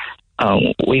existing.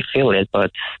 We feel it,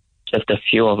 but just a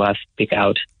few of us speak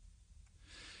out.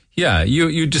 Yeah,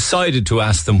 you decided to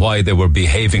ask them why they were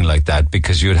behaving like that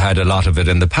because you'd had a lot of it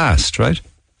in the past, right?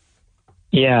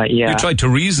 Yeah. You tried to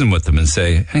reason with them and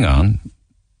say, hang on,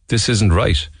 this isn't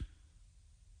right.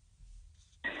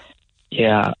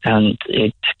 Yeah, and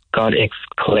it got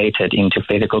escalated into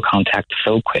physical contact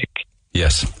so quick.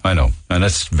 Yes, I know. And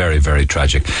that's very, very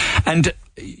tragic. And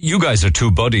you guys are two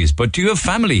buddies, but do you have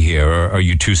family here, or are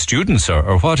you two students,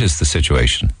 or what is the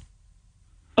situation?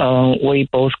 We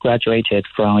both graduated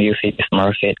from UCD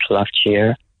Market last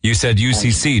year. You said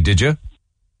UCC, did you?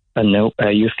 No,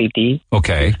 UCD.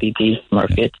 Okay. UCD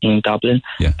Market in Dublin.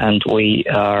 Yeah. And we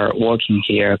are working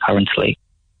here currently.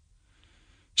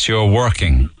 So you're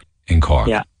working in Cork?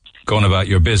 Yeah. Going about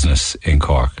your business in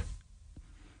Cork?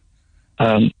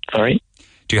 Sorry?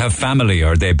 Do you have family,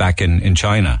 or are they back in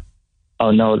China? Oh,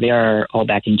 no, they are all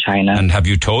back in China. And have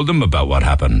you told them about what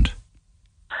happened?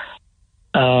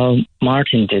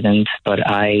 Martin didn't, but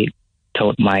I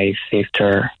told my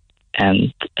sister,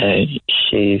 and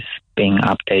she's being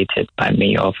updated by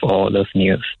me of all those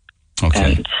news.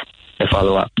 Okay. And the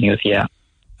follow-up news, yeah.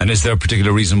 And is there a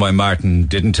particular reason why Martin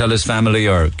didn't tell his family,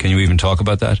 or can you even talk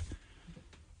about that?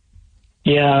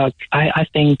 Yeah, I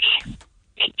think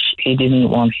he didn't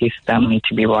want his family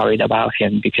to be worried about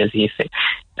him because he's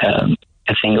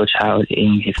a single child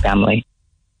in his family.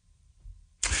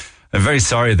 I'm very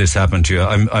sorry this happened to you.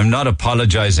 I'm not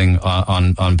apologising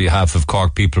on behalf of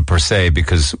Cork people per se,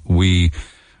 because we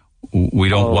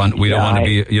don't want to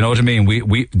be, you know what I mean?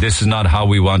 We this is not how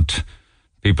we want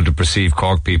people to perceive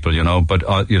Cork people, but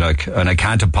and I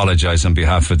can't apologise on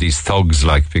behalf of these thugs,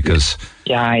 because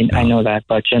yeah, I know that,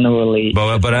 but generally,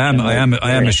 but I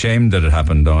am ashamed that it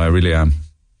happened, though. I really am.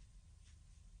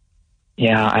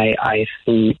 Yeah, I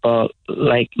see. But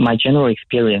my general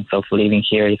experience of living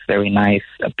here is very nice.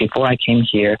 Before I came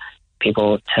here,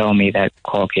 people tell me that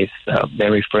Cork is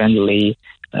very friendly,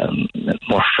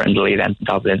 more friendly than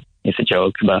Dublin. It's a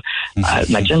joke, but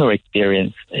my general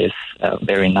experience is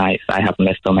very nice. I have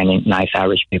met so many nice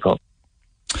Irish people.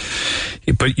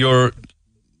 Yeah, but you're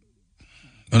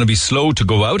going to be slow to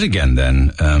go out again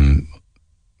then.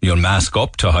 You'll mask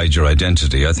up to hide your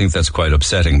identity. I think that's quite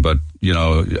upsetting, but,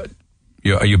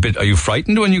 are you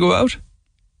frightened when you go out?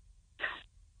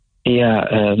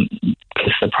 Yeah,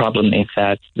 because the problem is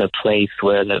that the place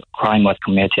where the crime was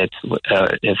committed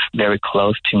is very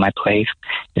close to my place.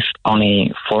 It's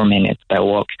only 4 minutes by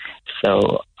walk,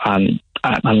 so I'm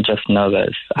just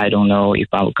nervous. I don't know if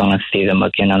I'm gonna see them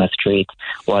again on the street.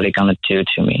 What they're gonna do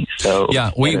to me? So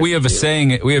yeah, we have a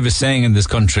saying. We have a saying in this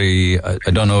country.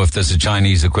 I don't know if there's a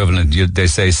Chinese equivalent. They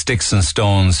say, "Sticks and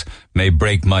stones may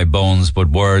break my bones, but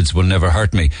words will never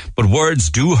hurt me." But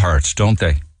words do hurt, don't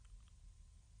they?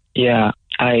 Yeah,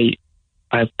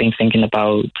 I've been thinking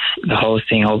about the whole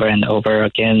thing over and over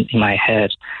again in my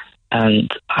head, and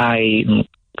I'm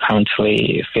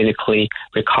currently physically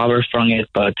recovered from it,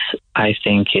 but I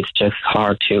think it's just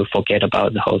hard to forget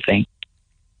about the whole thing.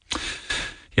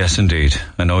 Yes, indeed.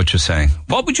 I know what you're saying.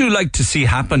 What would you like to see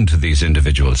happen to these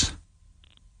individuals?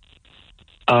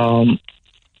 I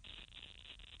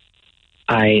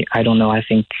don't know. I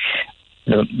think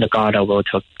the guard will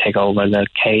take over the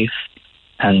case,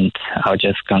 and I'm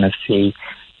just gonna see.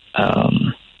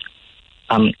 I'm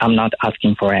not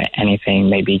asking for anything.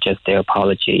 Maybe just their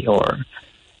apology, or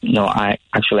no. I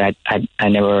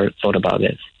never thought about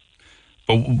this.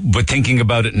 But thinking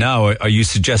about it now, are you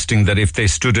suggesting that if they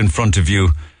stood in front of you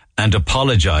and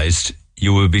apologized,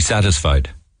 you would be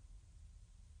satisfied?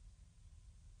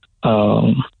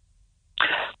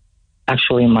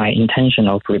 Actually, my intention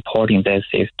of reporting this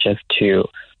is just to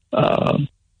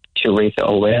raise the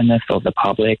awareness of the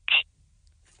public.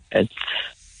 It's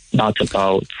not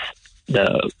about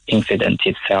the incident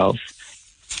itself.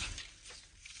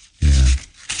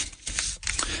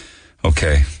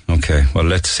 Okay. Well,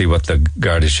 let's see what the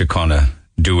Garda Síochána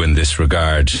do in this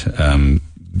regard. I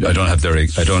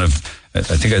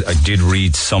think I did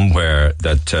read somewhere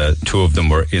that two of them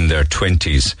were in their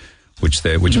 20s, which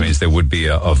means they would be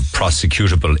of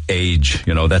prosecutable age.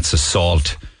 You know, that's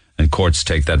assault, and courts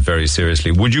take that very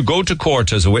seriously. Would you go to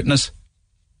court as a witness?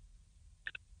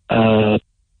 If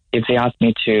they ask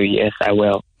me to, yes, I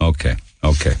will. Okay.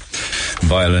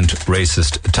 Violent,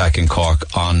 racist attack in Cork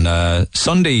on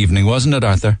Sunday evening, wasn't it,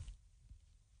 Arthur?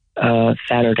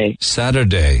 Saturday.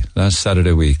 Last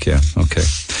Saturday week, yeah.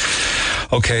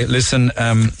 Okay, listen,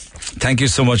 thank you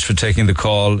so much for taking the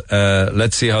call.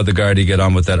 Let's see how the Gardaí get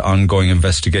on with that ongoing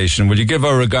investigation. Will you give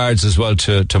our regards as well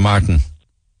to Martin?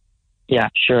 Yeah,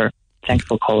 sure. Thanks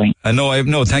for calling.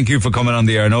 No, thank you for coming on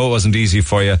the air. I know it wasn't easy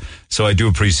for you, so I do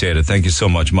appreciate it. Thank you so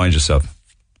much. Mind yourself.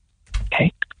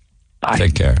 Okay. Bye.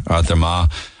 Take care. Arthur Ma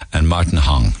and Martin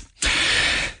Hong.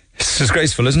 It's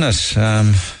disgraceful, isn't it?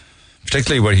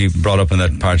 Particularly where he brought up in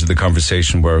that part of the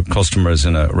conversation where customers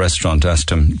in a restaurant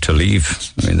asked him to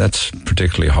leave. I mean, that's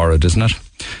particularly horrid, isn't it?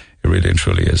 It really and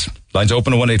truly is. Lines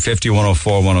open at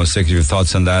 1-850-104-106 if you have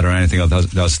thoughts on that or anything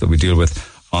else that we deal with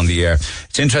on the air.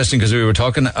 It's interesting because we were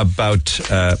talking about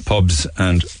pubs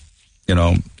and, you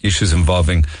know, issues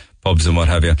involving pubs and what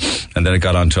have you. And then it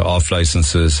got on to off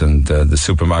licenses and the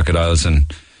supermarket aisles and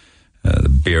the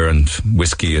beer and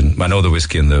whiskey. And I know the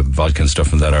whiskey and the vodka and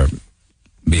stuff and that are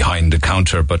behind the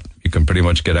counter, but you can pretty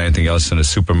much get anything else in a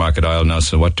supermarket aisle now,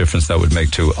 so what difference that would make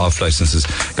to off licenses.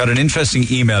 Got an interesting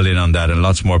email in on that and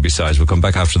lots more besides. We'll come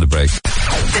back after the break.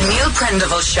 The Neil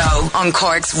Prendeville Show on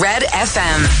Cork's Red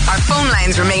FM. Our phone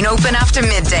lines remain open after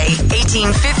midday,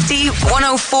 1850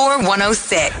 104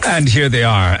 106. And here they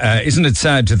are. Isn't it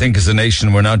sad to think as a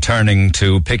nation we're now turning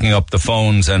to picking up the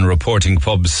phones and reporting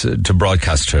pubs to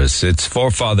broadcasters?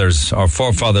 Our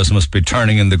forefathers must be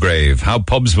turning in the grave. How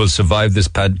pubs will survive this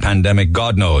pandemic,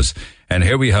 God knows. And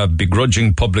here we have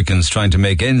begrudging publicans trying to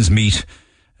make ends meet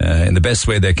in the best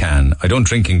way they can. I don't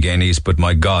drink in Guineas, but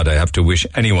my God, I have to wish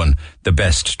anyone the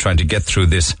best trying to get through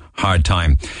this hard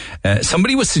time.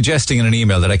 Somebody was suggesting in an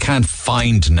email that I can't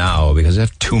find now because I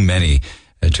have too many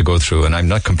to go through, and I'm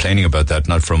not complaining about that,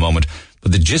 not for a moment.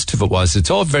 But the gist of it was,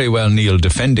 it's all very well, Neil,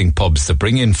 defending pubs that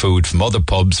bring in food from other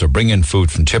pubs or bring in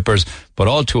food from chippers, but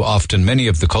all too often many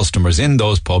of the customers in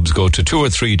those pubs go to 2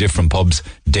 or 3 different pubs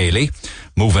daily,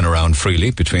 moving around freely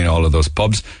between all of those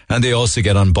pubs, and they also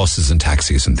get on buses and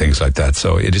taxis and things like that.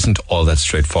 So it isn't all that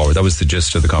straightforward. That was the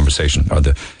gist of the conversation, or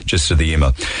the gist of the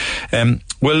email.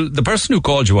 Will the person who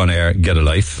called you on air get a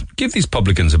life? Give these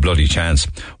publicans a bloody chance.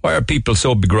 Why are people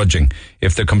so begrudging?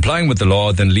 If they're complying with the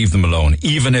law, then leave them alone.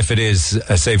 Even if it is,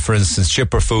 say, for instance,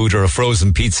 chipper food or a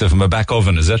frozen pizza from a back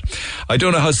oven, is it? I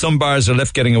don't know how some bars are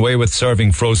left getting away with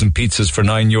serving frozen pizzas for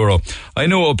 €9. I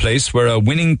know a place where a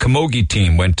winning camogie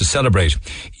team went to celebrate.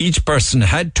 Each person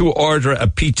had to order a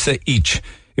pizza each.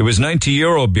 It was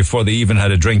 €90 before they even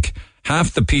had a drink.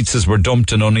 Half the pizzas were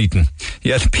dumped and uneaten.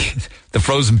 Yeah, the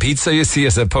frozen pizza, you see, I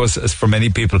suppose, as for many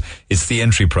people, it's the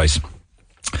entry price.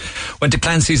 Went to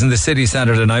Clancy's in the city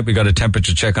Saturday night. We got a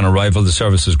temperature check on arrival. The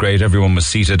service was great. Everyone was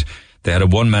seated. They had a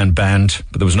one-man band,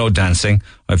 but there was no dancing.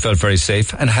 I felt very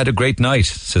safe and had a great night,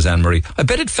 says Anne-Marie. I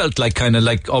bet it felt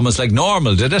almost like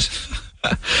normal, did it?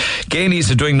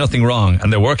 Guineas are doing nothing wrong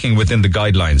and they're working within the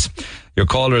guidelines. Your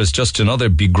caller is just another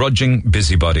begrudging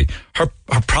busybody. Her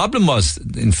problem was,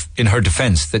 in her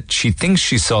defence, that she thinks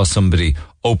she saw somebody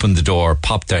open the door,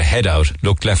 pop their head out,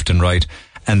 look left and right,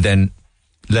 and then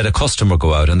let a customer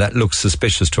go out, and that looks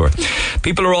suspicious to her.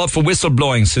 People are all for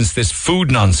whistleblowing since this food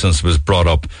nonsense was brought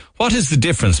up. What is the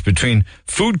difference between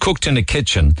food cooked in a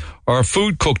kitchen or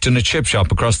food cooked in a chip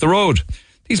shop across the road?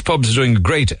 These pubs are doing a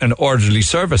great and orderly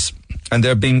service, and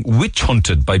they're being witch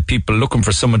hunted by people looking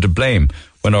for someone to blame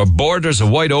when our borders are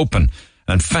wide open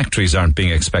and factories aren't being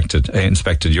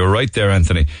inspected. You're right there,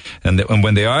 Anthony. And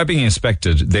when they are being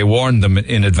inspected, they warn them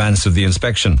in advance of the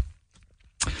inspection.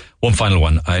 One final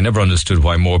one. I never understood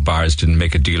why more bars didn't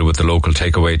make a deal with the local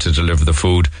takeaway to deliver the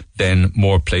food. Then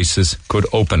more places could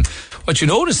open. What you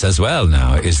notice as well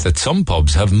now is that some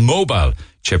pubs have mobile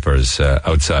chippers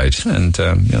outside, and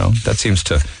that seems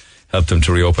to help them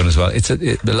to reopen as well.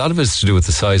 A lot of it's to do with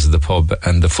the size of the pub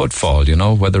and the footfall,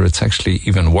 whether it's actually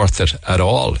even worth it at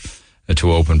all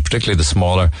to open, particularly the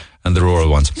smaller and the rural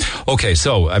ones. Okay,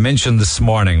 so I mentioned this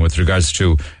morning with regards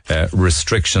to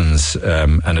restrictions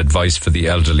and advice for the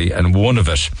elderly, and one of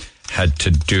it had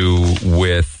to do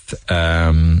with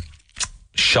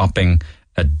shopping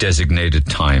at designated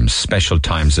times, special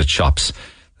times at shops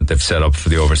that they've set up for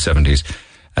the over 70s.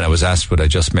 And I was asked, would I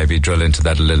just maybe drill into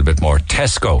that a little bit more?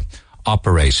 Tesco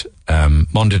operate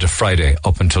Monday to Friday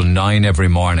up until 9 every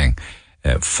morning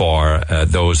for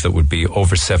those that would be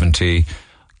over 70,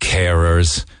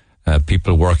 carers,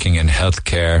 people working in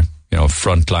healthcare,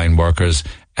 frontline workers,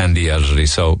 and the elderly.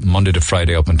 So Monday to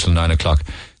Friday up until 9 o'clock.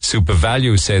 Super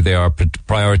Value say they are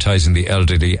prioritising the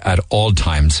elderly at all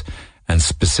times, and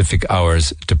specific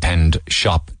hours depend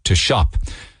shop to shop.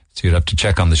 So you'd have to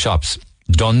check on the shops.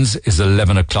 Dunn's is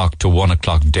 11 o'clock to 1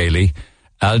 o'clock daily.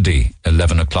 Aldi,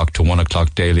 11 o'clock to 1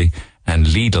 o'clock daily. And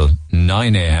Lidl,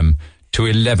 9 a.m. to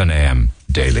 11 a.m.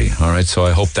 daily. All right, so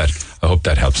I hope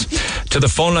that helps. To the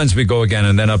phone lines we go again,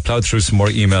 and then I'll plough through some more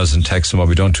emails and texts, and what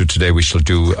we don't do today we shall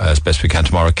do as best we can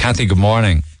tomorrow. Kathy, good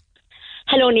morning.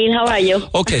 Hello, Neil, how are you?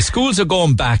 Okay, schools are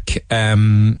going back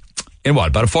in what,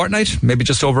 about a fortnight? Maybe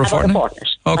just over a fortnight?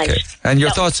 Okay, right. And your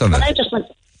thoughts on that?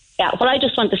 What I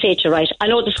just want to say to you, right, I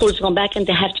know the schools are going back and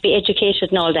they have to be educated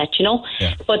and all that,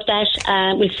 Yeah. But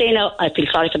that, we'll say now, I feel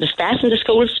sorry for the staff in the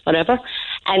schools, whatever,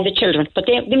 and the children. But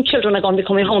them children are going to be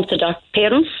coming home to their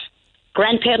parents,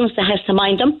 grandparents that has to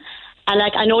mind them. And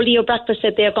I know Leo Breakfast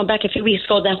said they're going back a few weeks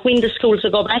ago, that when the schools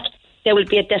will go back, there will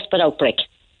be a desperate outbreak.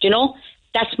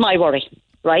 That's my worry,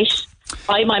 right?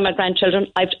 I mind my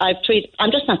grandchildren. I'm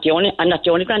not the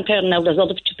only grandparent now. There's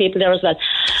other two people there as well.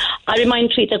 I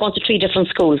remind they're going to 3 different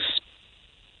schools,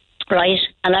 right?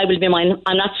 And I will be mine.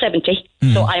 I'm not 70,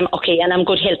 so I'm okay, and I'm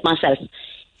good health myself.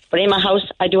 But in my house,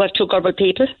 I do have 2 Gerbil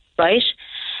people, right?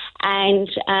 And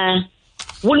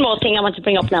one more thing I want to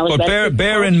bring up now as well. But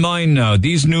bear in mind now,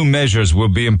 these new measures will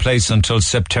be in place until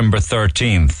September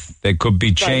 13th. They could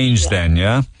be changed then,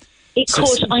 yeah? It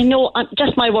could, I know,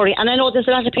 just my worry. And I know there's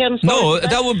a lot of parents... No,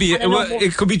 that would be...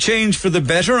 It could be changed for the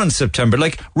better on September.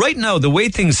 Like, right now, the way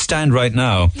things stand right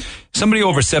now, somebody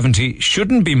over 70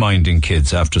 shouldn't be minding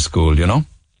kids after school,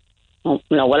 Oh,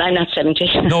 no, well, I'm not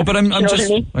 70. No, but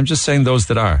I'm just saying those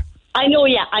that are. I know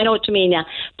what you mean, yeah.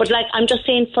 But, I'm just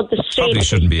saying for the sake... Probably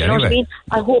shouldn't be anyway. What I mean?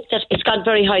 I hope that it's got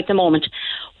very high at the moment.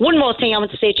 One more thing I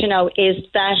want to say to you now is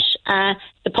that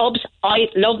the pubs, I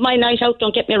love my night out,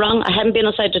 don't get me wrong. I haven't been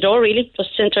outside the door, really,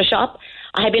 just into a shop.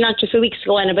 I had been on to a few weeks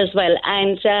ago as well.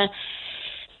 And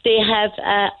they have...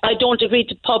 I don't agree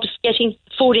to pubs getting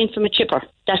food in from a chipper.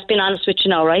 That's been honest with you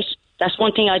now, right? That's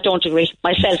one thing I don't agree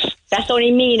myself. That's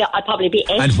only me. I'd probably be...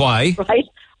 And why? Right?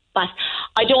 But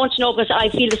I don't know, because I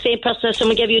feel the same person as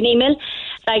someone gave you an email.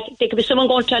 Like, there could be someone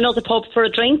going to another pub for a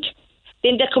drink,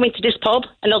 then they come into this pub,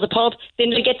 another pub,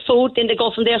 then they get food, then they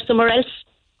go from there somewhere else.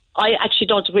 I actually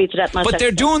don't agree to that myself. But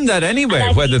they're doing that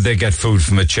anyway, whether they get food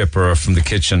from a chipper or from the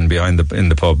kitchen in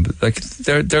the pub. Like,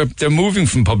 they're moving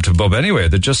from pub to pub anyway.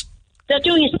 They're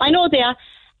doing it. I know they are.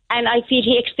 And I feel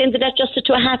he extended that just to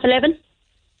 11:30.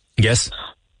 Yes.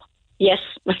 Yes,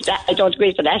 I don't agree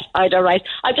with that either, right?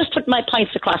 I've just put my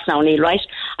points across now, Neil, right?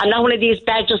 I'm not one of these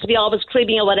badgers to be always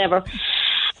cribbing or whatever.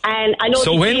 And I know.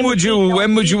 So when would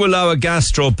you allow a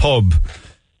gastro pub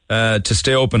to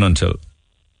stay open until?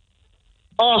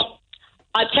 Oh,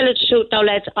 I'll tell you the truth now,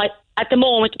 lads. At the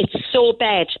moment, it's so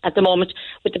bad at the moment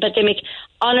with the pandemic.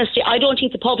 Honestly, I don't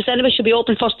think the pubs anyway should be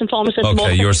open first and foremost at the moment.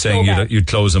 Okay, you're saying you'd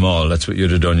close them all. That's what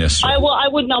you'd have done yesterday. I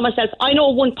would know myself. I know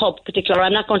one pub in particular.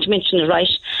 I'm not going to mention it, right?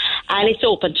 And it's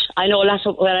opened. I know lots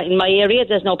of, in my area,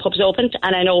 there's no pubs opened,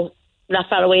 and I know not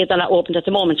far away they're not opened at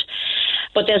the moment.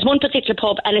 But there's one particular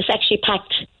pub, and it's actually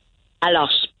packed a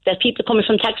lot. There's people coming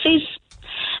from taxis.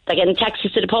 They're getting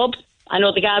taxis to the pub. I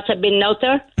know the guards have been out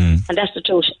there, and that's the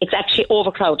truth. It's actually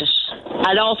overcrowded.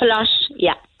 An awful lot,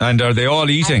 yeah. And are they all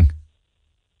eating?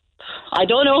 I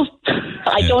don't know.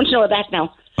 I don't know that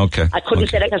now. Okay. I couldn't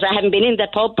say that because I haven't been in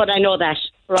that pub, but I know that,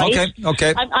 right?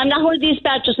 Okay. I'm not one of these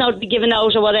badges now to be given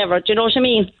out or whatever. Do you know what I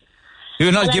mean?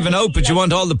 You're not giving out, but you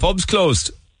want all the pubs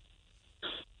closed.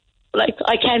 Like,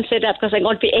 I can't say that because I'm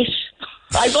going to be 8.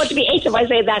 I'm going to be 8 if I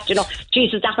say that,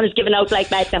 Jesus, that one is given out like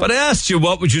that now. But I asked you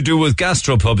what would you do with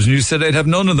gastropubs, and you said I'd have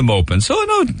none of them open. So,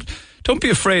 no, don't be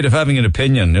afraid of having an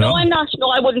opinion, No, I'm not. No,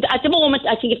 I wouldn't. At the moment,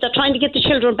 I think if they're trying to get the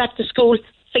children back to school,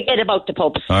 forget about the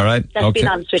pubs. All right. That's being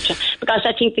honest with you. Because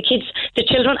I think the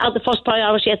children are the first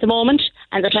priority at the moment,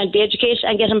 and they're trying to be educated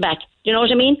and get them back. Do you know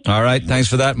what I mean? All right. Thanks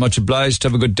for that. Much obliged.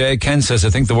 Have a good day. Ken says, I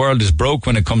think the world is broke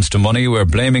when it comes to money. We're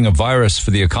blaming a virus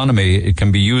for the economy. It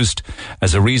can be used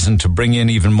as a reason to bring in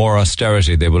even more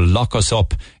austerity. They will lock us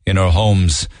up in our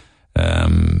homes.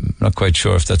 Not quite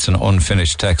sure if that's an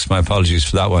unfinished text. My apologies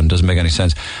for that one. Doesn't make any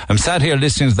sense. I'm sat here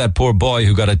listening to that poor boy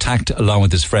who got attacked along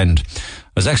with his friend. I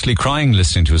was actually crying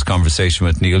listening to his conversation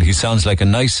with Neil. He sounds like a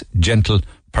nice, gentle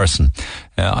person.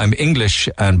 I'm English,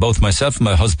 and both myself and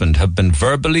my husband have been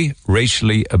verbally,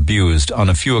 racially abused on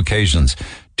a few occasions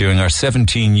during our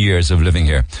 17 years of living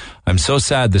here. I'm so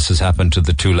sad this has happened to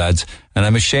the two lads, and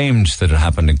I'm ashamed that it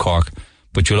happened in Cork.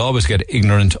 But you'll always get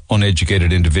ignorant,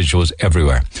 uneducated individuals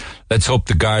everywhere. Let's hope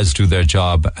the guards do their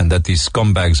job and that these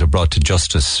scumbags are brought to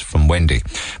justice. From Wendy,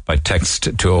 by text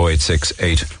to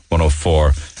 0868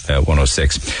 104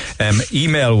 106.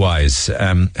 Email-wise,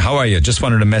 how are you? Just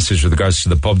wanted a message with regards to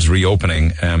the pubs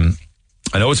reopening.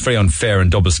 I know it's very unfair and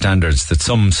double standards that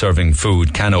some serving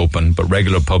food can open, but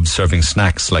regular pubs serving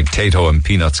snacks like Tato and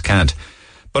peanuts can't.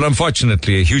 But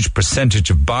unfortunately, a huge percentage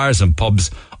of bars and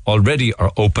pubs already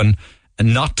are open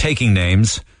and not taking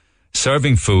names,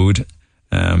 serving food,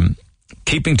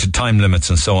 keeping to time limits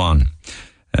and so on.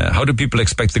 How do people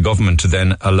expect the government to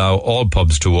then allow all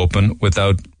pubs to open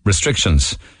without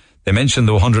restrictions? They mentioned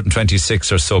the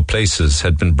 126 or so places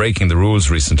had been breaking the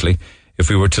rules recently. If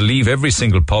we were to leave every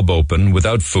single pub open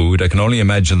without food, I can only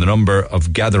imagine the number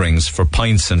of gatherings for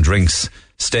pints and drinks,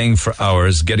 staying for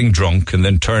hours, getting drunk, and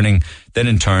then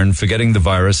in turn forgetting the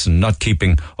virus and not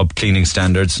keeping up cleaning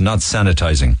standards, not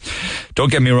sanitizing.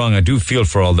 Don't get me wrong, I do feel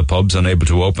for all the pubs unable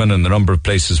to open and the number of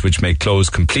places which may close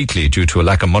completely due to a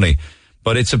lack of money.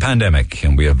 But it's a pandemic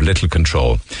and we have little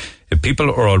control. If people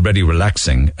are already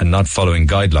relaxing and not following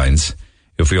guidelines,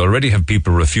 if we already have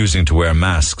people refusing to wear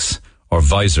masks or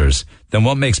visors, then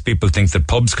what makes people think that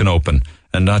pubs can open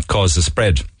and not cause the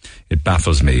spread? It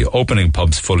baffles me. Opening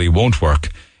pubs fully won't work.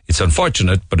 It's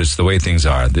unfortunate, but it's the way things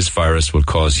are. This virus will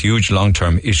cause huge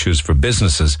long-term issues for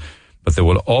businesses, but there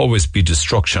will always be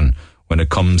destruction when it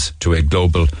comes to a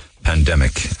global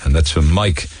pandemic. And that's from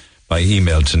Mike by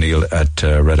email to Neil at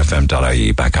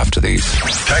redfm.ie. Back after these.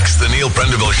 Text the Neil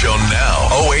Prendeville Show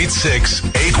now. 086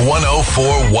 8104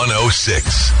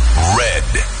 106. Red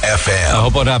FM. I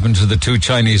hope what happened to the two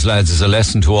Chinese lads is a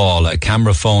lesson to all. A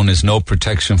camera phone is no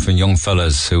protection for young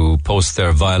fellas who post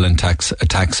their violent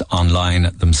attacks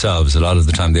online themselves. A lot of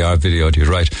the time they are videoed, you're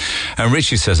right. And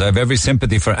Richie says, I have every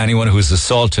sympathy for anyone who is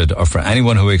assaulted or for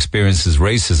anyone who experiences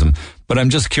racism. But I'm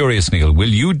just curious, Neil, will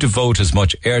you devote as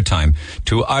much airtime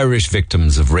to Irish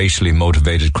victims of racially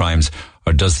motivated crimes,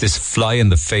 or does this fly in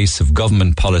the face of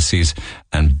government policies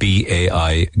and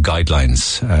BAI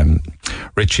guidelines?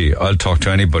 Richie, I'll talk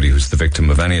to anybody who's the victim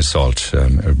of any assault.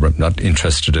 I'm not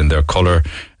interested in their colour,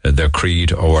 their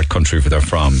creed, or what country they're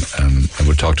from. I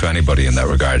would talk to anybody in that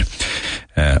regard.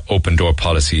 Open door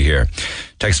policy here.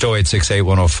 Text 0868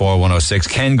 104 106.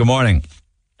 Ken, good morning.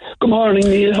 Good morning,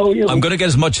 Neil. How are you? I'm going to get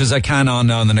as much as I can on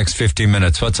now in the next 15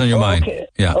 minutes. What's on your mind?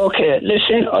 Yeah. Okay,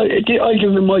 listen, I'll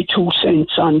give you my 2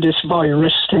 cents on this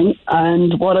virus thing.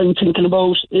 And what I'm thinking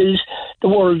about is the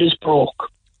world is broke.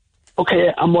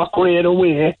 Okay, and what greater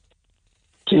way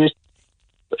to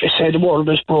say the world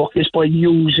is broke is by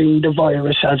using the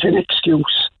virus as an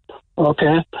excuse.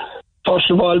 Okay? First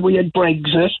of all, we had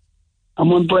Brexit. And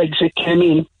when Brexit came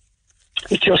in,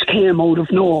 it just came out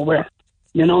of nowhere,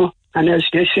 you know? And as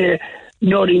they say,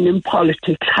 nothing in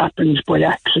politics happens by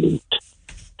accident.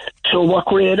 So what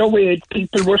greater way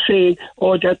people were saying,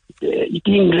 that the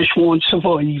English won't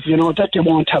survive, you know, that they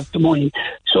won't have the money.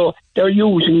 So they're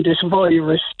using this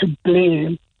virus to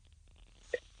blame.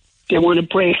 They want to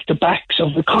break the backs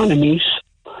of economies.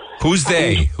 Who's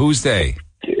they? Who's they?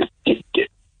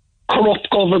 Corrupt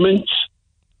governments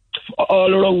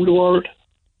all around the world.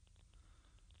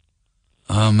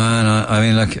 Oh, man, I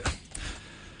mean, like...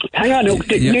 Hang on, Neil,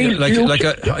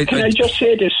 can I just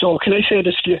say this? So, can I say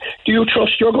this to you? Do you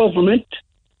trust your government?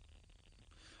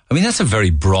 I mean, that's a very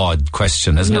broad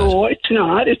question, isn't it? No, it's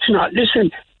not. It's not.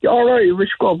 Listen, your Irish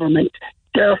government,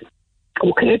 they're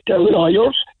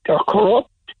liars, they're corrupt,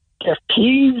 they're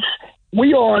thieves.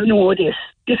 We all know this.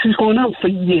 This is going on for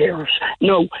years.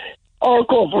 Now, our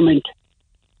government,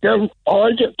 they're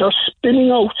spinning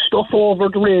out stuff over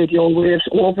the radio waves,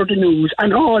 over the news,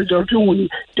 and all they're doing,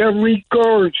 they're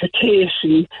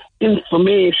regurgitating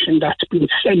information that's been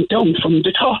sent down from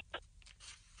the top.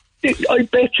 I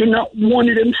bet you not one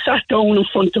of them sat down in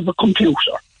front of a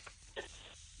computer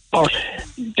or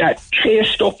that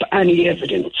chased up any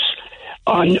evidence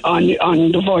on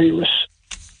the virus.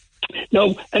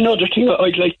 Now, another thing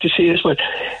I'd like to say as well,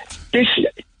 this,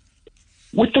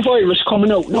 with the virus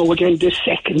coming out now again, this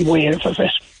second wave of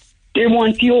it, they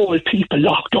want the old people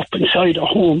locked up inside their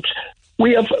homes.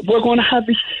 We're going to have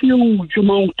a huge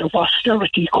amount of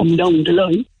austerity come down the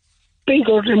line,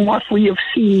 bigger than what we have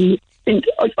seen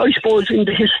I suppose in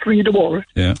the history of the world.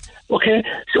 Yeah. Okay,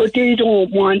 so they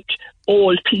don't want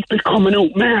old people coming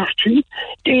out marching.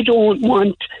 They don't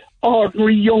want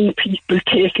ordinary young people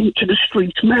taken to the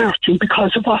streets marching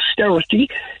because of austerity.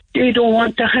 They don't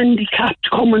want the handicapped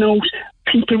coming out,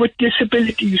 people with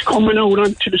disabilities coming out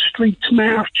onto the streets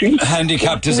marching.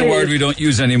 Handicapped is a word we don't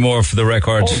use anymore, for the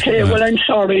record. Okay, well, I'm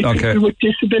sorry. Okay. People with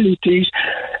disabilities.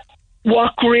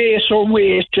 What grace or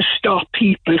way to stop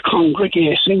people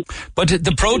congregating? But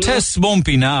the protests won't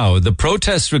be now. The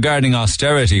protests regarding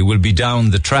austerity will be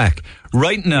down the track.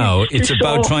 Right now, it's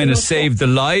about trying to save the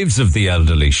lives of the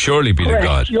elderly. Surely be to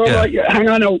God. You're right. Hang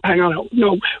on out.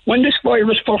 No, when this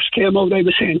virus first came out, I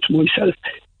was saying to myself,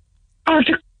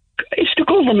 is the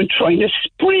government trying to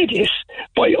spread this?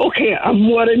 And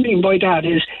what I mean by that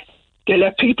is they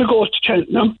let people go to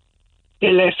Cheltenham. They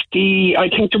left I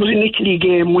think there was an Italy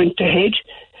game went ahead.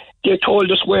 They told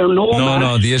us we're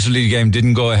No, the Italy game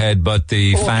didn't go ahead, but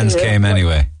the fans came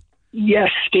anyway.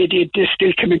 Yes, they did. They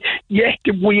still come in. Yet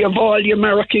we have all the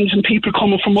Americans and people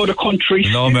coming from other countries.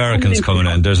 No Americans coming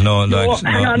in. There's no, they were,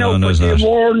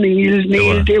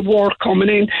 Neil, they were coming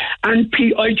in. And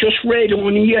I just read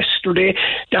only yesterday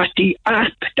that the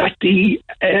app that the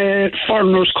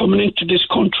foreigners coming into this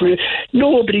country,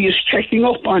 nobody is checking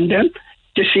up on them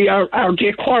to see are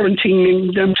they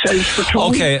quarantining themselves for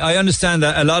time. Okay, I understand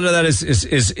that. A lot of that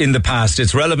is in the past.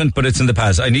 It's relevant, but it's in the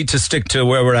past. I need to stick to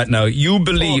where we're at now. Do you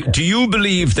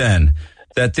believe then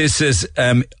that this is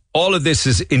all of this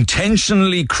is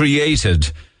intentionally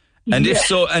created? And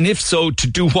Yes. if so, to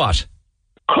do what?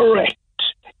 Correct.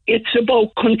 It's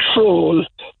about control.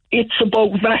 It's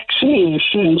about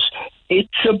vaccinations.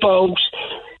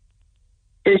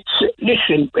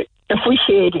 Listen, if we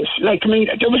say this,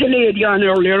 there was a lady on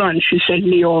earlier on, she said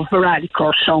Leo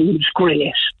Varadkar sounds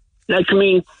great.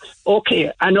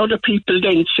 And other people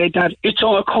then said that it's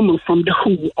all coming from the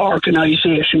WHO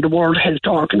organisation, the World Health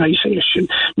Organisation.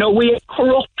 Now, we have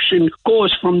corruption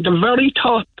goes from the very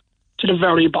top to the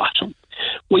very bottom.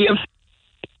 We have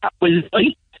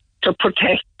to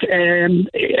protect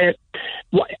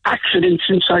accidents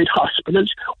inside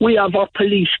hospitals. We have our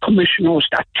police commissioners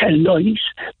that tell lies.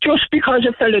 Just because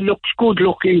a fella looks good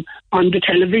looking on the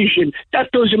television,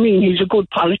 that doesn't mean he's a good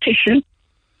politician.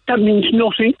 That means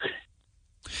nothing.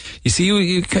 You see,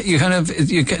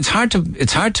 it's hard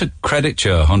to credit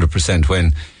you 100%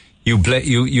 when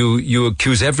you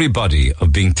accuse everybody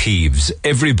of being thieves,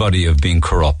 everybody of being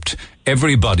corrupt,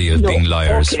 everybody of being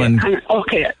liars. When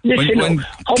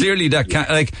clearly that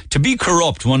can't, to be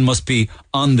corrupt, one must be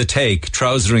on the take,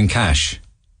 trousering cash.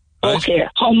 Right? Okay,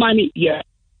 how many? Yeah,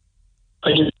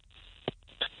 I do.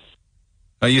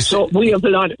 So we have a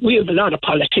lot of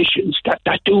politicians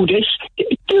that do this.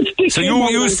 So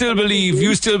you still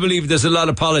believe there's a lot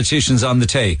of politicians on the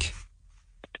take?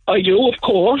 I do, of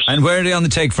course. And where are they on the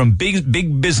take from?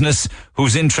 Big business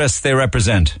whose interests they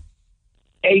represent.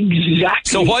 Exactly.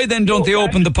 So why then don't they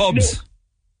open the pubs?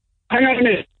 Hang on a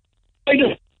minute. I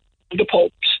don't the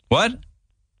pubs. What?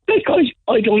 Because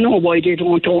I don't know why they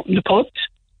don't open the pubs.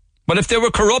 Well, if they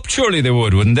were corrupt, surely they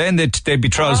would, wouldn't they? And they'd be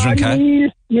trousering cash.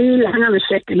 Neil, hang on a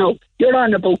second now. You're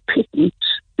on about pittance.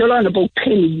 You're on about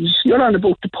pennies. You're on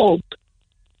about the pub.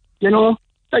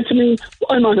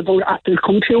 I'm on about Apple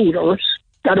computers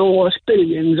that owe us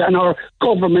billions and our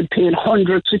government paying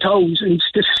hundreds of thousands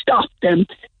to stop them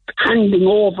handing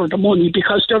over the money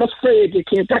because they're afraid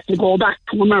that they go back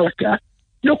to America.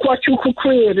 Look what you could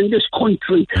create in this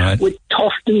country with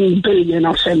 13 billion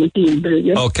or 17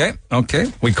 billion. Okay.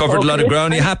 We covered a lot of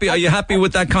ground. Are you happy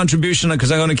with that contribution?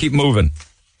 Because I'm going to keep moving.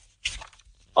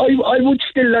 I would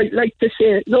still like to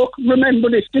say, look,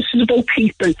 remember this is about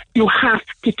people. You have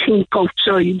to think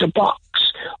outside the box,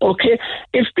 okay?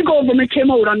 If the government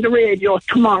came out on the radio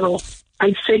tomorrow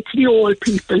and said to the old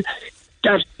people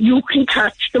that you can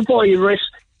catch the virus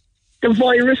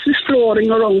is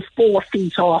floating around 4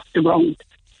 feet off the ground,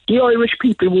 the Irish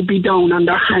people would be down on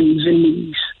their hands and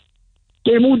knees.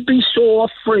 They would be so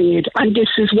afraid, and this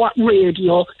is what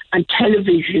radio and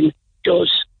television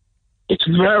does. It's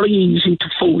very easy to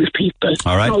fool people.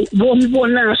 All right. Now,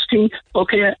 one last thing,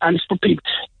 okay, and it's for people.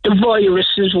 The virus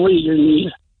is real,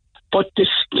 Neil, but the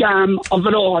scam of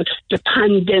it all, the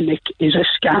pandemic, is a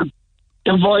scam.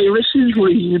 The virus is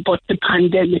real, but the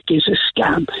pandemic is a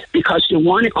scam because they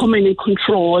want to come in and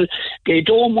control They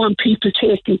don't want people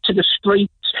taken to the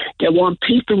streets. They want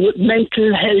people with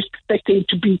mental health affecting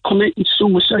to be committing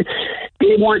suicide.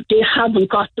 They haven't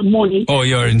got the money. Oh,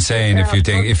 you're insane if you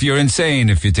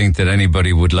think that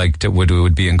anybody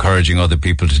would be encouraging other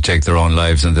people to take their own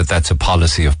lives, and that's a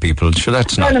policy of people. Sure,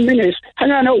 that's not. Hang on a minute.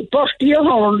 Hang on. No, Bertie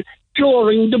Ahern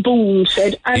during the boom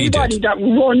said anybody that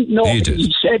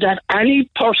he said that any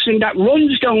person that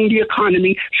runs down the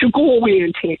economy should go away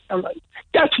and take their life.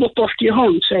 That's what Bertie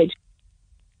Ahern said.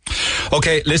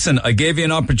 Okay, listen, I gave you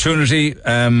an opportunity.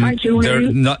 Thank you.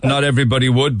 Not everybody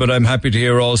would, but I'm happy to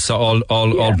hear all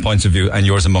points of view, and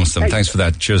yours amongst them. Thanks for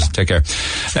that. Cheers. Take care.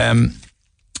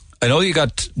 I know you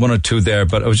got one or two there,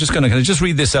 but I was just going to just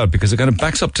read this out because it kind of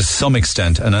backs up to some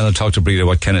extent, and then I'll talk to Breda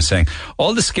what Ken is saying.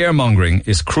 All the scaremongering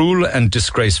is cruel and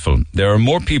disgraceful. There are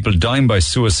more people dying by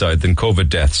suicide than COVID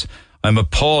deaths. I'm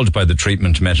appalled by the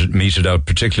treatment meted out,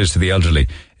 particularly to the elderly,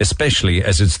 especially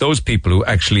as it's those people who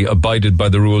actually abided by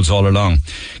the rules all along.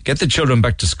 Get the children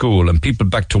back to school and people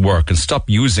back to work, and stop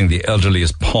using the elderly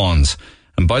as pawns.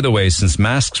 And by the way, since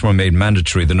masks were made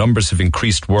mandatory, the numbers have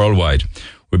increased worldwide.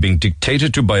 We're being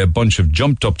dictated to by a bunch of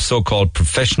jumped up so-called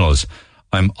professionals.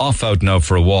 I'm off out now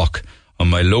for a walk on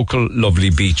my local lovely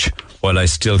beach while I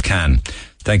still can.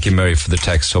 Thank you, Mary, for the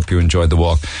text. Hope you enjoyed the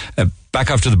walk. Back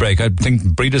after the break, I think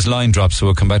Breda's line drops, so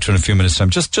we'll come back to it in a few minutes' time.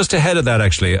 Just ahead of that,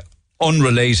 actually,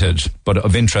 unrelated, but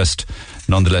of interest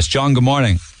nonetheless. John, good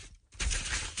morning.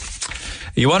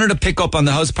 You wanted to pick up on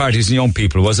the house parties and young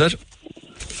people, was it?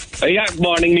 Yeah, good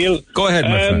morning, Neil. Go ahead,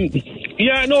 my friend.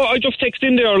 Yeah, no, I just texted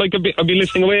in there, like, I've been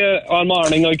listening away all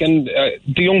morning, like, and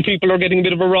the young people are getting a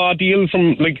bit of a raw deal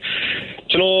from, like,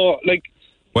 you know, like...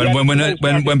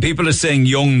 When people are saying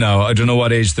young now, I don't know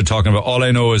what age they're talking about. All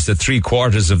I know is that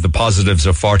 3/4 of the positives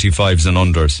are 45s and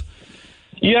unders.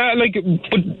 Yeah, like,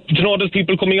 but you know, there's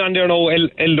people coming on there now,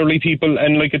 elderly people,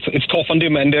 and like it's tough on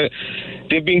them, and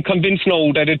they've been convinced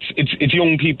now that it's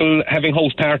young people having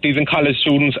house parties and college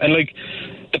students, and like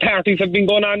the parties have been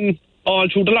going on all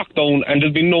through the lockdown, and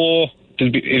there's been no.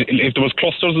 If there was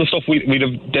clusters and stuff, we'd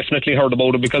have definitely heard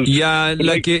about it because... Yeah,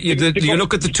 like you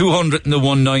look at the 200 and the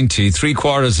 190,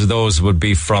 3/4 of those would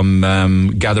be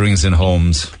from gatherings in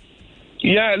homes.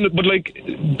 Yeah, but like...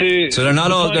 So they're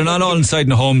not all inside in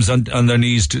the homes on their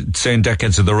knees saying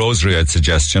decades of the rosary, I'd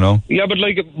suggest, you know? Yeah, but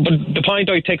the point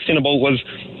I texted in about was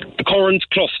the current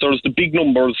clusters, the big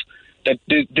numbers, that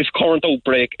this current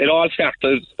outbreak, it all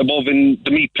started above in the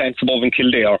meat plants above in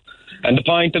Kildare. And the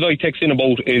point that I text in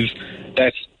about is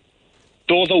that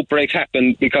those outbreaks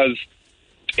happen because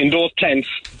in those plants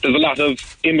there's a lot of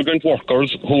immigrant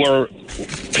workers who are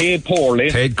paid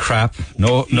poorly. Paid crap.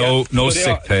 No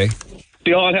sick pay.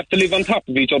 They all have to live on top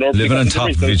of each other. Living on top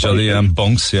of each other,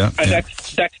 bunks, yeah. And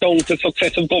that's down to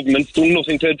successive governments doing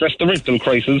nothing to address the rental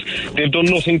crisis. They've done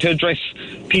nothing to address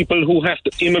people who have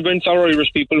to, immigrants or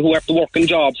Irish people who have to work in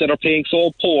jobs that are paying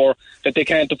so poor that they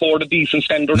can't afford a decent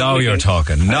standard. Now you're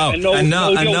talking.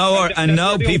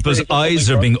 Now people's eyes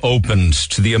are being opened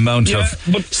to the amount of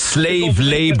slave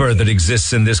labour that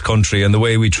exists in this country and the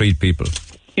way we treat people.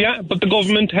 Yeah, but the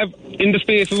government have, in the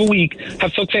space of a week,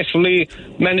 have successfully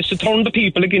managed to turn the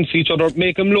people against each other,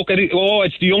 make them look at it, oh,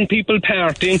 it's the young people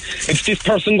partying, it's this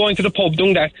person going to the pub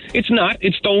doing that. It's not.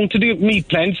 It's down to the meat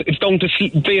plants. It's down to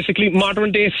basically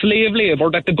modern-day slave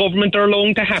labour that the government are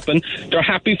allowing to happen. They're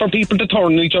happy for people to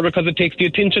turn on each other because it takes the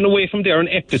attention away from their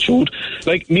ineptitude.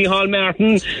 Like, Micheál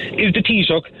Martin is the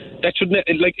Taoiseach. That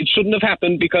it shouldn't have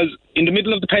happened because in the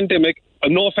middle of the pandemic,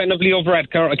 I'm no fan of Leo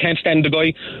Varadkar. I can't stand the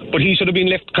guy, but he should have been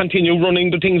left to continue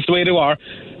running the things the way they are.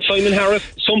 Simon Harris,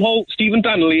 somehow Stephen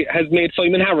Donnelly has made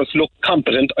Simon Harris look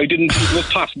competent. I didn't think it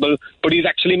was possible, but he's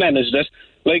actually managed it.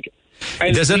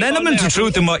 There's an element of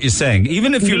truth in what you're saying.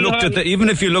 Even if you looked at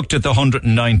the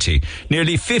 190,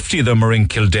 nearly 50 of them are in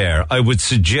Kildare. I would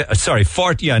suggest,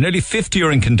 nearly 50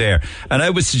 are in Kildare, and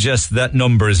I would suggest that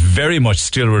number is very much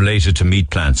still related to meat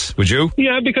plants. Would you?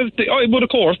 Yeah, because of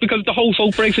course, because the house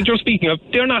outbreaks that you're speaking of,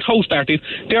 they're not house parties.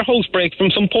 They're house breaks from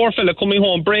some poor fella coming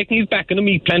home, breaking his back in a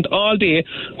meat plant all day,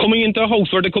 coming into a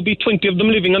house where there could be 20 of them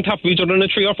living on top of each other in a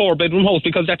 3 or 4 bedroom house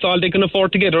because that's all they can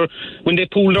afford together when they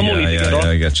pool their money together.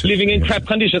 I get you. Living in crap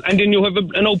conditions, and then you have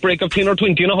an outbreak of 10 or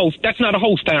 20 in a house. That's not a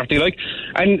house party,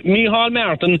 and Micheál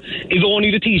Martin is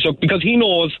only the Taoiseach because he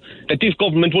knows that this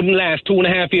government wouldn't last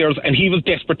 2.5 years, and he was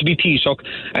desperate to be Taoiseach,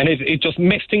 and it just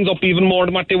messed things up even more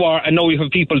than what they were, and now you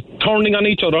have people turning on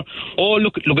each other. Oh,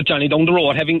 look at Johnny down the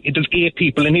road there's 8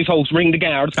 people in his house, ring the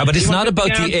guards. But it's not about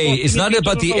the aid. It's not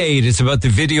about the aid. It's about the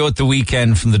video at the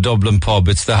weekend from the Dublin pub.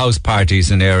 It's the house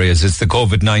parties in areas. It's the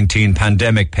COVID-19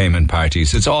 pandemic payment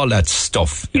parties. It's all that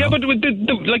stuff. Yeah, but But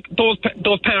with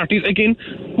those parties again,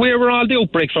 where were all the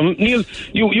outbreaks from? Neil,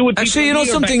 you would actually, you know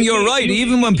something. You're right.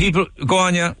 Even when people go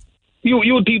on, yeah.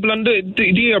 You had people on the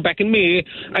year back in May,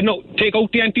 and no, take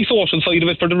out the antisocial side of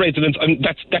it for the residents, and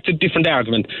that's a different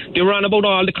argument. They were on about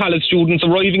all the college students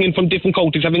arriving in from different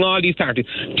counties, having all these parties.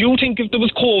 Do you think if there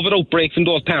was COVID outbreaks in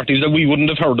those parties that we wouldn't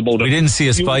have heard about it? We didn't see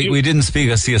a spike. We didn't see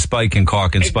a spike in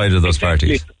Cork in spite of those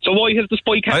parties. So why has the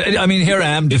spike happened? I mean, here I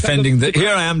am defending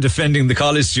the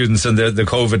college students and the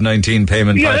COVID-19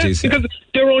 payment parties. Because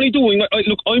they're only doing.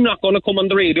 Look, I'm not going to come on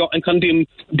the radio and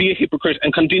be a hypocrite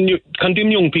and condemn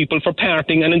young people for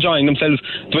partying and enjoying themselves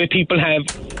the way people have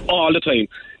all the time.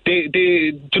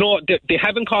 They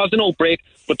haven't caused an outbreak,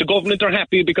 but the government are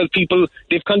happy because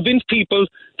they've convinced people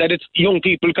that it's young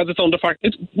people because it's under fact.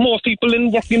 It's most people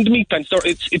working in the meat plants.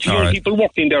 It's young people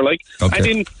working there, like. Okay. And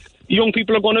then young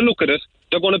people are going to look at it.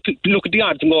 They're going to look at the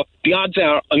odds and go, the odds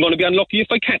are I'm going to be unlucky if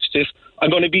I catch this. I'm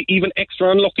going to be even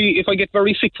extra unlucky if I get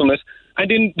very sick from it. And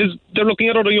then they're looking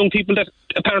at other young people that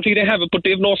apparently they have it, but they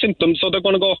have no symptoms, so they're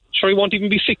going to go, sure, he won't even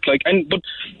be sick. But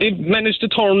they've managed to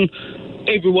turn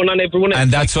everyone on everyone else.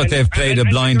 And that's what they've played a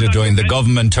blinder doing, the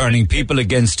government turning people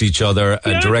against each other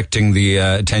and directing the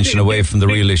attention away from the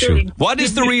real issue. What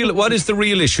is the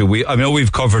real issue? I know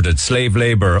we've covered it. Slave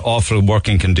labour, awful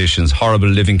working conditions, horrible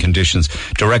living conditions,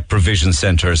 direct provision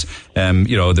centres,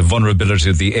 the vulnerability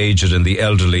of the aged and the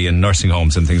elderly in nursing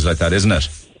homes and things like that, isn't it?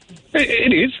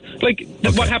 It is.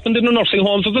 What happened in the nursing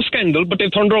homes was a scandal, but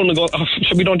they've turned around and go,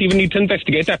 we don't even need to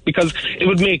investigate that because it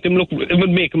would make them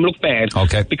look bad.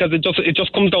 Okay. Because it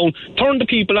just comes down, turn the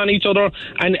people on each other,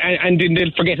 and then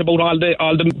they'll forget about all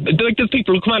the there's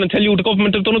people who come on and tell you the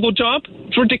government have done a good job.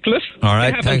 It's ridiculous. All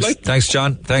right. Thanks,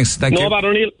 John. Thank you. No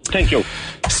bother, Neil. Thank you.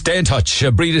 Stay in touch.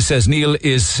 Breda says Neil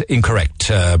is incorrect.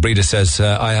 Breda says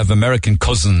I have American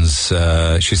cousins.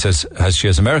 She says she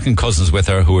has American cousins with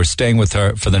her who are staying with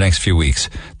her for the next few weeks.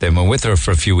 They've been with her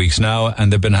for a few weeks now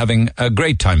and they've been having a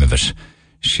great time of it.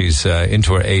 She's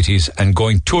into her 80s and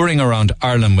going touring around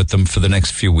Ireland with them for the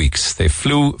next few weeks. They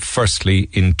flew firstly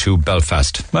into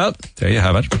Belfast. Well, there you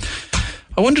have it.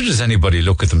 I wonder, does anybody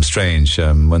look at them strange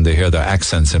when they hear their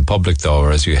accents in public, though,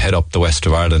 or as you head up the west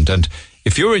of Ireland? And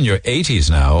if you're in your 80s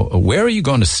now, where are you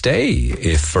going to stay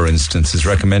if, for instance, it's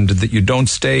recommended that you don't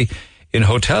stay in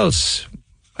hotels?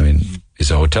 I mean,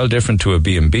 is a hotel different to a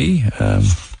B&B?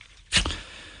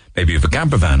 Maybe you have a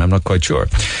camper van, I'm not quite sure.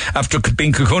 After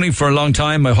being cocooning for a long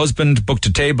time, my husband booked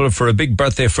a table for a big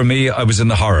birthday for me. I was in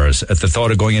the horrors at the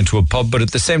thought of going into a pub, but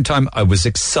at the same time, I was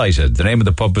excited. The name of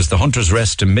the pub was the Hunter's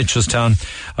Rest in Mitchelstown.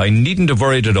 I needn't have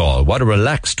worried at all. What a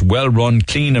relaxed, well-run,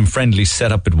 clean and friendly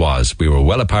setup it was. We were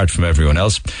well apart from everyone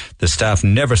else. The staff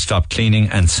never stopped cleaning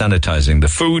and sanitizing. The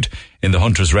food in the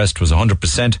Hunter's Rest was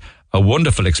 100%. A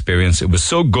wonderful experience. It was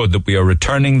so good that we are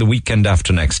returning the weekend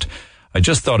after next. I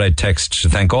just thought I'd text to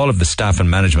thank all of the staff and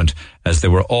management as they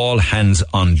were all hands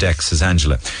on deck, says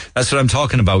Angela. That's what I'm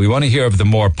talking about. We want to hear of the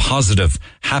more positive,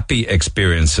 happy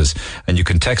experiences. And you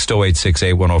can text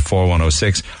 0868 104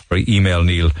 106 or email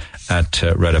Neil at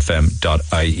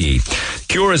redfm.ie.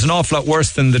 Cure is an awful lot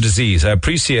worse than the disease. I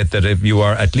appreciate that if you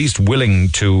are at least willing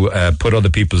to put other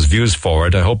people's views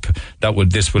forward. I hope that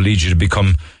this will lead you to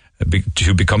becoming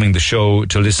the show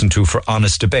to listen to for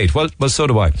honest debate. Well, so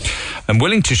do I. I'm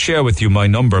willing to share with you my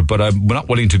number, but I'm not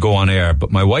willing to go on air.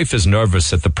 But my wife is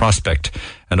nervous at the prospect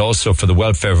and also for the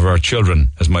welfare of our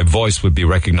children, as my voice would be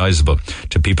recognizable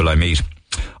to people I meet.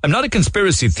 I'm not a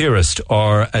conspiracy theorist,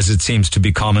 or as it seems to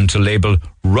be common to label,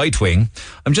 right-wing.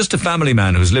 I'm just a family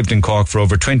man who's lived in Cork for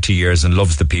over 20 years and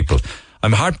loves the people.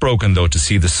 I'm heartbroken, though, to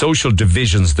see the social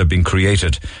divisions that have been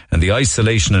created and the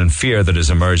isolation and fear that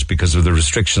has emerged because of the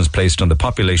restrictions placed on the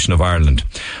population of Ireland.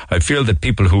 I feel that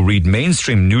people who read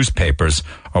mainstream newspapers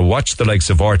or watch the likes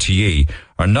of RTE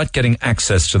are not getting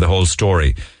access to the whole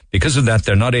story. Because of that,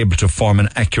 they're not able to form an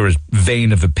accurate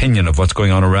vein of opinion of what's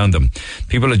going on around them.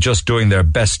 People are just doing their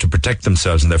best to protect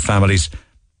themselves and their families,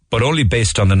 but only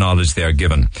based on the knowledge they are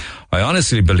given. I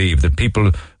honestly believe that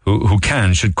people who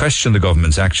can should question the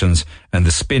government's actions and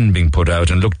the spin being put out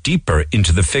and look deeper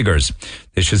into the figures.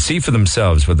 They should see for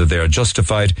themselves whether they are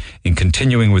justified in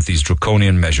continuing with these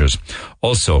draconian measures.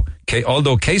 Also,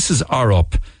 although cases are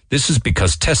up, this is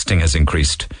because testing has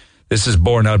increased. This is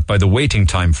borne out by the waiting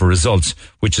time for results,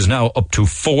 which is now up to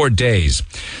 4 days.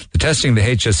 The testing the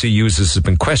HSE uses has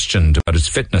been questioned about its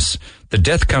fitness. The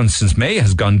death count since May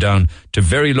has gone down to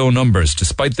very low numbers,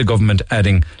 despite the government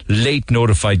adding late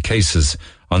notified cases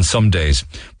on some days.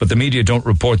 But the media don't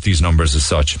report these numbers as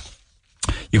such.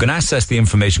 You can access the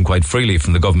information quite freely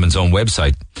from the government's own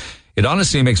website. It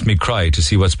honestly makes me cry to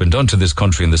see what's been done to this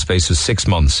country in the space of 6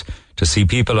 months, to see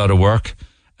people out of work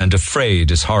and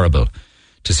afraid is horrible.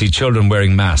 To see children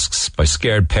wearing masks by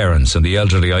scared parents and the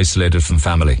elderly isolated from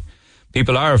family.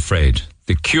 People are afraid.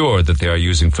 The cure that they are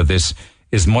using for this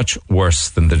is much worse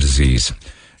than the disease.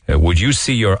 Would you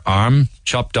see your arm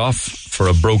chopped off for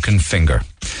a broken finger?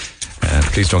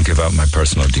 Please don't give out my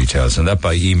personal details. And that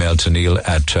by email to Neil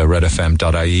at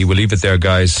redfm.ie. We'll leave it there,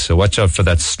 guys. So watch out for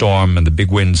that storm and the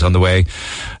big winds on the way.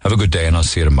 Have a good day, and I'll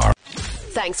see you tomorrow.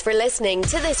 Thanks for listening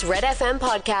to this Red FM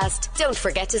podcast. Don't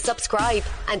forget to subscribe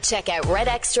and check out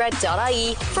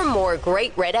redextra.ie for more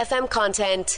great Red FM content.